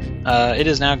 it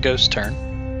is now Ghost's turn.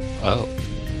 Oh.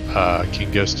 Can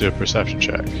Ghost do a perception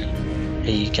check?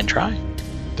 He can try.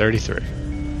 33.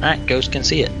 All right, Ghost can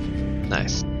see it.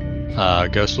 Nice.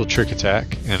 Ghost will trick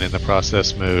attack, and in the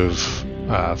process move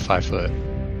 5 foot,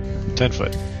 10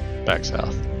 foot back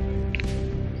south.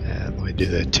 And let me do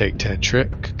the take 10 trick,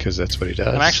 because that's what he does.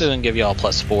 I'm actually going to give you all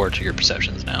 +4 to your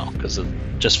perceptions now, because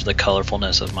just for the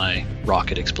colorfulness of my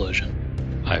rocket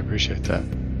explosion. I appreciate that.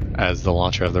 As the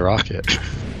launcher of the rocket.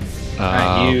 All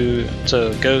right,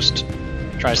 so Ghost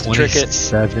tries to trick it.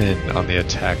 27 on the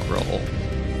attack roll.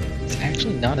 It's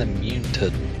actually not immune to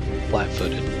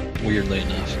flat-footed, weirdly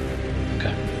enough.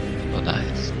 Okay. Oh,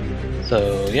 nice.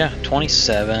 So yeah,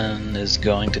 27 is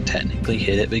going to technically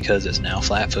hit it because it's now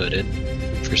flat-footed.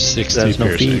 For 60 There's no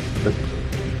piercing. feet. But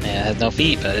Yeah, it has no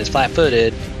feet, but it's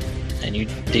flat-footed, and you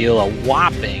deal a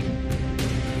whopping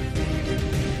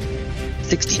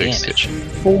 60 damage.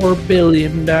 4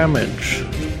 billion damage.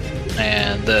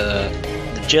 And the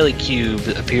jelly cube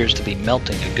appears to be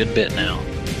melting a good bit now.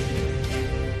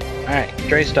 Alright,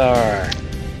 Draystar.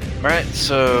 Alright,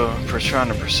 so for trying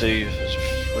to perceive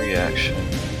free action,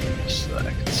 so I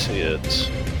can see it.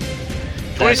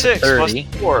 26 plus 30.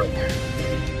 4.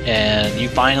 And you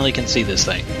finally can see this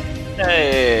thing.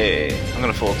 Hey, I'm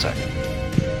gonna full attack.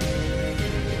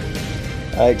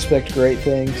 I expect great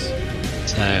things.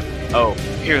 Time. Oh,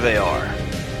 here they are.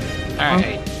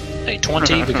 Alright. A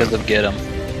 20 because of get 'em.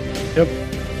 Yep.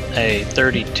 A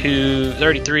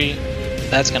 33,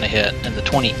 that's gonna hit, and the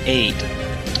 28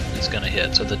 is gonna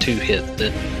hit. So the 2 hit.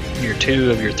 Your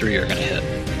 2 of your 3 are gonna hit.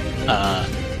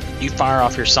 You fire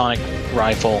off your sonic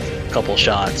rifle, a couple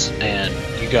shots, and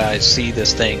you guys see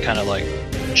this thing kind of like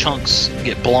chunks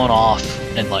get blown off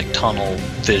and like tunnel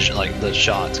vision, like the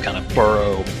shots kind of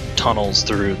burrow tunnels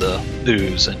through the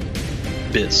ooze, and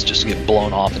bits just get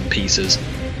blown off in pieces.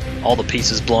 All the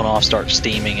pieces blown off start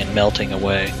steaming and melting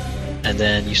away, and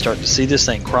then you start to see this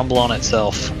thing crumble on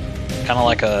itself, kind of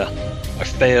like a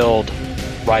failed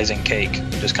rising cake.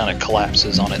 It just kind of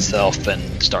collapses on itself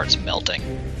and starts melting.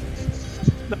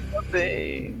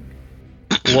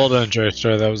 Well done,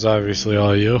 Draystar. That was obviously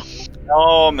all you.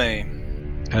 Oh, me.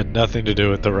 Had nothing to do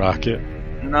with the rocket.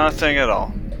 Nothing at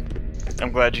all.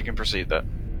 I'm glad you can perceive that.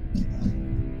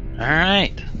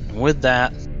 Alright, with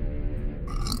that,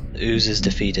 the ooze is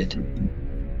defeated.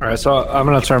 All right, so I'm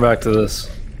gonna turn back to this,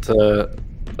 to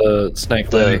the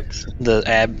snake lady.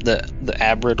 The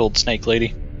ab-riddled snake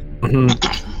lady.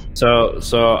 Mhm. So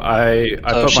I So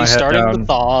put my she's head starting down. to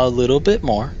thaw a little bit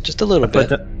more, just a little bit.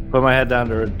 Put my head down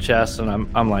to her chest, and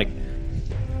I'm like,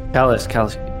 Callus,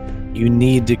 you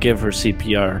need to give her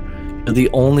CPR. You're the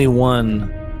only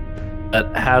one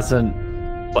that hasn't,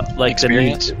 like,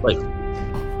 Experience?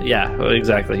 Yeah,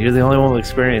 exactly. You're the only one with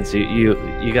experience. You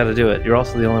got to do it. You're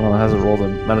also the only one that hasn't rolled a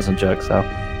medicine check. So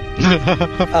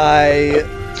I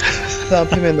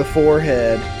thump him in the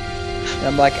forehead.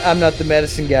 I'm like, I'm not the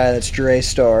medicine guy. That's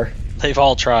Draystar. They've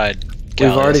all tried. we've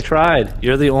Callus. already tried.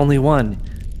 You're the only one.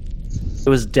 It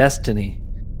was destiny.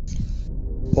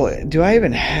 Well, do I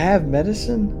even have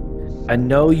medicine? I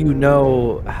know you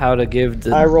know how to give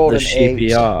the I rolled the an 8.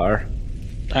 CPR.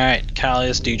 Alright,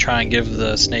 Callius, do you try and give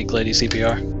the snake lady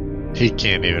CPR? He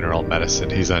can't even roll medicine.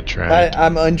 He's untrained.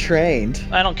 I'm untrained.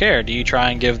 I don't care. Do you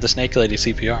try and give the snake lady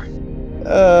CPR?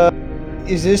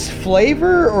 Is this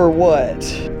flavor or what?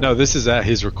 No, this is at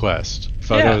his request.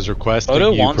 Photo Yeah. is requesting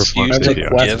Photo you wants perform you to CPR.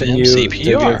 give Requesting him you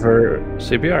CPR. To give her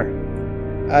CPR.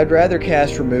 I'd rather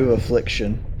cast Remove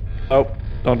Affliction. Oh,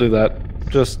 don't do that.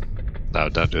 Just No,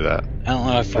 don't do that. I don't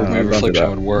know if don't remove do affliction that.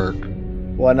 would work.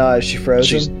 Why not? Is she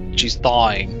frozen? she's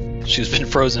thawing. She's been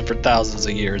frozen for thousands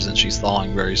of years, and she's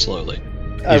thawing very slowly.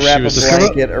 I If she wrap a was a-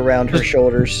 blanket around her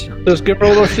shoulders. Just give her a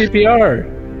little CPR.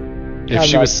 If I'm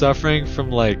she not- was suffering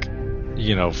from like,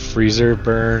 freezer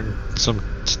burn, some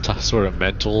sort of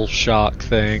mental shock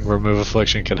thing, remove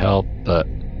affliction could help. But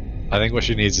I think what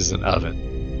she needs is an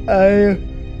oven. I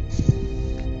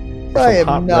Some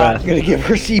hot am not breath. going to give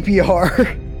her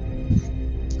CPR.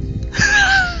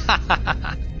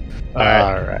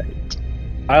 All right.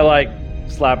 I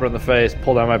slap her in the face,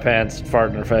 pull down my pants,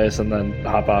 fart in her face, and then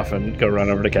hop off and go run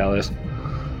over to Callie's.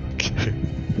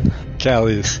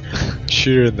 Callie's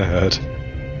shoot her in the head.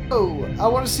 Oh, I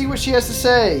want to see what she has to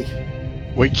say.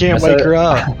 We can't I wake said- her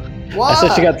up. Why? I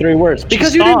said she got 3 words. Because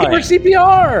She's you didn't give her fine.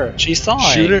 CPR! She's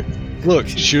thawing. Shoot her. Look,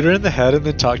 shoot her in the head and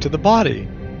then talk to the body.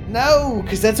 No,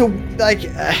 because that's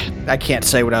I can't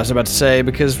say what I was about to say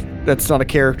because that's not a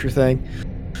character thing.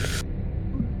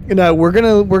 No, we're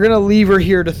gonna leave her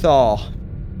here to thaw.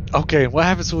 Okay, what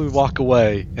happens when we walk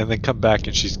away and then come back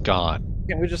and she's gone?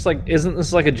 Can't we just isn't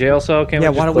this like a jail cell? Can't Yeah,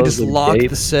 we why don't we close just the lock gate?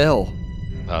 the cell?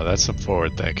 Oh, that's some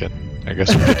forward thinking. I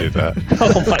guess we could do that.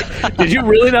 Oh my! Did you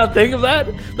really not think of that?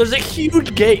 There's a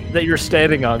huge gate that you're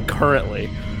standing on currently.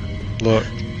 Look,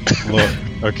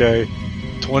 okay.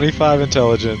 25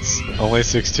 intelligence, only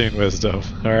 16 wisdom.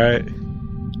 All right.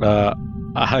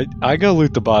 I go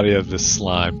loot the body of this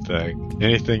slime thing.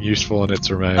 Anything useful in its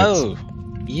remains? Oh,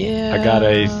 yeah. I got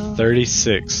a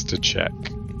 36 to check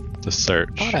to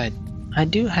search. Thought I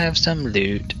do have some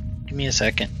loot. Give me a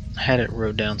second. I had it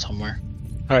wrote down somewhere.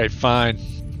 All right, fine.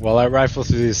 While I rifle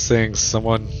through these things,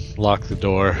 someone lock the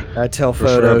door, I tell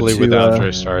Photo preferably to without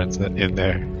Draystar in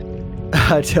there.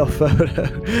 I tell Photo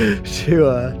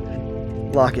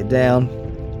to lock it down.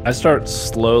 I start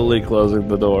slowly closing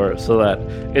the door so that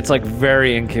it's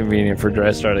very inconvenient for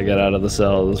Drystar to get out of the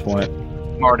cell at this point.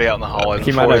 I'm already out in the hallway.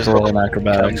 He might before have to roll an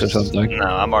acrobatics or something. No,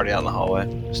 I'm already out in the hallway.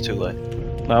 It's too late.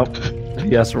 Nope.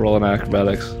 He has to roll an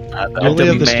acrobatics. I You only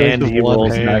have the strength of he one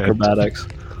rolls an hand. acrobatics.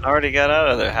 already got out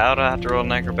of there. How do I have to roll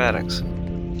an acrobatics?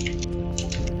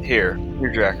 Here's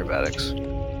your acrobatics.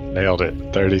 Nailed it.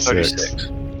 36.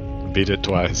 Beat it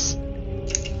twice.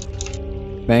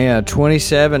 Man,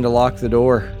 27 to lock the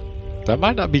door. That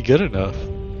might not be good enough.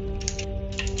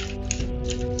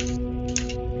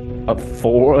 A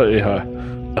 4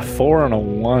 and a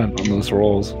 1 on those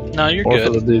rolls. No, you're 4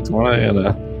 good. for the D20 and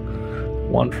a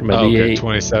 1 from a Oh, okay, D8.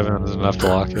 27 is enough to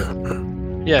lock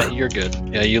it. Yeah, you're good.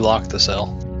 Yeah, you locked the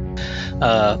cell.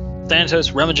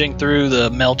 Thanatos rummaging through the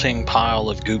melting pile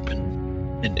of goop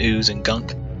and ooze and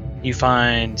gunk. You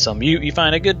find you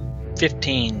find a good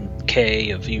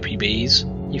 15k of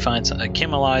UPBs. You find a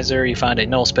chemilizer, you find a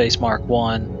null space Mark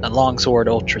 1, a longsword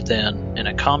ultra thin, and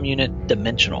a comm unit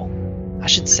dimensional. I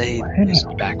should say this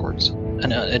backwards.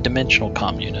 A dimensional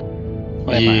comm unit.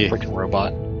 Why am I a Yeah. freaking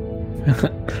robot?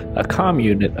 A comm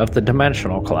unit of the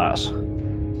dimensional class.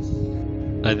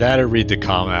 That or read the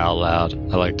comma out loud.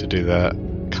 I like to do that.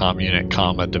 Comm unit,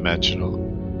 comma, dimensional.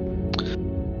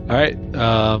 Alright,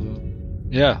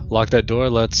 yeah, lock that door.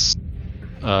 Let's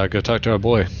go talk to our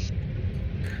boy.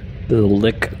 The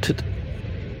lick.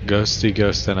 Ghosty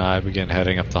Ghost and I begin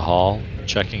heading up the hall,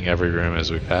 checking every room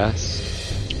as we pass.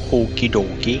 Okie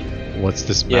dokie. What's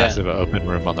this Yeah. massive open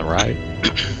room on the right?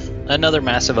 Another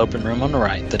massive open room on the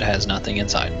right that has nothing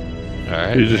inside.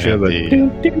 Alright. You just hear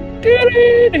and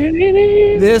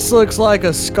This looks like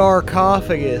a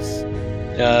sarcophagus.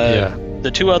 yeah.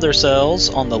 The two other cells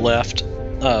on the left,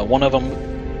 one of them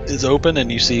is open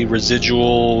and you see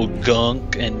residual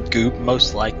gunk and goop.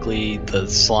 Most likely the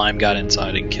slime got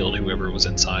inside and killed whoever was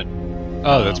inside.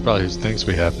 Oh, that's probably whose things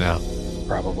we have now.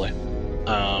 Probably.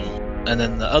 And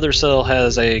then the other cell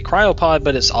has a cryopod,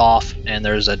 but it's off, and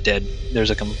there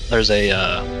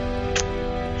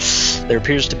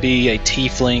appears to be a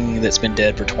tiefling that's been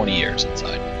dead for 20 years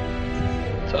inside.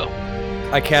 So,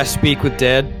 I cast Speak with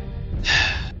Dead.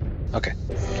 okay.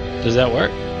 Does that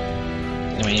work?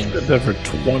 I mean, Been there for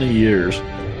 20 years.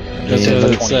 That's Yeah,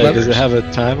 what it 20 say. years. Does it have a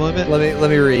time limit? Let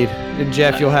me read. And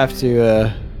Jeff, you'll have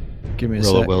to give me a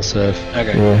Roll a sec. will save.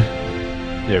 okay.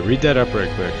 Yeah, read that up right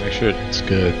quick. Make sure it's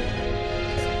good.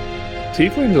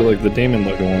 Tieflings are like the demon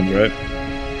looking ones, right?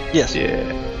 Yes.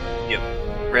 Yeah.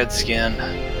 Red skin,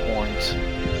 horns.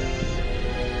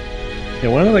 Yeah,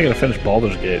 when are they going to finish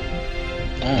Baldur's Gate?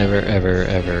 Ever.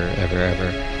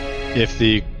 If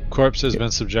the corpse has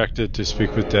been subjected to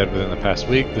Speak with Dead within the past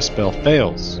week, the spell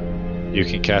fails. You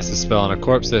can cast the spell on a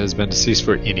corpse that has been deceased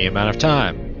for any amount of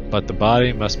time, but the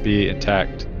body must be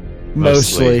intact.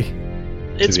 Mostly.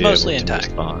 It's be mostly able to intact.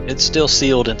 respond. It's still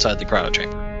sealed inside the cryo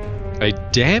chamber. A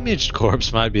damaged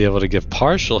corpse might be able to give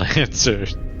partial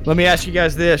answers. Let me ask you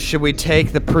guys this: should we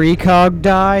take the precog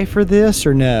die for this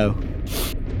or no?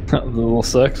 The little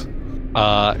 6. He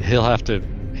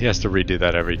has to redo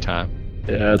that every time.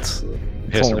 Yeah, it's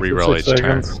He has to only for reroll 6 each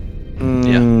turn. seconds.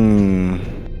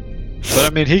 But I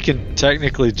mean, he can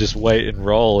technically just wait and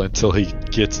roll until he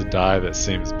gets a die that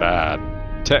seems bad.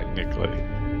 Technically.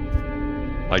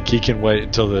 Like, he can wait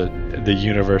until the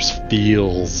universe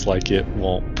feels like it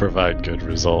won't provide good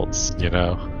results, you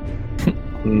know?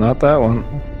 Not that one.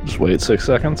 Just wait 6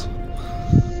 seconds.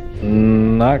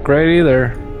 Not great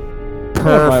either. That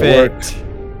might work. Perfect.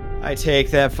 I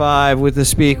take that 5 with the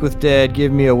speak with dead.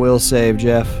 Give me a will save,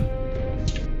 Jeff.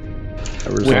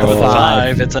 With the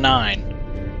Five. 5, it's a 9.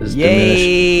 Is diminished.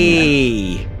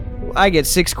 Yay! I get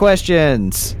 6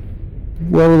 questions.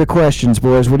 What are the questions,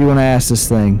 boys? What do you want to ask this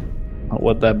thing?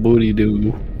 What that booty do?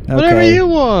 Okay. Whatever you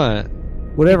want!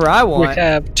 Whatever I We want.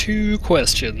 have 2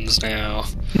 questions now.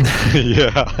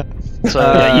 Yeah.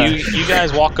 So you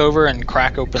guys walk over and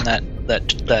crack open that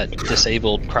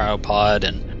disabled cryopod,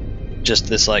 and just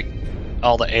this, like,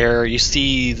 all the air. You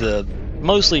see the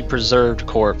mostly preserved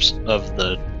corpse of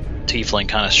the tiefling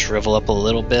kind of shrivel up a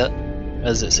little bit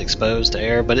as it's exposed to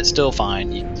air, but it's still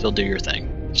fine. You can still do your thing.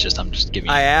 It's just I'm just giving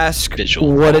you I ask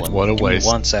visual. what it, What a Give me waste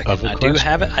 1 second. of a I do question.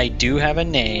 have it. I do have a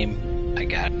name. I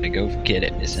got to go get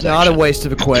it. It's it's not a waste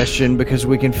of a question because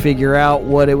we can figure out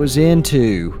what it was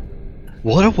into.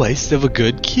 What a waste of a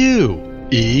good cue!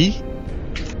 E?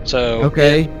 So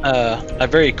Okay. a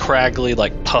very craggly,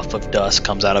 like, puff of dust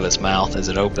comes out of its mouth as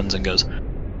it opens and goes,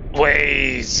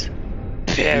 Ways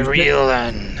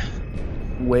Perilin.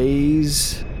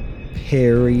 Ways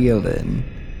Perilin.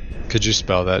 Could you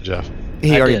spell that, Jeff?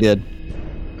 He I already did.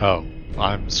 Oh,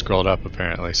 I'm scrolled up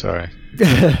apparently, sorry.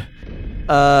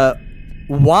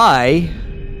 Why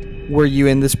were you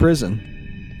in this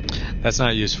prison? That's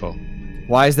not useful.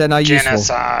 Why is that not useful?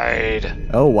 Genocide.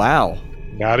 Oh wow.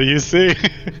 Now do you see?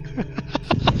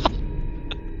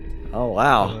 Oh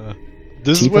wow.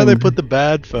 This is Keep where they him- put the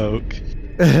bad folk.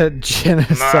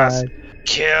 Genocide.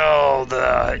 Kill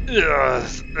the.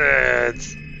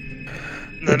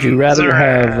 Would you rather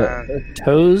have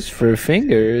toes for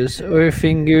fingers or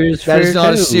fingers That for is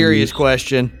not a toes? serious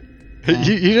question.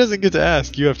 He doesn't get to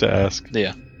ask. You have to ask.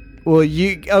 Yeah. Well,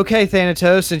 okay,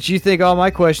 Thanatos, since you think all my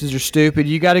questions are stupid,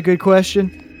 you got a good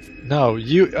question? No,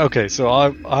 okay, so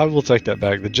I will take that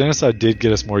back. The genocide did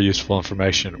get us more useful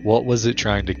information. What was it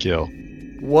trying to kill?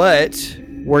 What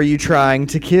were you trying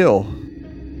to kill?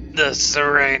 The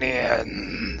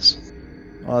Serenians.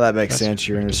 Oh, that makes That's sense.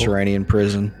 You're in a predictable. Serenian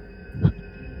prison.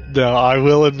 No, I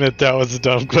will admit that was a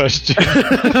dumb question.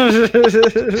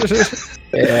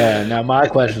 Yeah, now my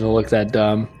question will look that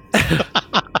dumb.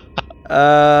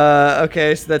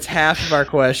 Okay, so that's half of our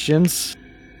questions.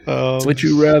 Would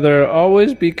you rather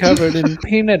always be covered in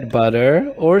peanut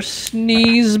butter or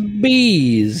sneeze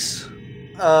bees?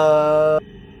 How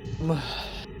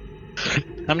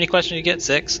many questions you get?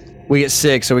 6? We get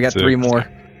 6, so we got 3 Six. more.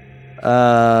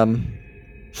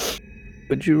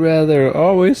 Would you rather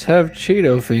always have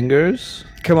Cheeto fingers?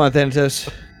 Come on, Thanatos.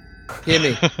 Hit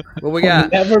me. What we or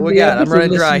got? never What we be got? able I'm to running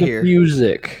listen dry to here.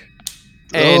 Music.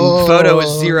 And photo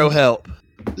is 0 help.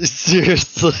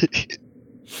 Seriously.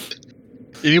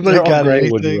 Anybody They're all got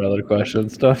great would you anything? rather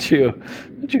questions, don't you?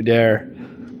 Don't you dare.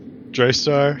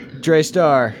 Draystar?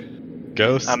 Draystar.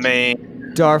 Ghost? I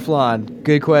mean, Darflon.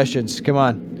 Good questions. Come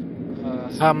on.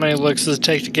 How many licks does it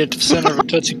take to get to the center of a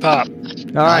Tootsie Pop? All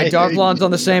right, Darflon's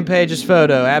on the same page as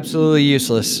photo. Absolutely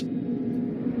useless.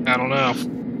 I don't know.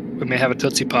 We may have a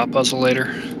Tootsie Pop puzzle later.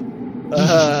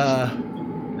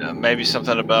 maybe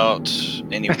something about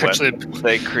any Actually, weapons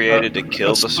they created to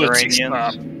kill the Tootsie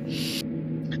Pop. Serenians.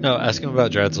 No, ask him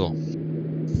about Dreadzel.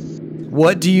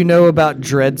 What do you know about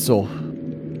Dreadzel?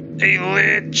 A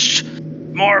lich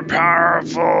more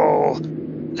powerful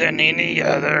than any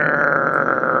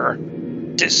other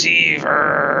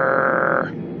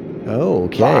deceiver. Oh,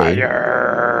 okay.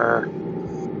 Fire.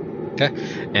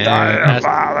 And ask,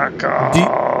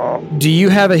 Diabolical. Do you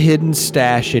have a hidden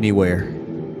stash anywhere?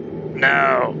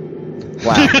 No.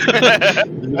 Wow.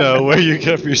 no, where you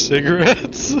kept your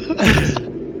cigarettes? All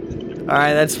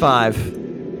right, that's 5.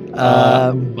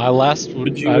 My last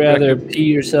Would you rather pee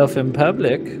yourself in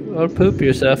public or poop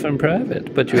yourself in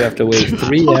private? But you have to wait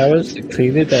 3 hours to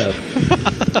clean it up.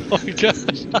 Oh my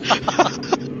gosh.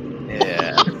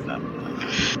 Yeah.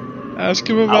 Ask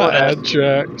him about would ask- ad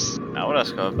tracks. I would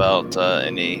ask him about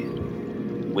any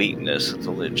weakness that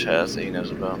the Lich has that he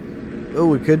knows about. Oh,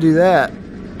 we could do that.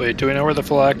 Wait, do we know where the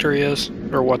phylactery is?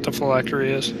 Or what the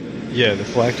phylactery is? Yeah, the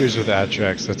phylacteries with ad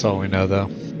tracks. That's all we know, though.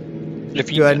 If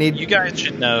Do I need- you guys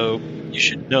should know, you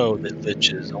should know that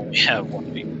liches only have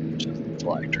one weakness, which is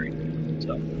phylactery.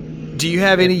 So, Do you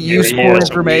have any Yeah, useful yeah, so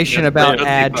information we- about yeah,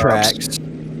 ad pops. tracks?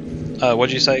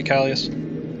 what'd you say, Callius?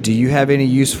 Do you have any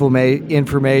useful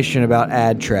information about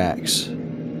ad tracks?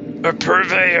 A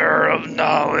purveyor of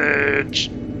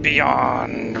knowledge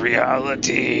beyond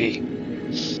reality.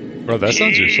 Bro, that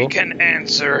sounds He useful. can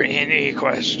answer any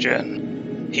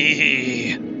question.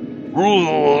 He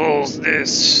rules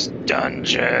this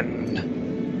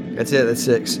dungeon. That's it. That's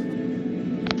 6. All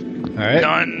right.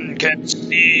 None can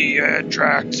see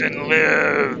tracks and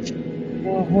live.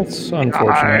 Well, that's The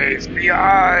unfortunate.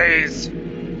 eyes.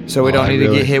 So we Well, don't I need to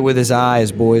really- get hit with his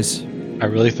eyes, boys. I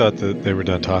really thought that they were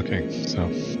done talking, so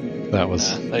that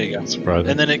was There you go. surprising.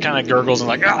 And then it kind of gurgles and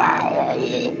like,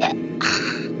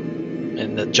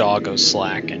 and the jaw goes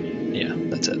slack, and yeah,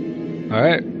 that's it. All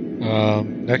right.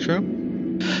 Next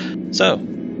room. So,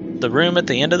 the room at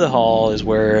the end of the hall is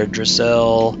where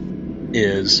Drissel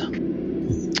is,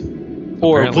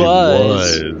 or Apparently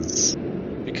was,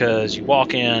 because you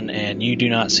walk in and you do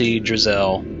not see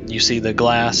Drissel. You see the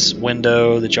glass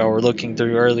window that y'all were looking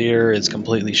through earlier is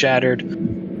completely shattered,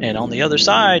 and on the other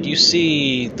side you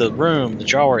see the room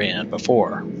that y'all were in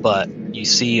before, but you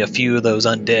see a few of those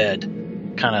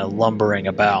undead kind of lumbering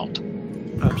about.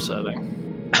 Upsetting.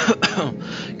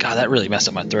 God, that really messed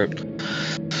up my throat.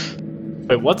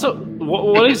 Wait, what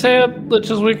did he say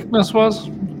Lich's weakness was?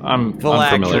 I'm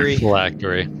Phylactery. unfamiliar.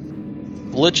 Phylactery.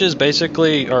 Liches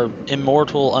basically are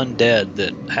immortal undead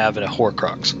that have a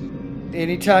Horcrux.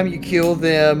 Anytime you kill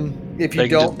them, if you They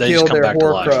don't just kill come their back to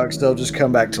life. Horcrux, they'll just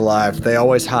come back to life. They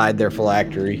always hide their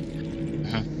phylactery.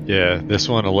 Yeah, this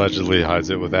one allegedly hides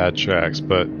it with ad tracks,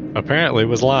 but apparently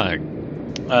was lying.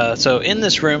 So in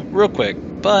this room, real quick,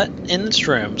 but in this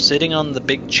room, sitting on the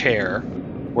big chair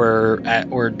where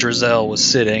Drissel was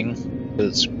sitting,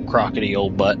 his crockety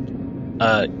old butt,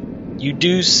 you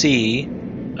do see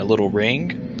a little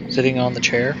ring sitting on the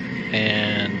chair,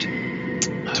 and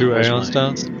 2 where's Aeon my-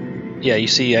 stones. Yeah, you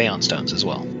see Aeon stones as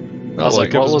well. I Oh, was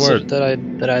like, like what his was word. it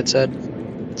that I had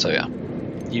said? So yeah,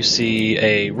 you see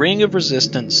a Ring of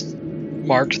Resistance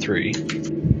Mark III,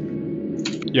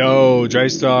 Yo,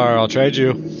 Draystar, I'll trade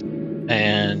you.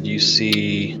 and you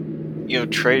see You'll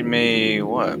trade me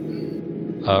what?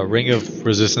 Ring of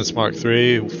Resistance Mark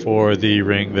III for the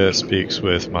ring that speaks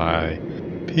with my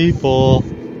people.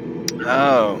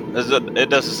 Oh, it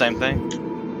does the same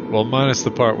thing? Well, minus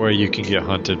the part where you can get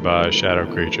hunted by shadow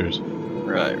creatures.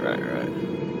 Right.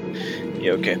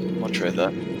 Yeah, okay. I'll trade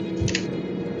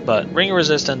that. But Ring of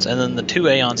Resistance, and then the 2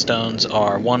 Aeon Stones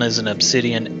are, one is an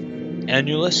Obsidian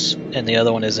Annulus, and the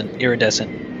other one is an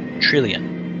Iridescent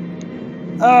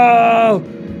Trillion. Oh!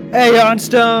 Aeon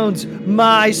Stones!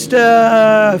 My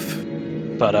stuff!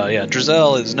 But yeah,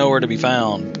 Drissel is nowhere to be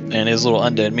found, and his little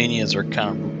undead minions are kind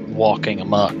of walking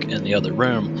amok in the other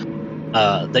room.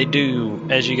 They do,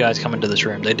 as you guys come into this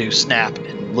room, they do snap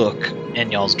and look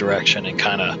in y'all's direction and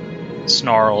kind of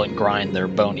snarl and grind their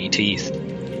bony teeth,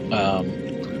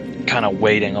 kind of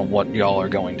waiting on what y'all are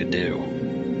going to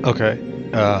do. Okay.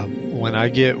 When I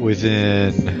get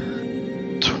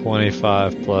within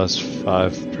 25 plus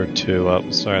 5 per 2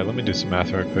 up. Sorry, let me do some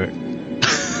math real quick.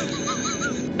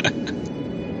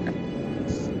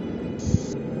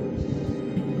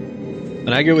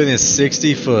 When I get within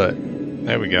 60 foot,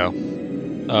 there we go.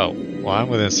 Oh, well, I'm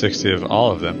within 60 of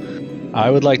all of them. I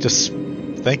would like to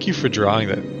thank you for drawing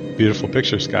that beautiful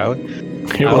picture,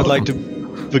 Skylar. I would like to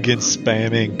begin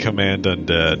spamming Command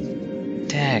Undead.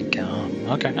 Daggum.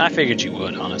 Okay, I figured you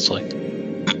would, honestly.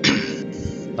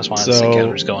 That's why So- this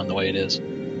encounter's going the way it is.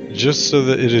 Just so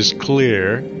that it is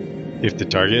clear, if the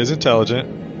target is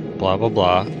intelligent, blah blah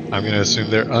blah, I'm going to assume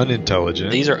they're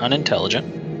unintelligent. These are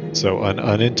unintelligent. So an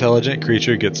unintelligent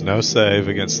creature gets no save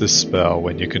against this spell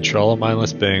when you control a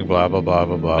mindless being, blah blah blah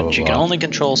blah blah But blah. you can only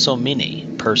control so many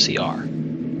per CR.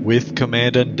 With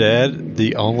Command Undead,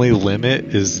 the only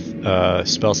limit is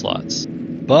spell slots.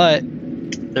 But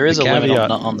There is The a limit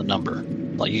caveat- on the number.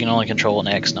 Like you can only control an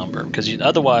X number because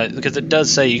because it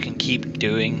does say you can keep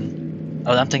doing.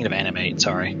 Oh, I'm thinking of animate.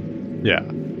 Sorry.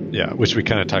 yeah, which we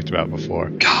kind of talked about before.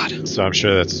 God. So I'm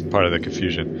sure that's part of the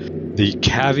confusion. The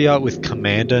caveat with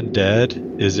Command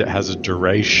Undead is it has a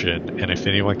duration, and if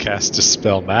anyone casts a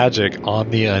spell magic on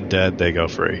the undead, they go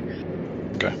free.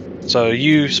 So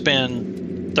you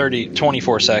spend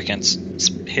 24 seconds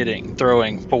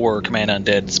throwing 4 Command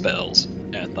Undead spells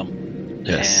at them.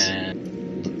 Yes.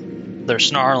 And their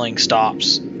snarling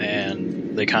stops,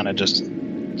 and they kind of just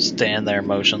stand there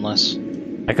motionless.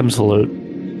 I can salute.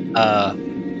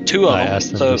 2 of I them. asked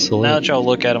them So to salute. now that y'all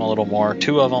look at them a little more,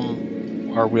 2 of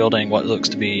them are wielding what looks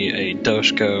to be a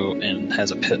Doshko and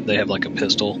they have like a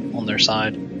pistol on their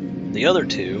side. The other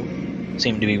 2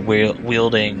 seem to be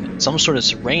wielding some sort of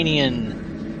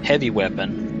Serenian heavy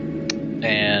weapon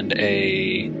and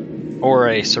a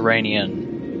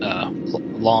Serenian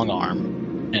long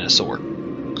arm and a sword.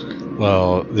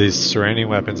 Well, these Serenian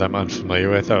weapons I'm unfamiliar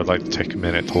with. I would like to take a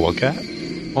minute to look at.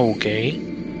 Okay.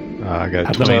 I got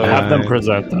Have 29. them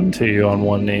present them to you on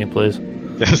one knee, please.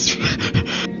 Yes.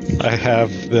 I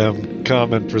have them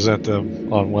come and present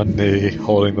them on one knee,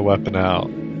 holding the weapon out.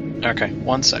 Okay,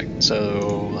 1 sec.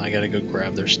 So I gotta go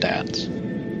grab their stats.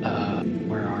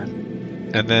 Where are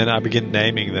they? And then I begin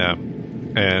naming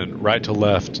them. And right to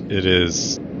left, it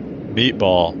is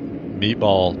Meatball,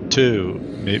 Meatball 2,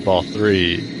 Meatball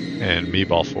 3, and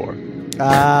Meatball 4.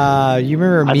 You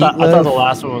remember I Meatloaf? thought the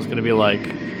last one was going to be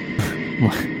like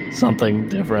something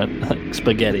different, like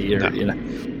spaghetti or,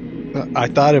 No. I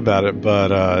thought about it,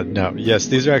 but no. Yes,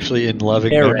 these are actually in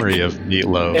loving Eric. memory of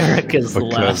Meatloaf. Eric is the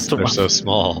because last they're one. so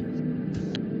small.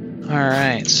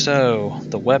 Alright, so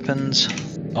the weapons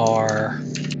are.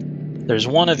 There's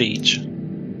one of each.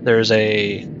 There's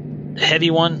a heavy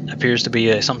one, appears to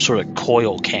be some sort of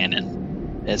coil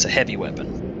cannon. It's a heavy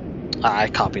weapon. I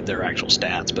copied their actual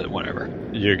stats, but whatever.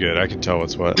 You're good. I can tell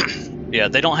what's what. Yeah,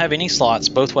 they don't have any slots.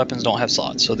 Both weapons don't have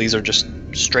slots, so these are just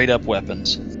straight up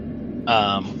weapons.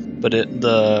 But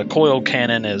the coil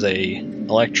cannon is a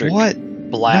electric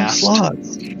blast. No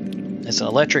slots. It's an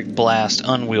electric blast,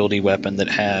 unwieldy weapon that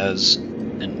has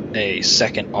a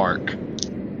second arc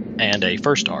and a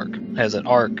first arc. It has an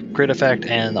arc crit effect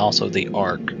and also the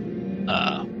arc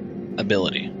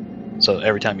ability. So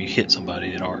every time you hit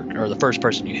somebody, it arc, or the first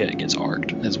person you hit gets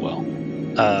arced as well.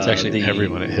 It's actually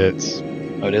everyone it hits.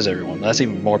 Oh, it is everyone. That's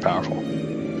even more powerful.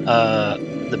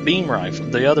 The beam rifle.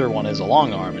 The other one is a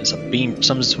long arm. It's a beam,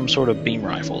 some sort of beam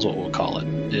rifle is what we'll call it.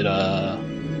 It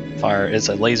It's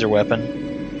a laser weapon.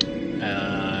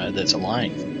 That's a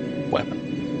line weapon.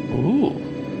 Ooh.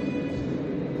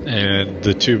 And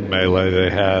the two melee they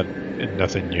had,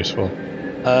 nothing useful.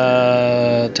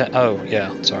 The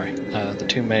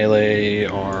two melee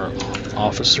are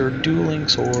officer dueling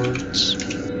swords.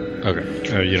 Okay.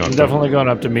 You don't. I'm definitely going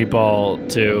up to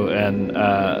Meatball 2, and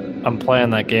I'm playing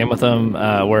that game with him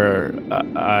where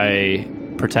I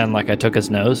pretend like I took his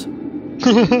nose.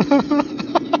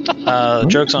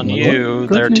 Joke's on you.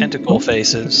 They're tentacle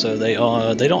faces, so they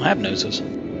don't have noses.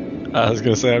 I was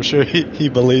gonna say, I'm sure he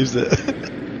believes it.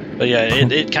 But yeah,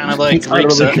 it kind of like He's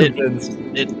reaches totally up. convinced.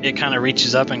 It kind of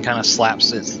reaches up and kind of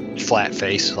slaps its flat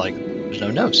face like there's no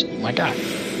nose. Oh my God,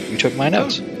 you took my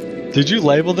nose. Did you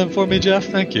label them for me, Jeff?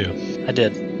 Thank you. I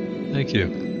did. Thank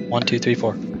you. 1, 2, 3,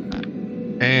 4.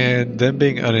 And them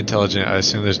being unintelligent, I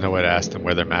assume there's no way to ask them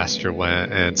where their master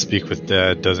went, and speak with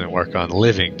dead doesn't work on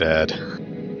living dead.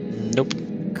 Nope.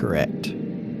 Correct.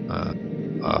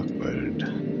 Awkward.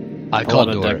 I call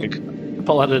Doric.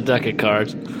 Pull out a deck of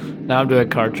cards. Now I'm doing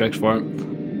card tricks for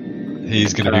him.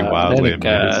 He's gonna be wildly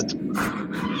amused.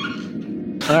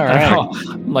 All right.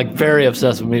 I'm like very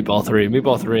obsessed with Meatball 3.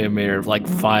 Meatball 3 and me are like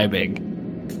vibing.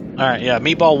 All right. Yeah.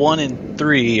 Meatball 1 and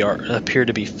 3 appear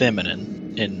to be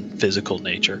feminine in physical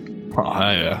nature, Oh,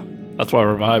 yeah. That's why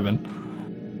we're vibing.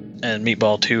 and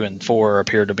Meatball 2 and 4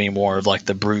 appear to be more of like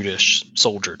the brutish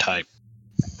soldier type.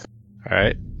 All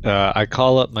right. I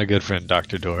call up my good friend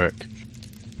Dr. Doric.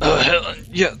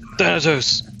 Yeah,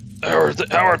 Thanatos. How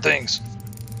are things?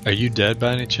 Are you dead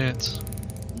by any chance?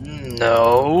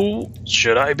 No.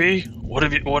 Should I be?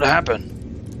 What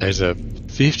happened? There's a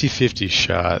 50-50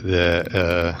 shot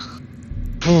that.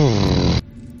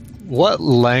 What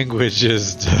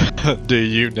languages do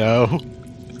you know?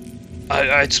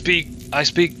 I speak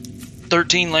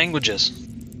 13 languages.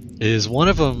 Is one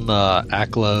of them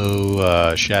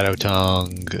Aklo, Shadow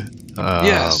Tongue?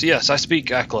 Yes, I speak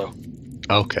Aklo.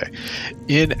 Okay.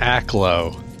 In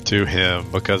Aklo to him,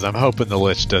 because I'm hoping the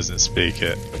Lich doesn't speak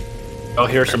it. I'll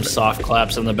hear some soft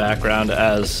claps in the background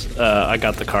as I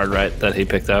got the card right that he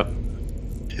picked out.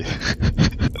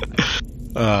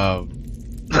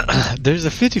 There's a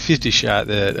 50-50 shot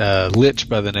that Lich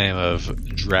by the name of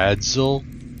Dradsel,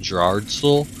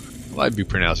 I might be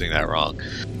pronouncing that wrong,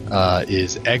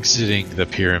 is exiting the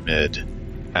pyramid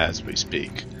as we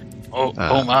speak.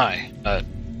 Oh my.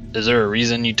 Is there a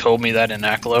reason you told me that in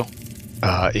Aklo?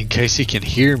 In case he can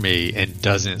hear me and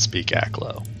doesn't speak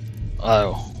Aklo.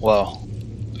 Oh, well.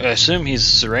 I assume he's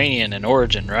Serenian in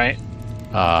origin, right?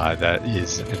 That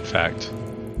is, in fact,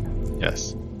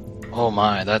 yes. Oh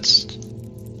my, that's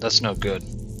no good.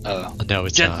 No,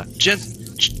 it's not.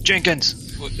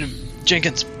 Jenkins,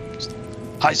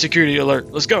 high security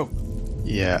alert. Let's go.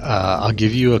 Yeah, I'll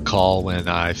give you a call when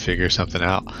I figure something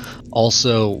out.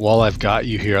 Also, while I've got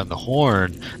you here on the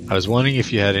horn, I was wondering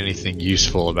if you had anything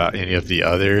useful about any of the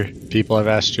other people I've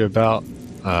asked you about,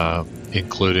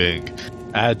 including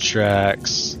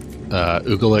Adtrax,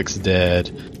 Ugalik's dead.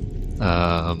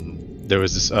 There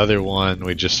was this other one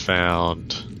we just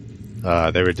found.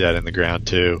 They were dead in the ground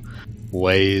too.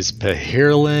 Ways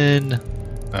Pahirlin.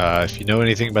 If you know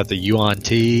anything about the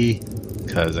Yuan-Ti,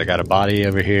 because I got a body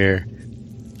over here.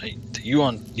 The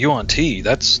Yuan-Ti,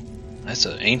 that's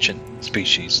an ancient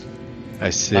species.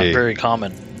 I see. Not very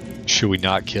common. Should we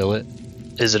not kill it?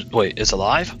 It's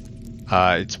alive?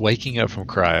 It's waking up from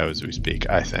cryo as we speak,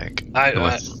 I think.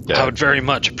 I would very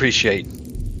much appreciate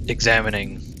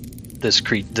examining this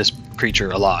creature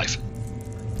alive.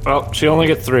 Well, she only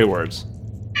gets 3 words.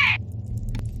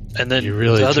 And then You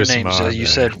really the other twist him names, on you there.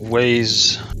 said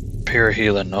Ways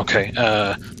Pirahelan. Okay.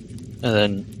 And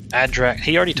then Addrax.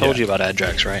 He already told you about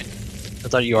Addrax, right? I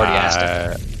thought you already asked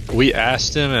him. We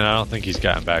asked him, and I don't think he's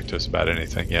gotten back to us about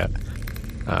anything yet.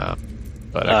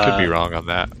 But I could be wrong on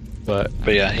that. But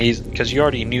yeah, because you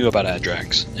already knew about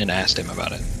Addrax and asked him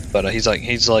about it. But he's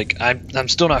like, I'm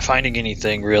still not finding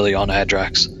anything really on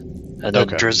Addrax. And then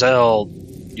Okay. Drizel,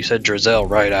 you said Drizel,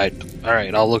 right? All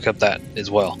right, I'll look up that as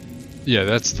well. yeah,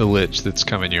 that's the lich that's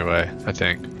coming your way, I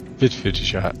think. 50-50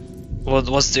 shot. Well,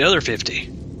 what's the other 50?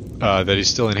 That he's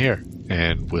still in here,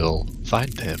 and we'll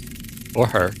find him. Or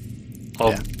her.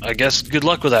 Well, Yeah. I guess good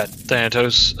luck with that,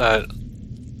 Thanatos.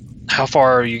 How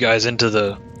far are you guys into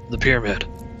the pyramid?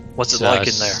 What's it like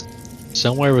in there?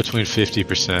 Somewhere between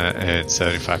 50% and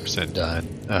 75% done.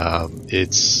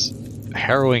 It's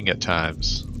harrowing at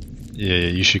times. Yeah,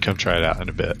 you should come try it out in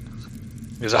a bit.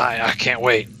 Because I can't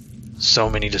wait. So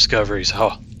many discoveries. Oh,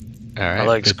 All right. my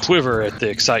legs good quiver at the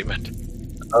excitement.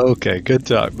 Okay, good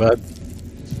talk, bud.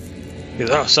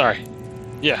 Oh, sorry.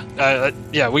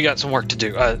 Yeah, we got some work to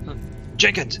do.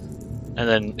 Jenkins! And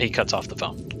then he cuts off the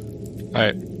phone. All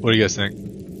right, what do you guys think?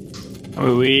 I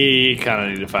mean, we kind of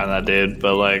need to find that dude,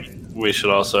 but like we should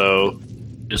also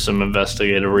do some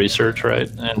investigative research, right?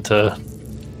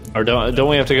 Or don't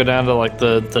we have to go down to like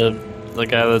the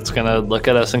guy that's gonna look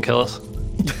at us and kill us?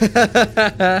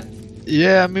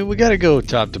 Yeah, I mean, we gotta go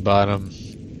top to bottom.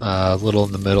 A little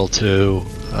in the middle, too.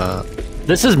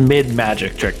 This is mid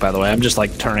magic trick, by the way. I'm just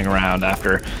like turning around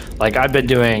after, like I've been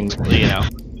doing,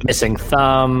 missing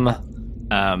thumb,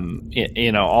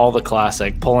 all the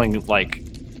classic pulling like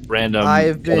random.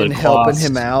 I've been blood helping cloths.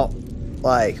 him out.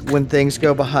 Like when things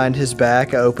go behind his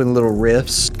back, I open little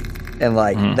rifts, and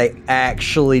they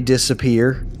actually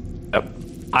disappear. Yep.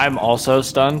 I'm also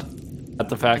stunned at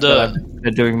the fact that I've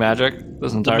been doing magic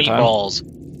this The entire time.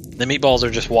 meatballs. The meatballs are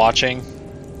just watching,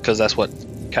 because that's what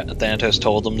Thanatos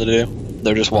told them to do.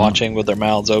 They're just watching with their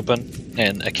mouths open,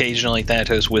 and occasionally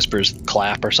Thanatos whispers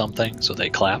clap or something, so they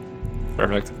clap.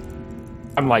 Perfect.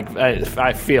 I'm like,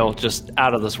 I feel just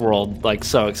out of this world, like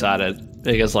so excited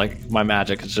because like my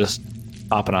magic is just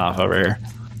popping off over here.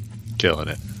 Killing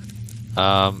it.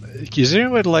 Is there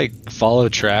any way to, like, follow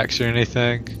tracks or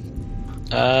anything?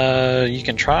 You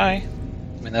can try.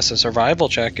 I mean, that's a survival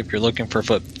check if you're looking for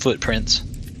footprints.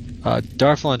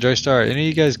 Darflon, Joystar, any of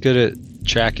you guys good at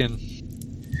tracking?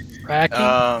 Tracking?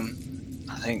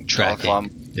 I think Tracking. I'm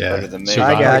Yeah. better than me.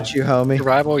 Survival. I got you, homie.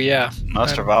 Survival, yeah. My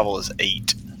survival is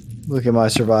 8. Look at my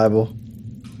survival.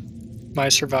 My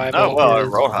survival Oh, well, I is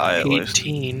rolled high at least.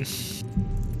 18.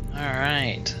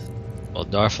 Alright. Well,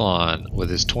 Darflon, with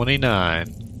his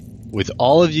 29, with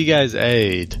all of you guys'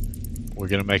 aid, we're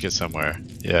going to make it somewhere.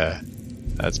 Yeah.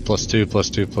 That's +2,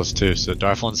 +2, +2. So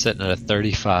Darflon's sitting at a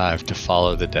 35 to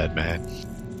follow the dead man,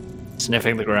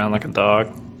 Sniffing the ground like a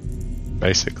dog.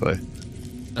 basically.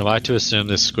 Am I to assume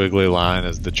this squiggly line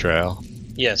is the trail?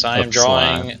 Yes, I Of am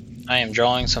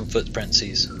drawing some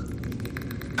footprintsies.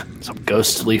 Some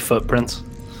ghostly footprints.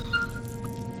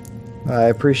 I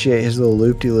appreciate his little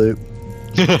loop-de-loop.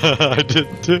 I did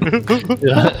too.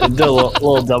 Yeah, do a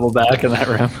little double back in that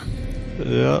room.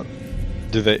 Yeah.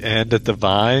 Do they end at the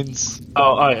vines?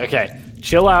 Oh, okay.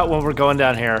 Chill out when we're going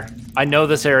down here. I know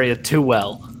this area too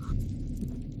well.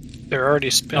 They're already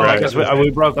spinning. Right. Because we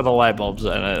broke all the light bulbs.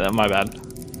 My bad.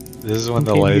 This is when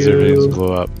the laser beams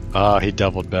blew up. Oh, he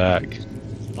doubled back.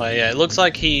 Well, yeah, it looks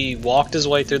like he walked his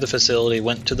way through the facility,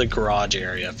 went to the garage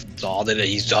area, saw that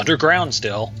he's underground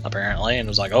still, apparently, and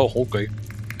was like, oh, okay.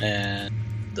 And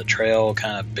the trail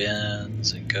kind of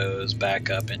bends and goes back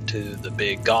up into the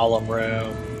big golem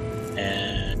room,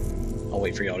 and I'll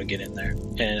wait for y'all to get in there.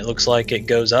 And it looks like it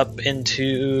goes up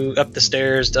the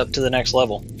stairs up to the next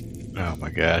level. Oh my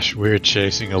gosh, we're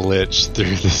chasing a lich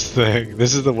through this thing.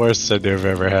 This is the worst idea I've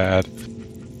ever had.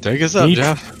 Take us up, Can you-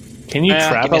 Jeff. Can you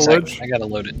trap give me a a sec. lich? I gotta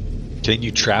load it. Can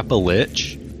you trap a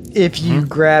lich? If you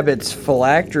grab its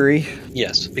phylactery,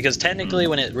 Yes, because technically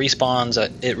when it respawns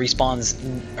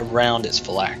around its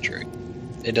phylactery.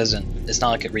 It doesn't. It's not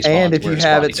like it respawns. and if where you its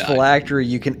have body its died. phylactery,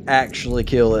 you can actually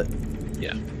kill it.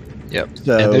 Yeah. Yep.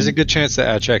 So And there's a good chance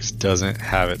that Atrax doesn't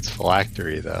have its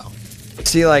phylactery, though.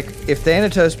 see, like if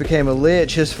Thanatos became a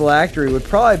lich, his phylactery would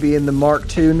probably be in the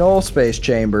Mark II null space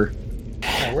chamber.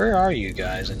 Now, where are you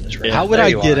guys in this room? How would There I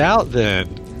you get are. out then?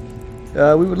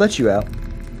 We would let you out.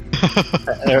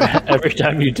 Every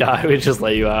time you die, we just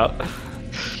let you out.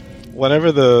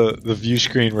 Whenever the view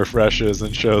screen refreshes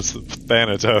and shows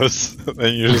Thanatos,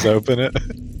 then you just open it.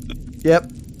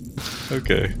 Yep.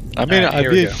 Okay. I mean, Alright, I'd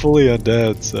here we be go. fully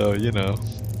undead, so, you know.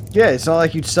 Yeah, it's not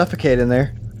like you'd suffocate in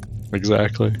there.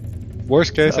 Exactly.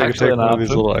 Worst case, I could Actually take an one of these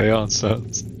option. little Aeon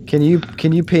stones. Can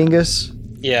you ping us?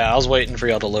 Yeah, I was waiting for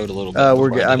y'all to load a little bit. We're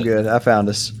before good. I I'm did it. good. I found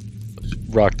us.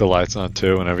 Rock the lights on,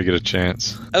 too, whenever you get a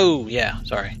chance. Oh yeah,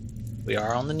 sorry. We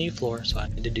are on the new floor, so I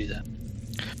need to do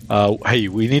that. Hey,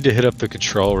 we need to hit up the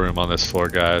control room on this floor,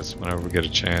 guys, whenever we get a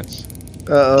chance.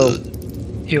 Uh-oh.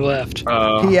 He left.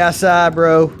 PSI,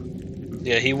 bro.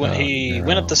 Yeah, he went. He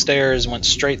went up the stairs, went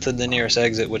straight to the nearest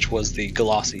exit, which was the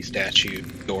glossy statue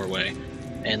doorway.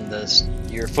 And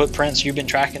your footprints you've been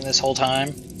tracking this whole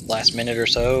time, last minute or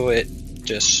so, it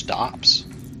just stops.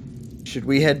 Should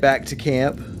we head back to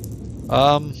camp?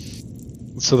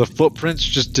 So the footprints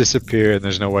just disappear and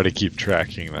there's no way to keep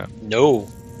tracking them. No,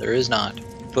 there is not.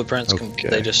 Footprints, Okay.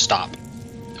 they just stop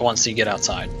once you get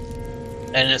outside.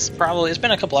 And it's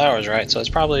been a couple hours, right? So it's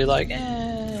probably like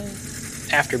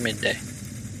after midday.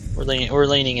 We're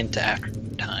leaning into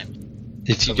afternoon time. If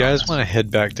you Something guys like want to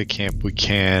head back to camp, we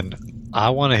can. I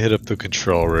want to hit up the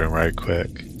control room right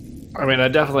quick. I mean, I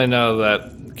definitely know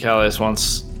that Callius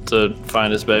wants to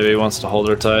find his baby, wants to hold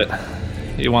her tight.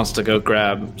 He wants to go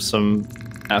grab some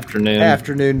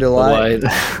Afternoon delight.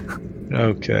 delight.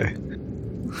 Okay.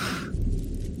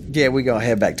 Yeah, we gonna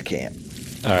head back to camp.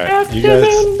 All right.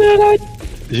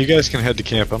 You guys can head to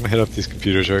camp. I'm gonna hit up these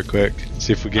computers right quick.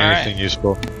 See if we get All right. anything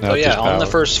useful. So Now yeah, there's on the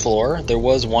power. first floor, there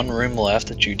was one room left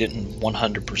that you didn't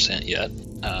 100% yet.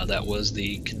 That was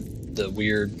the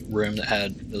weird room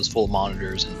that was full of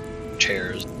monitors and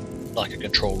chairs, like a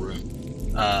control room.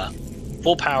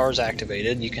 Full power is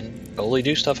activated. You can totally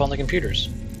do stuff on the computers.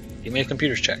 Give me a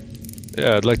computers check.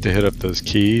 Yeah, I'd like to hit up those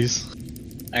keys.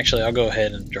 Actually, I'll go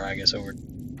ahead and drag us over to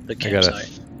the I got a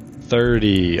campsite.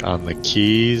 30 on the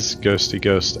keys. Ghosty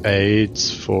Ghost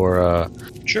aids for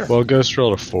Sure. well, Ghost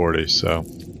rolled a 40, so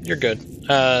You're good.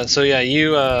 So yeah,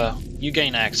 you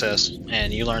gain access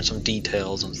and you learn some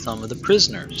details on some of the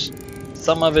prisoners.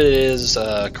 Some of it is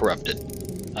corrupted.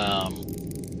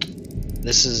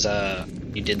 This is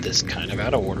you did this kind of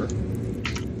out of order.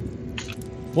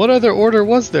 what other order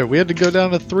was there? We had to go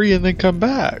down to 3 and then come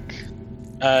back.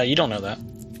 You don't know that.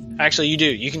 Actually, you do.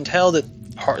 You can tell that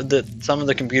some of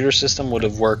the computer system would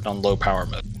have worked on low power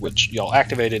mode, which y'all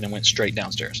activated and went straight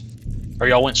downstairs, or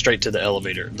y'all went straight to the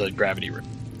elevator, the gravity room.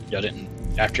 Y'all didn't.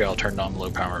 After y'all turned on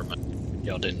low power mode,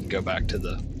 y'all didn't go back to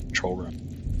the control room.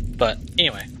 But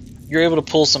anyway, you're able to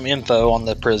pull some info on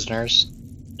the prisoners,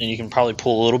 and you can probably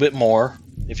pull a little bit more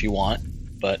if you want.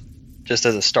 But just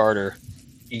as a starter,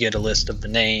 you get a list of the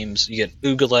names. You get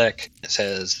Ugalek. It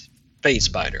says Face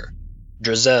Spider,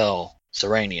 Drizel,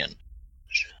 Serenian,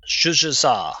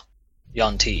 Shuzha,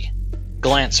 Yanti,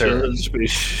 Glancer,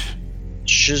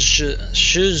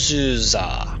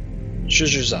 Shuzuza,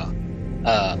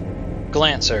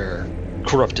 Glancer,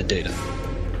 Corrupted Data,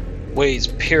 Waze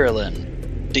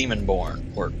Pyrilin,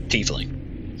 Demonborn, or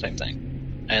Tiefling, same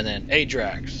thing, and then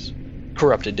Adrax,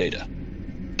 Corrupted Data.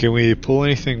 Can we pull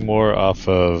anything more off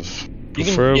of You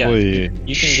can- preferably you can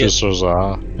get-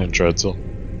 Shizuza and Dreadzel?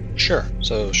 Sure.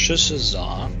 So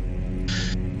Shusaza,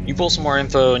 you pull some more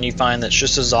info and you find that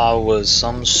Shusaza was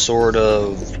some sort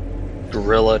of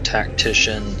guerrilla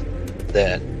tactician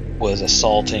that was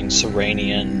assaulting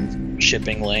Serenian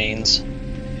shipping lanes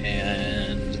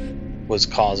and was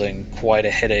causing quite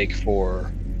a headache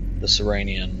for the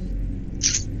Serenian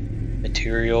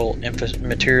material. What's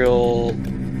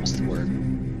the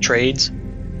word? Trade.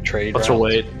 What's her routes.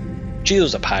 weight? She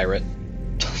was a pirate.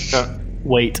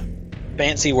 Weight.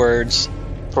 Fancy words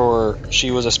for she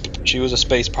was a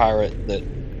space pirate that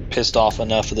pissed off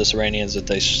enough of the Serenians that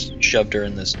they shoved her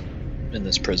in this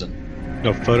prison.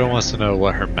 No, Photo wants to know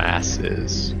what her mass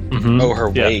is. Mm-hmm. Oh, her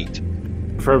Yeah. weight.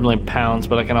 Preferably in pounds,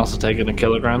 but I can also take it in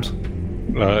kilograms.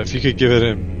 If you could give it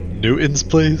in newtons,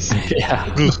 please. Yeah.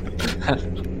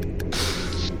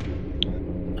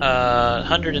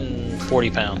 140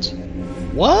 pounds.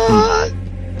 What?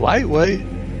 Lightweight? I I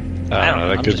don't don't know. know,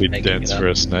 That I'm could just be making dense it up. for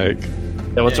a snake.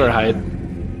 Yeah, what's her height?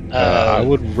 I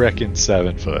would reckon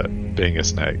 7 foot, being a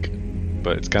snake,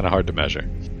 but it's kind of hard to measure.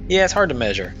 Yeah, it's hard to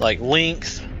measure. Like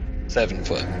length, 7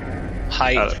 foot.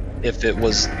 Height, if it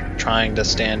was trying to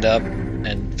stand up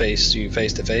and face you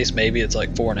face to face, maybe it's like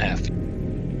 4.5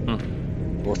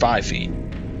 feet. Or 5 feet.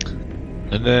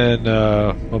 And then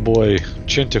my boy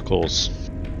Chinticles.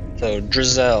 So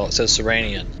Drizel, it says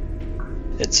Serenian.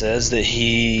 It says that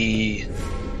he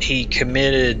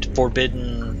committed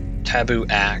forbidden taboo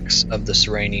acts of the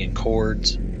Serenian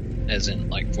Chords, as in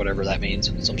like whatever that means,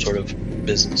 some sort of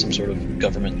business, some sort of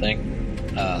government thing.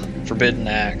 Forbidden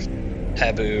act,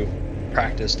 taboo,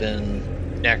 practiced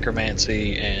in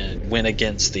necromancy and went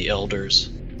against the elders,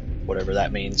 whatever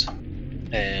that means.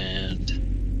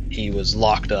 And he was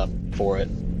locked up for it.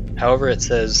 However, it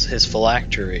says his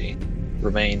phylactery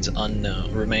remains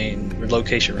unknown.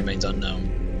 Location remains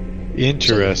unknown.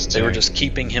 Interesting. So they were just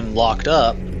keeping him locked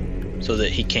up so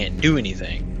that he can't do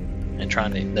anything, and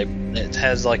trying to. It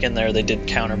has like in there they did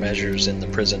countermeasures in the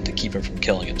prison to keep him from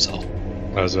killing himself.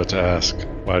 I was about to ask,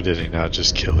 why did he not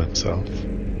just kill himself?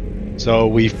 So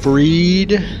we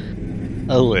freed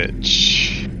a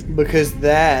lich. Because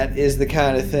that is the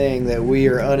kind of thing that we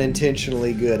are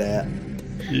unintentionally good at.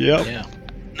 Yep. Yeah.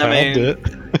 I mean, it.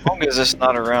 as long as it's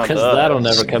not around Because us. that'll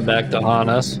never come back to haunt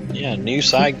us. Yeah. New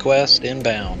side quest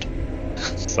inbound.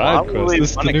 Side would quest. we This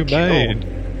is the wanna new kill- main.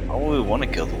 Why would we want to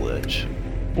kill the lich?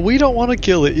 We don't want to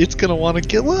kill it. It's gonna want to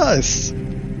kill us.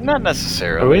 Not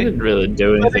necessarily. But we didn't really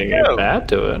do Let it anything go. bad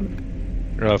to it.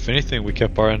 Or if anything, we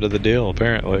kept our end of the deal.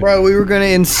 Apparently. Bro, we were going to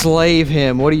enslave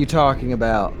him. What are you talking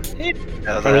about? Know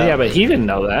Oh, that. yeah, but he didn't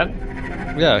know that.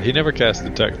 Yeah, he never cast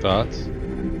detect thoughts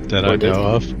that I Or did know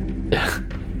of.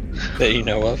 That you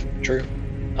know of. True.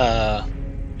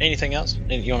 Anything else?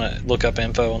 You want to look up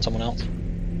info on someone else?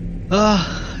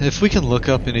 If we can look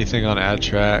up anything on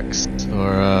Adtrax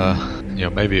or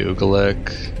maybe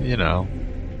Ugalek,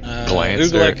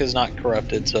 Glancer. Ugalek is not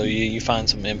corrupted, so you find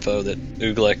some info that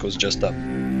Ugalek was just a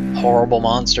horrible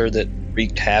monster that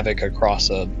wreaked havoc across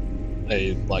a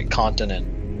continent,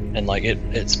 and like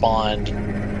it spawned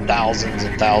thousands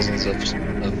and thousands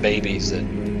of babies that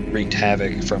wreaked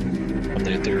havoc from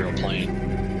the ethereal plane.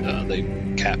 They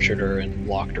captured her and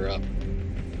locked her up,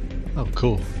 Oh,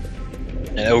 cool.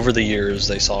 and over the years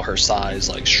they saw her size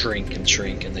like shrink,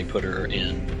 and they put her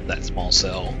in that small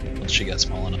cell when she got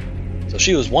small enough. So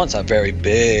she was once a very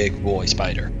big boy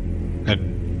spider.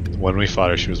 And when we fought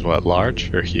her, she was what,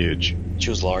 large or huge? She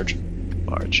was large.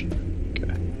 Large.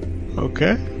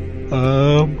 Okay.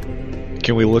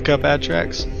 Can we look up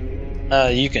Adtrax?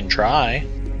 You can try,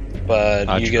 but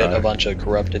I'll you get try. a bunch of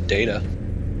corrupted data.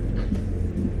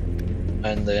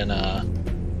 And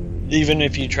then, even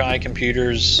if you try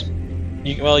computers,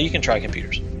 you can try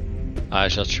computers. I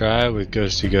shall try with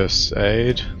Ghost to Ghost's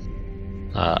aid.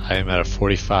 I am at a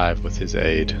 45 with his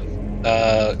aid.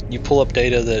 You pull up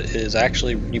data that is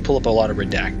actually, you pull up a lot of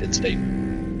redacted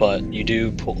statement, but you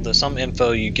do pull, some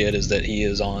info you get is that he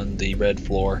is on the red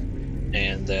floor,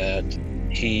 and that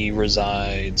he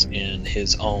resides in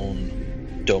his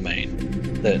own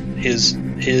domain. That his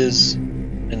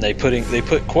and they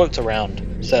put quotes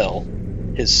around cell.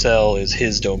 His cell is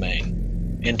his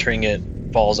domain. Entering it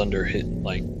falls under his,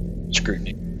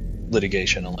 scrutiny,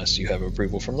 litigation, unless you have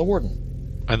approval from the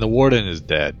warden. And the warden is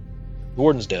dead The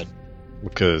warden's dead.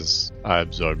 because I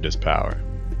absorbed his power.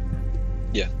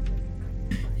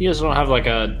 You guys don't have like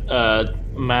a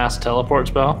mass teleport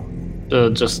spell to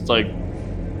just take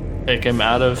him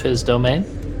out of his domain?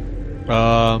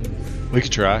 We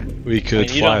could try. We could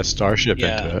you fly don't- a starship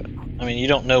yeah. into it. I mean, you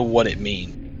don't know what it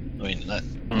means.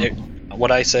 I mean,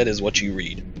 what I said is what you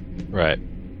read. Right.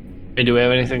 Do we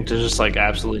have anything to just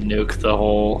absolutely nuke the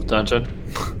whole dungeon?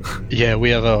 Yeah, we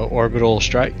have a orbital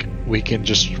strike. We can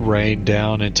just rain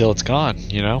down until it's gone,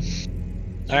 All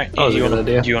right. Oh, that's a you good wanna,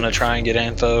 idea. Do you want to try and get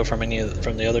info from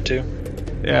from the other two?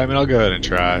 Yeah, I mean, I'll go ahead and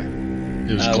try.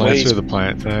 It was glance Wade- through the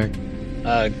plant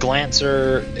thing.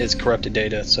 Glancer is corrupted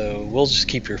data, so we'll just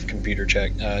keep your computer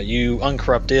check. You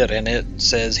uncorrupt it, and it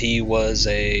says he was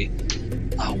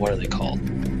what are they called?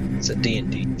 It's a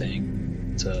D&D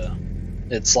thing.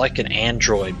 It's like an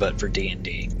android, but for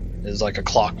D&D. It's like a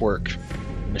clockwork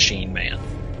machine man.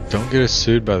 Don't get us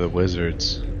sued by the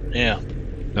wizards. Yeah.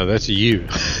 No, that's you.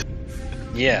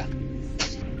 Yeah.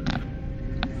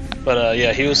 But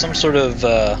he was some sort of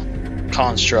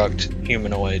construct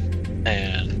humanoid,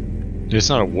 and It's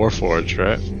not a warforged,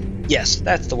 right? yes,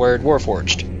 that's the word,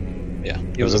 warforged. Yeah,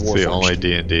 he was a That's warforged. the only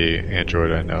D&D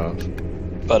android I know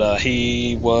of. But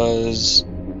he was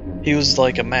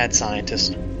like a mad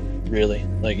scientist, really.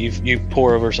 Like you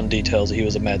pour over some details, he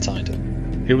was a mad scientist.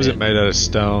 He wasn't made out of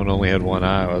stone, only had one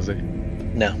eye, was he?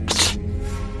 No.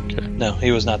 No,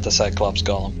 he was not the Cyclops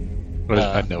Golem.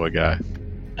 I know a guy.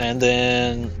 And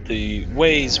then the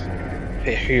ways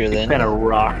here then Kind of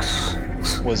rocks.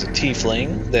 was a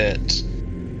tiefling that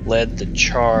led the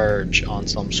charge on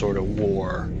some sort of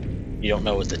war. You don't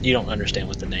know you don't understand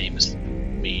what the names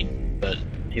mean, but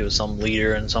he was some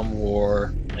leader in some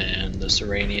war, and the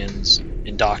Serenians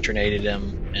indoctrinated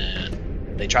him,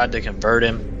 and they tried to convert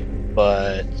him,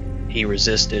 but he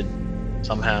resisted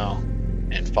somehow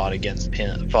and fought against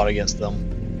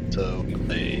them. So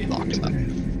they locked him up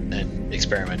and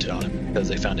experimented on him because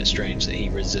they found it strange that he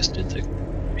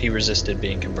resisted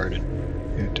being converted.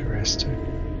 Interesting.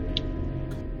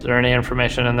 Is there any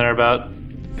information in there about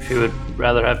if you would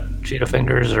rather have cheetah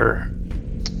fingers or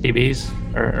DBs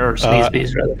or sneeze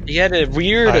bees rather? He had a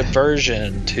weird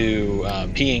aversion to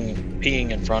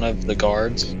peeing in front of the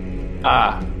guards.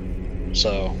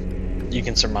 So you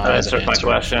can surmise That's my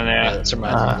question. Yeah.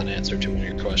 surmise an answer to one of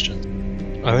your questions.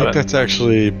 I think that's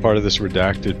actually part of this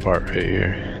redacted part right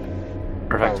here.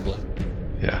 Perfect. Probably.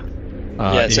 Yeah.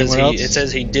 Yeah, it says anyone it else?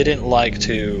 says he didn't like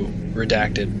to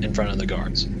redact it in front of the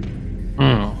guards.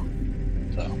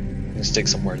 So you can stick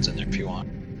some words in there if you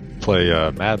want. Play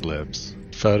Mad Libs.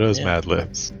 Photos, Yeah. Mad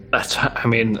Libs. That's, I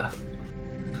mean, one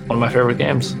of my favorite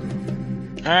games.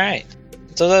 All right.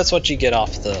 So that's what you get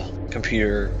off the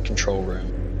computer control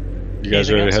room. You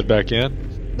guys Anything ready else? to head back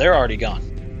in? They're already gone.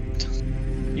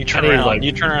 You turn I need, around.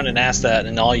 You turn around and ask that,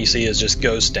 and all you see is just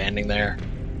Ghost standing there,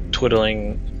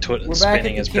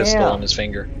 spinning his pistol on his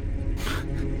finger.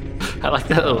 I like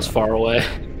that it was far away.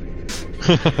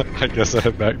 I guess I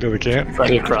head back to the camp.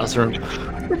 Right across the room.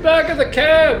 We're back at the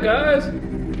camp, guys.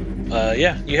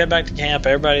 Yeah, you head back to camp.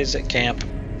 Everybody's at camp.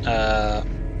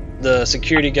 The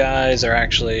security guys are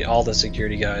actually all the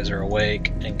security guys are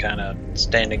awake and kind of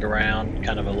standing around,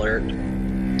 kind of alert.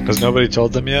 Has nobody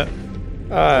told them yet?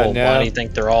 Well, no. why do you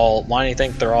think they're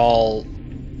all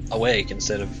awake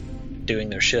instead of doing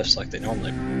their shifts like they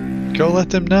normally do? Go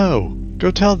let them know.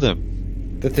 Go tell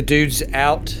them. That the dude's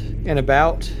out and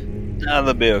about?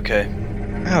 They'll be okay.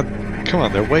 Ah, come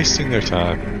on, they're wasting their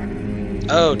time.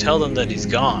 Oh, tell them that he's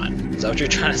gone. Is that what you're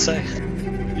trying to say?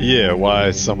 Yeah,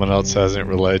 why someone else hasn't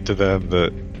relayed to them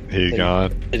that he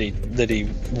gone? Did he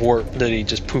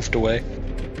just poofed away?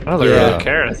 I don't think we Yeah. really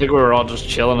cared. I think we were all just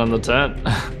chilling in the tent.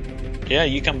 Yeah,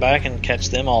 you come back and catch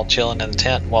them all chilling in the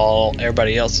tent while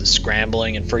everybody else is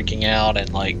scrambling and freaking out,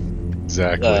 and like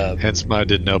Exactly. Hence my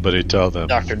did nobody tell them.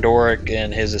 Dr. Doric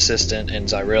and his assistant and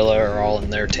Zyrilla are all in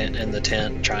their tent,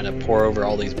 trying to pour over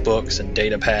all these books and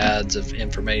data pads of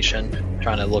information,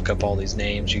 trying to look up all these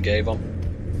names you gave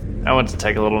them. I went to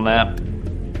take a little nap.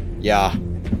 Yeah.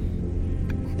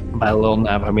 By a little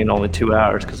nap, I mean only 2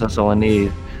 hours, because that's all I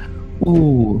need.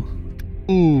 Ooh.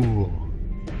 Ooh.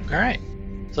 All right.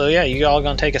 So yeah, you all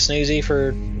gonna take a snoozy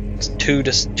for 2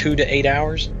 to 8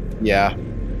 hours? Yeah.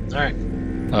 All right.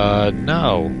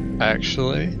 No,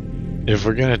 actually. If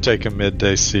we're gonna take a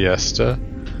midday siesta,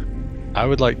 I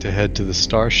would like to head to the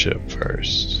starship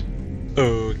first.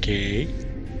 Okay.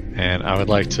 And I would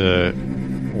like to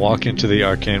walk into the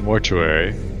arcane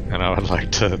mortuary, and I would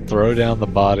like to throw down the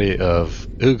body of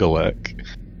Ugalek.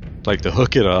 Like to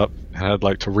hook it up, and I'd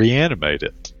like to reanimate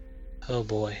it. Oh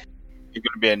boy. You're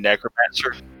going to be a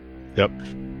necromancer? Yep.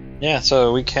 Yeah,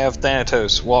 so we have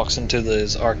Thanatos walks into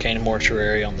this arcane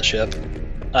mortuary on the ship.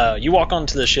 You walk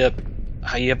onto the ship.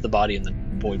 You have the body in the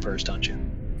boy purse, don't you?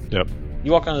 Yep.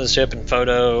 You walk onto the ship, and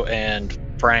Photo and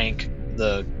Frank,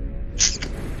 the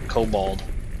kobold,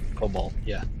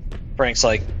 yeah. Frank's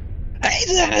like, "Hey,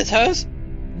 Thanatos!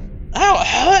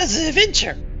 How is the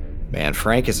adventure?" Man,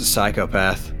 Frank is a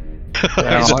psychopath.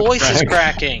 His like voice is Frank.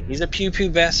 cracking. He's a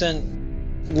pubescent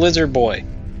lizard boy.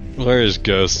 Where is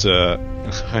Ghost at?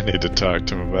 I need to talk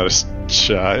to him about his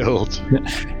child.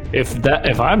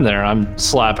 If I'm there, I'm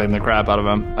slapping the crap out of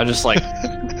him. I just like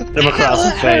hit him across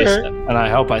the face, and I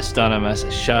hope I stun him. I say,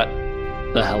 "Shut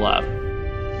the hell up!"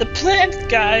 The plant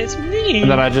guy's mean.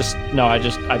 And then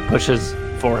I push his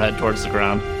forehead towards the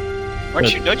ground.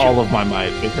 With all of my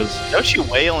might, because Don't you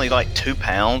weigh only like 2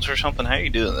 pounds or something? How are you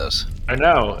doing this? I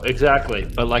know exactly,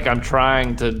 but like I'm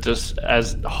trying to just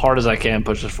as hard as I can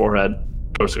push his forehead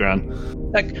towards the ground.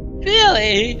 Like,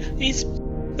 really?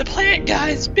 The plant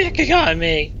guy's picking on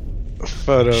me.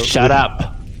 Photo. Shut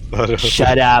up! Photo.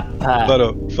 Shut up!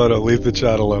 Photo. Leave the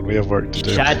child alone. We have work to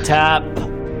do. Shut up!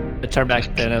 I turn back to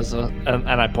Thanos and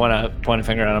I point a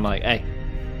finger at him like, "Hey,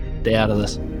 stay out of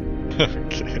this."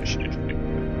 Okay.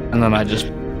 And then I just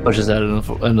push his head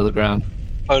into the ground.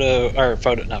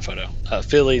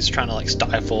 Philly's trying to like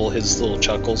stifle his little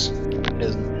chuckles.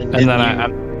 And And then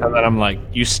I'm like,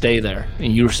 "You stay there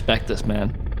and you respect this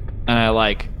man." And I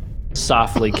like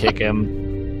softly kick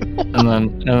him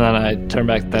and then I turn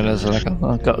back to Thanos and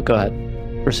I go, go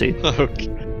ahead, proceed. Okay.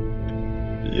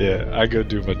 Yeah, I go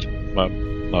do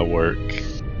my work.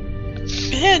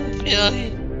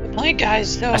 Ben, my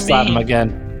guys tell I slap him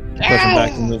again, push him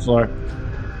back to the floor.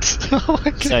 Oh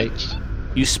my god. Say,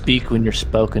 you speak when you're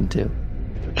spoken to.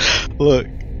 Look,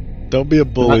 don't be a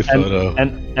bully, Photo.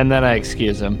 And then I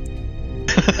excuse him,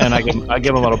 and I give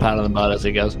him a little pat on the butt as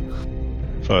he goes.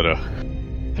 Photo.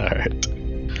 All right.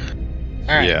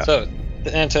 All right. Yeah. So,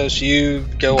 Thanatos, you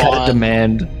go Gotta on.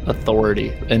 demand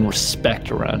authority and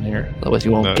respect around here, otherwise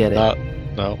you won't get it.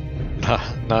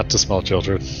 Not to small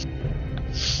children.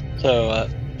 So,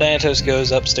 Thanatos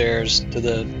goes upstairs to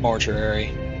the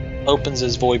mortuary, opens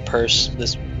his void purse.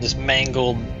 This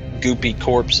mangled, goopy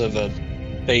corpse of a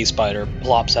phase spider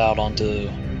plops out onto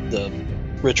the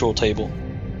ritual table,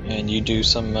 and you do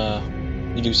some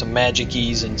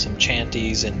magic-ease and some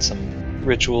chanties and some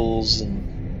rituals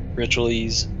and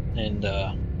ritualese. And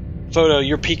Photo,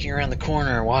 you're peeking around the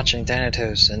corner watching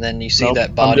Thanatos, and then you see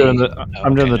that body.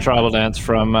 I'm doing the tribal dance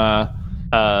from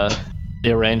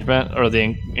the arrangement or the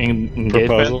engagement.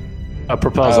 Proposal? A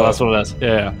proposal, that's what it is.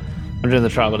 Yeah. I'm doing the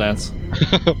tribal dance.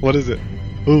 What is it?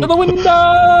 Ooh. To the window!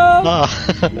 Ah.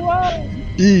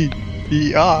 E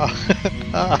ah.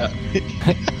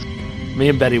 Me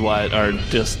and Betty White are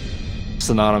just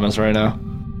synonymous right now.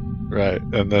 Right,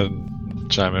 and then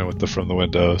chime in with the from the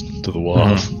window to the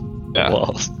walls. Yeah.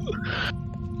 Walls.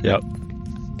 Yep.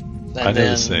 And I know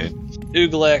then the scene.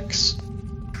 Uglek's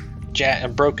a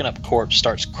broken up corpse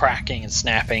starts cracking and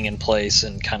snapping in place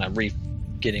and kind of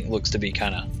looks to be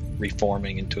kind of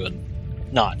reforming into a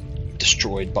not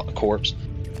destroyed corpse.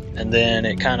 And then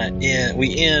it kind of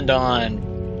we end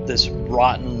on this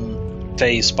rotten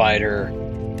phase spider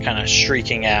kind of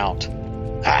shrieking out,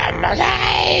 "I'm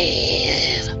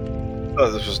alive!" Oh,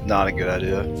 this was not a good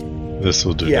idea. This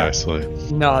will do Yeah. nicely.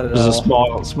 Not at There's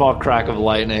all. a small crack of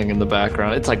lightning in the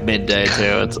background. It's like midday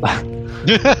too. It's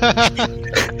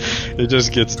It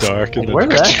just gets dark and where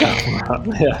then did that come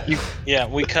from? Yeah. Yeah,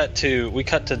 we cut to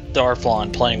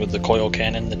Darflon playing with the coil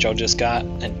cannon that y'all just got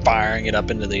and firing it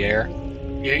up into the air.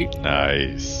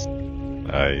 Nice.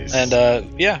 And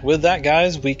with that,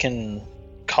 guys, we can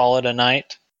call it a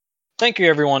night. Thank you,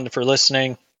 everyone, for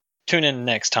listening. Tune in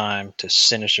next time to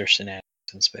Sinister Shenanigans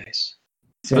in Space.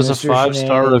 It was a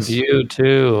 5-star review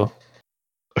too.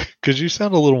 Could you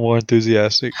sound a little more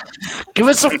enthusiastic? Give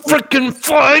us a freaking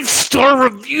 5-star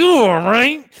review,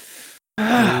 alright?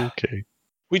 Okay.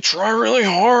 We try really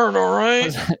hard, all right?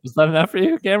 Is that enough for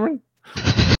you, Cameron?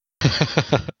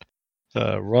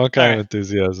 Wrong kind of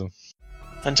enthusiasm.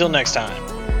 Until next time.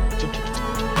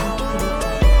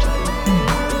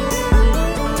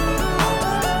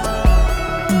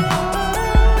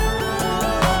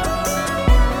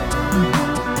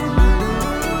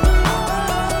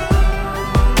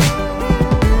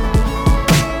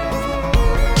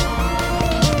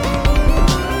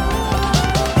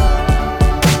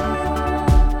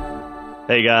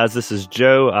 Hey guys, this is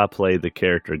Joe. I play the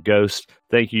character Ghost.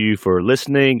 Thank you for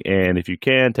listening, and if you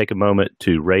can, take a moment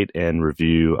to rate and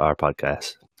review our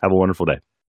podcast. Have a wonderful day.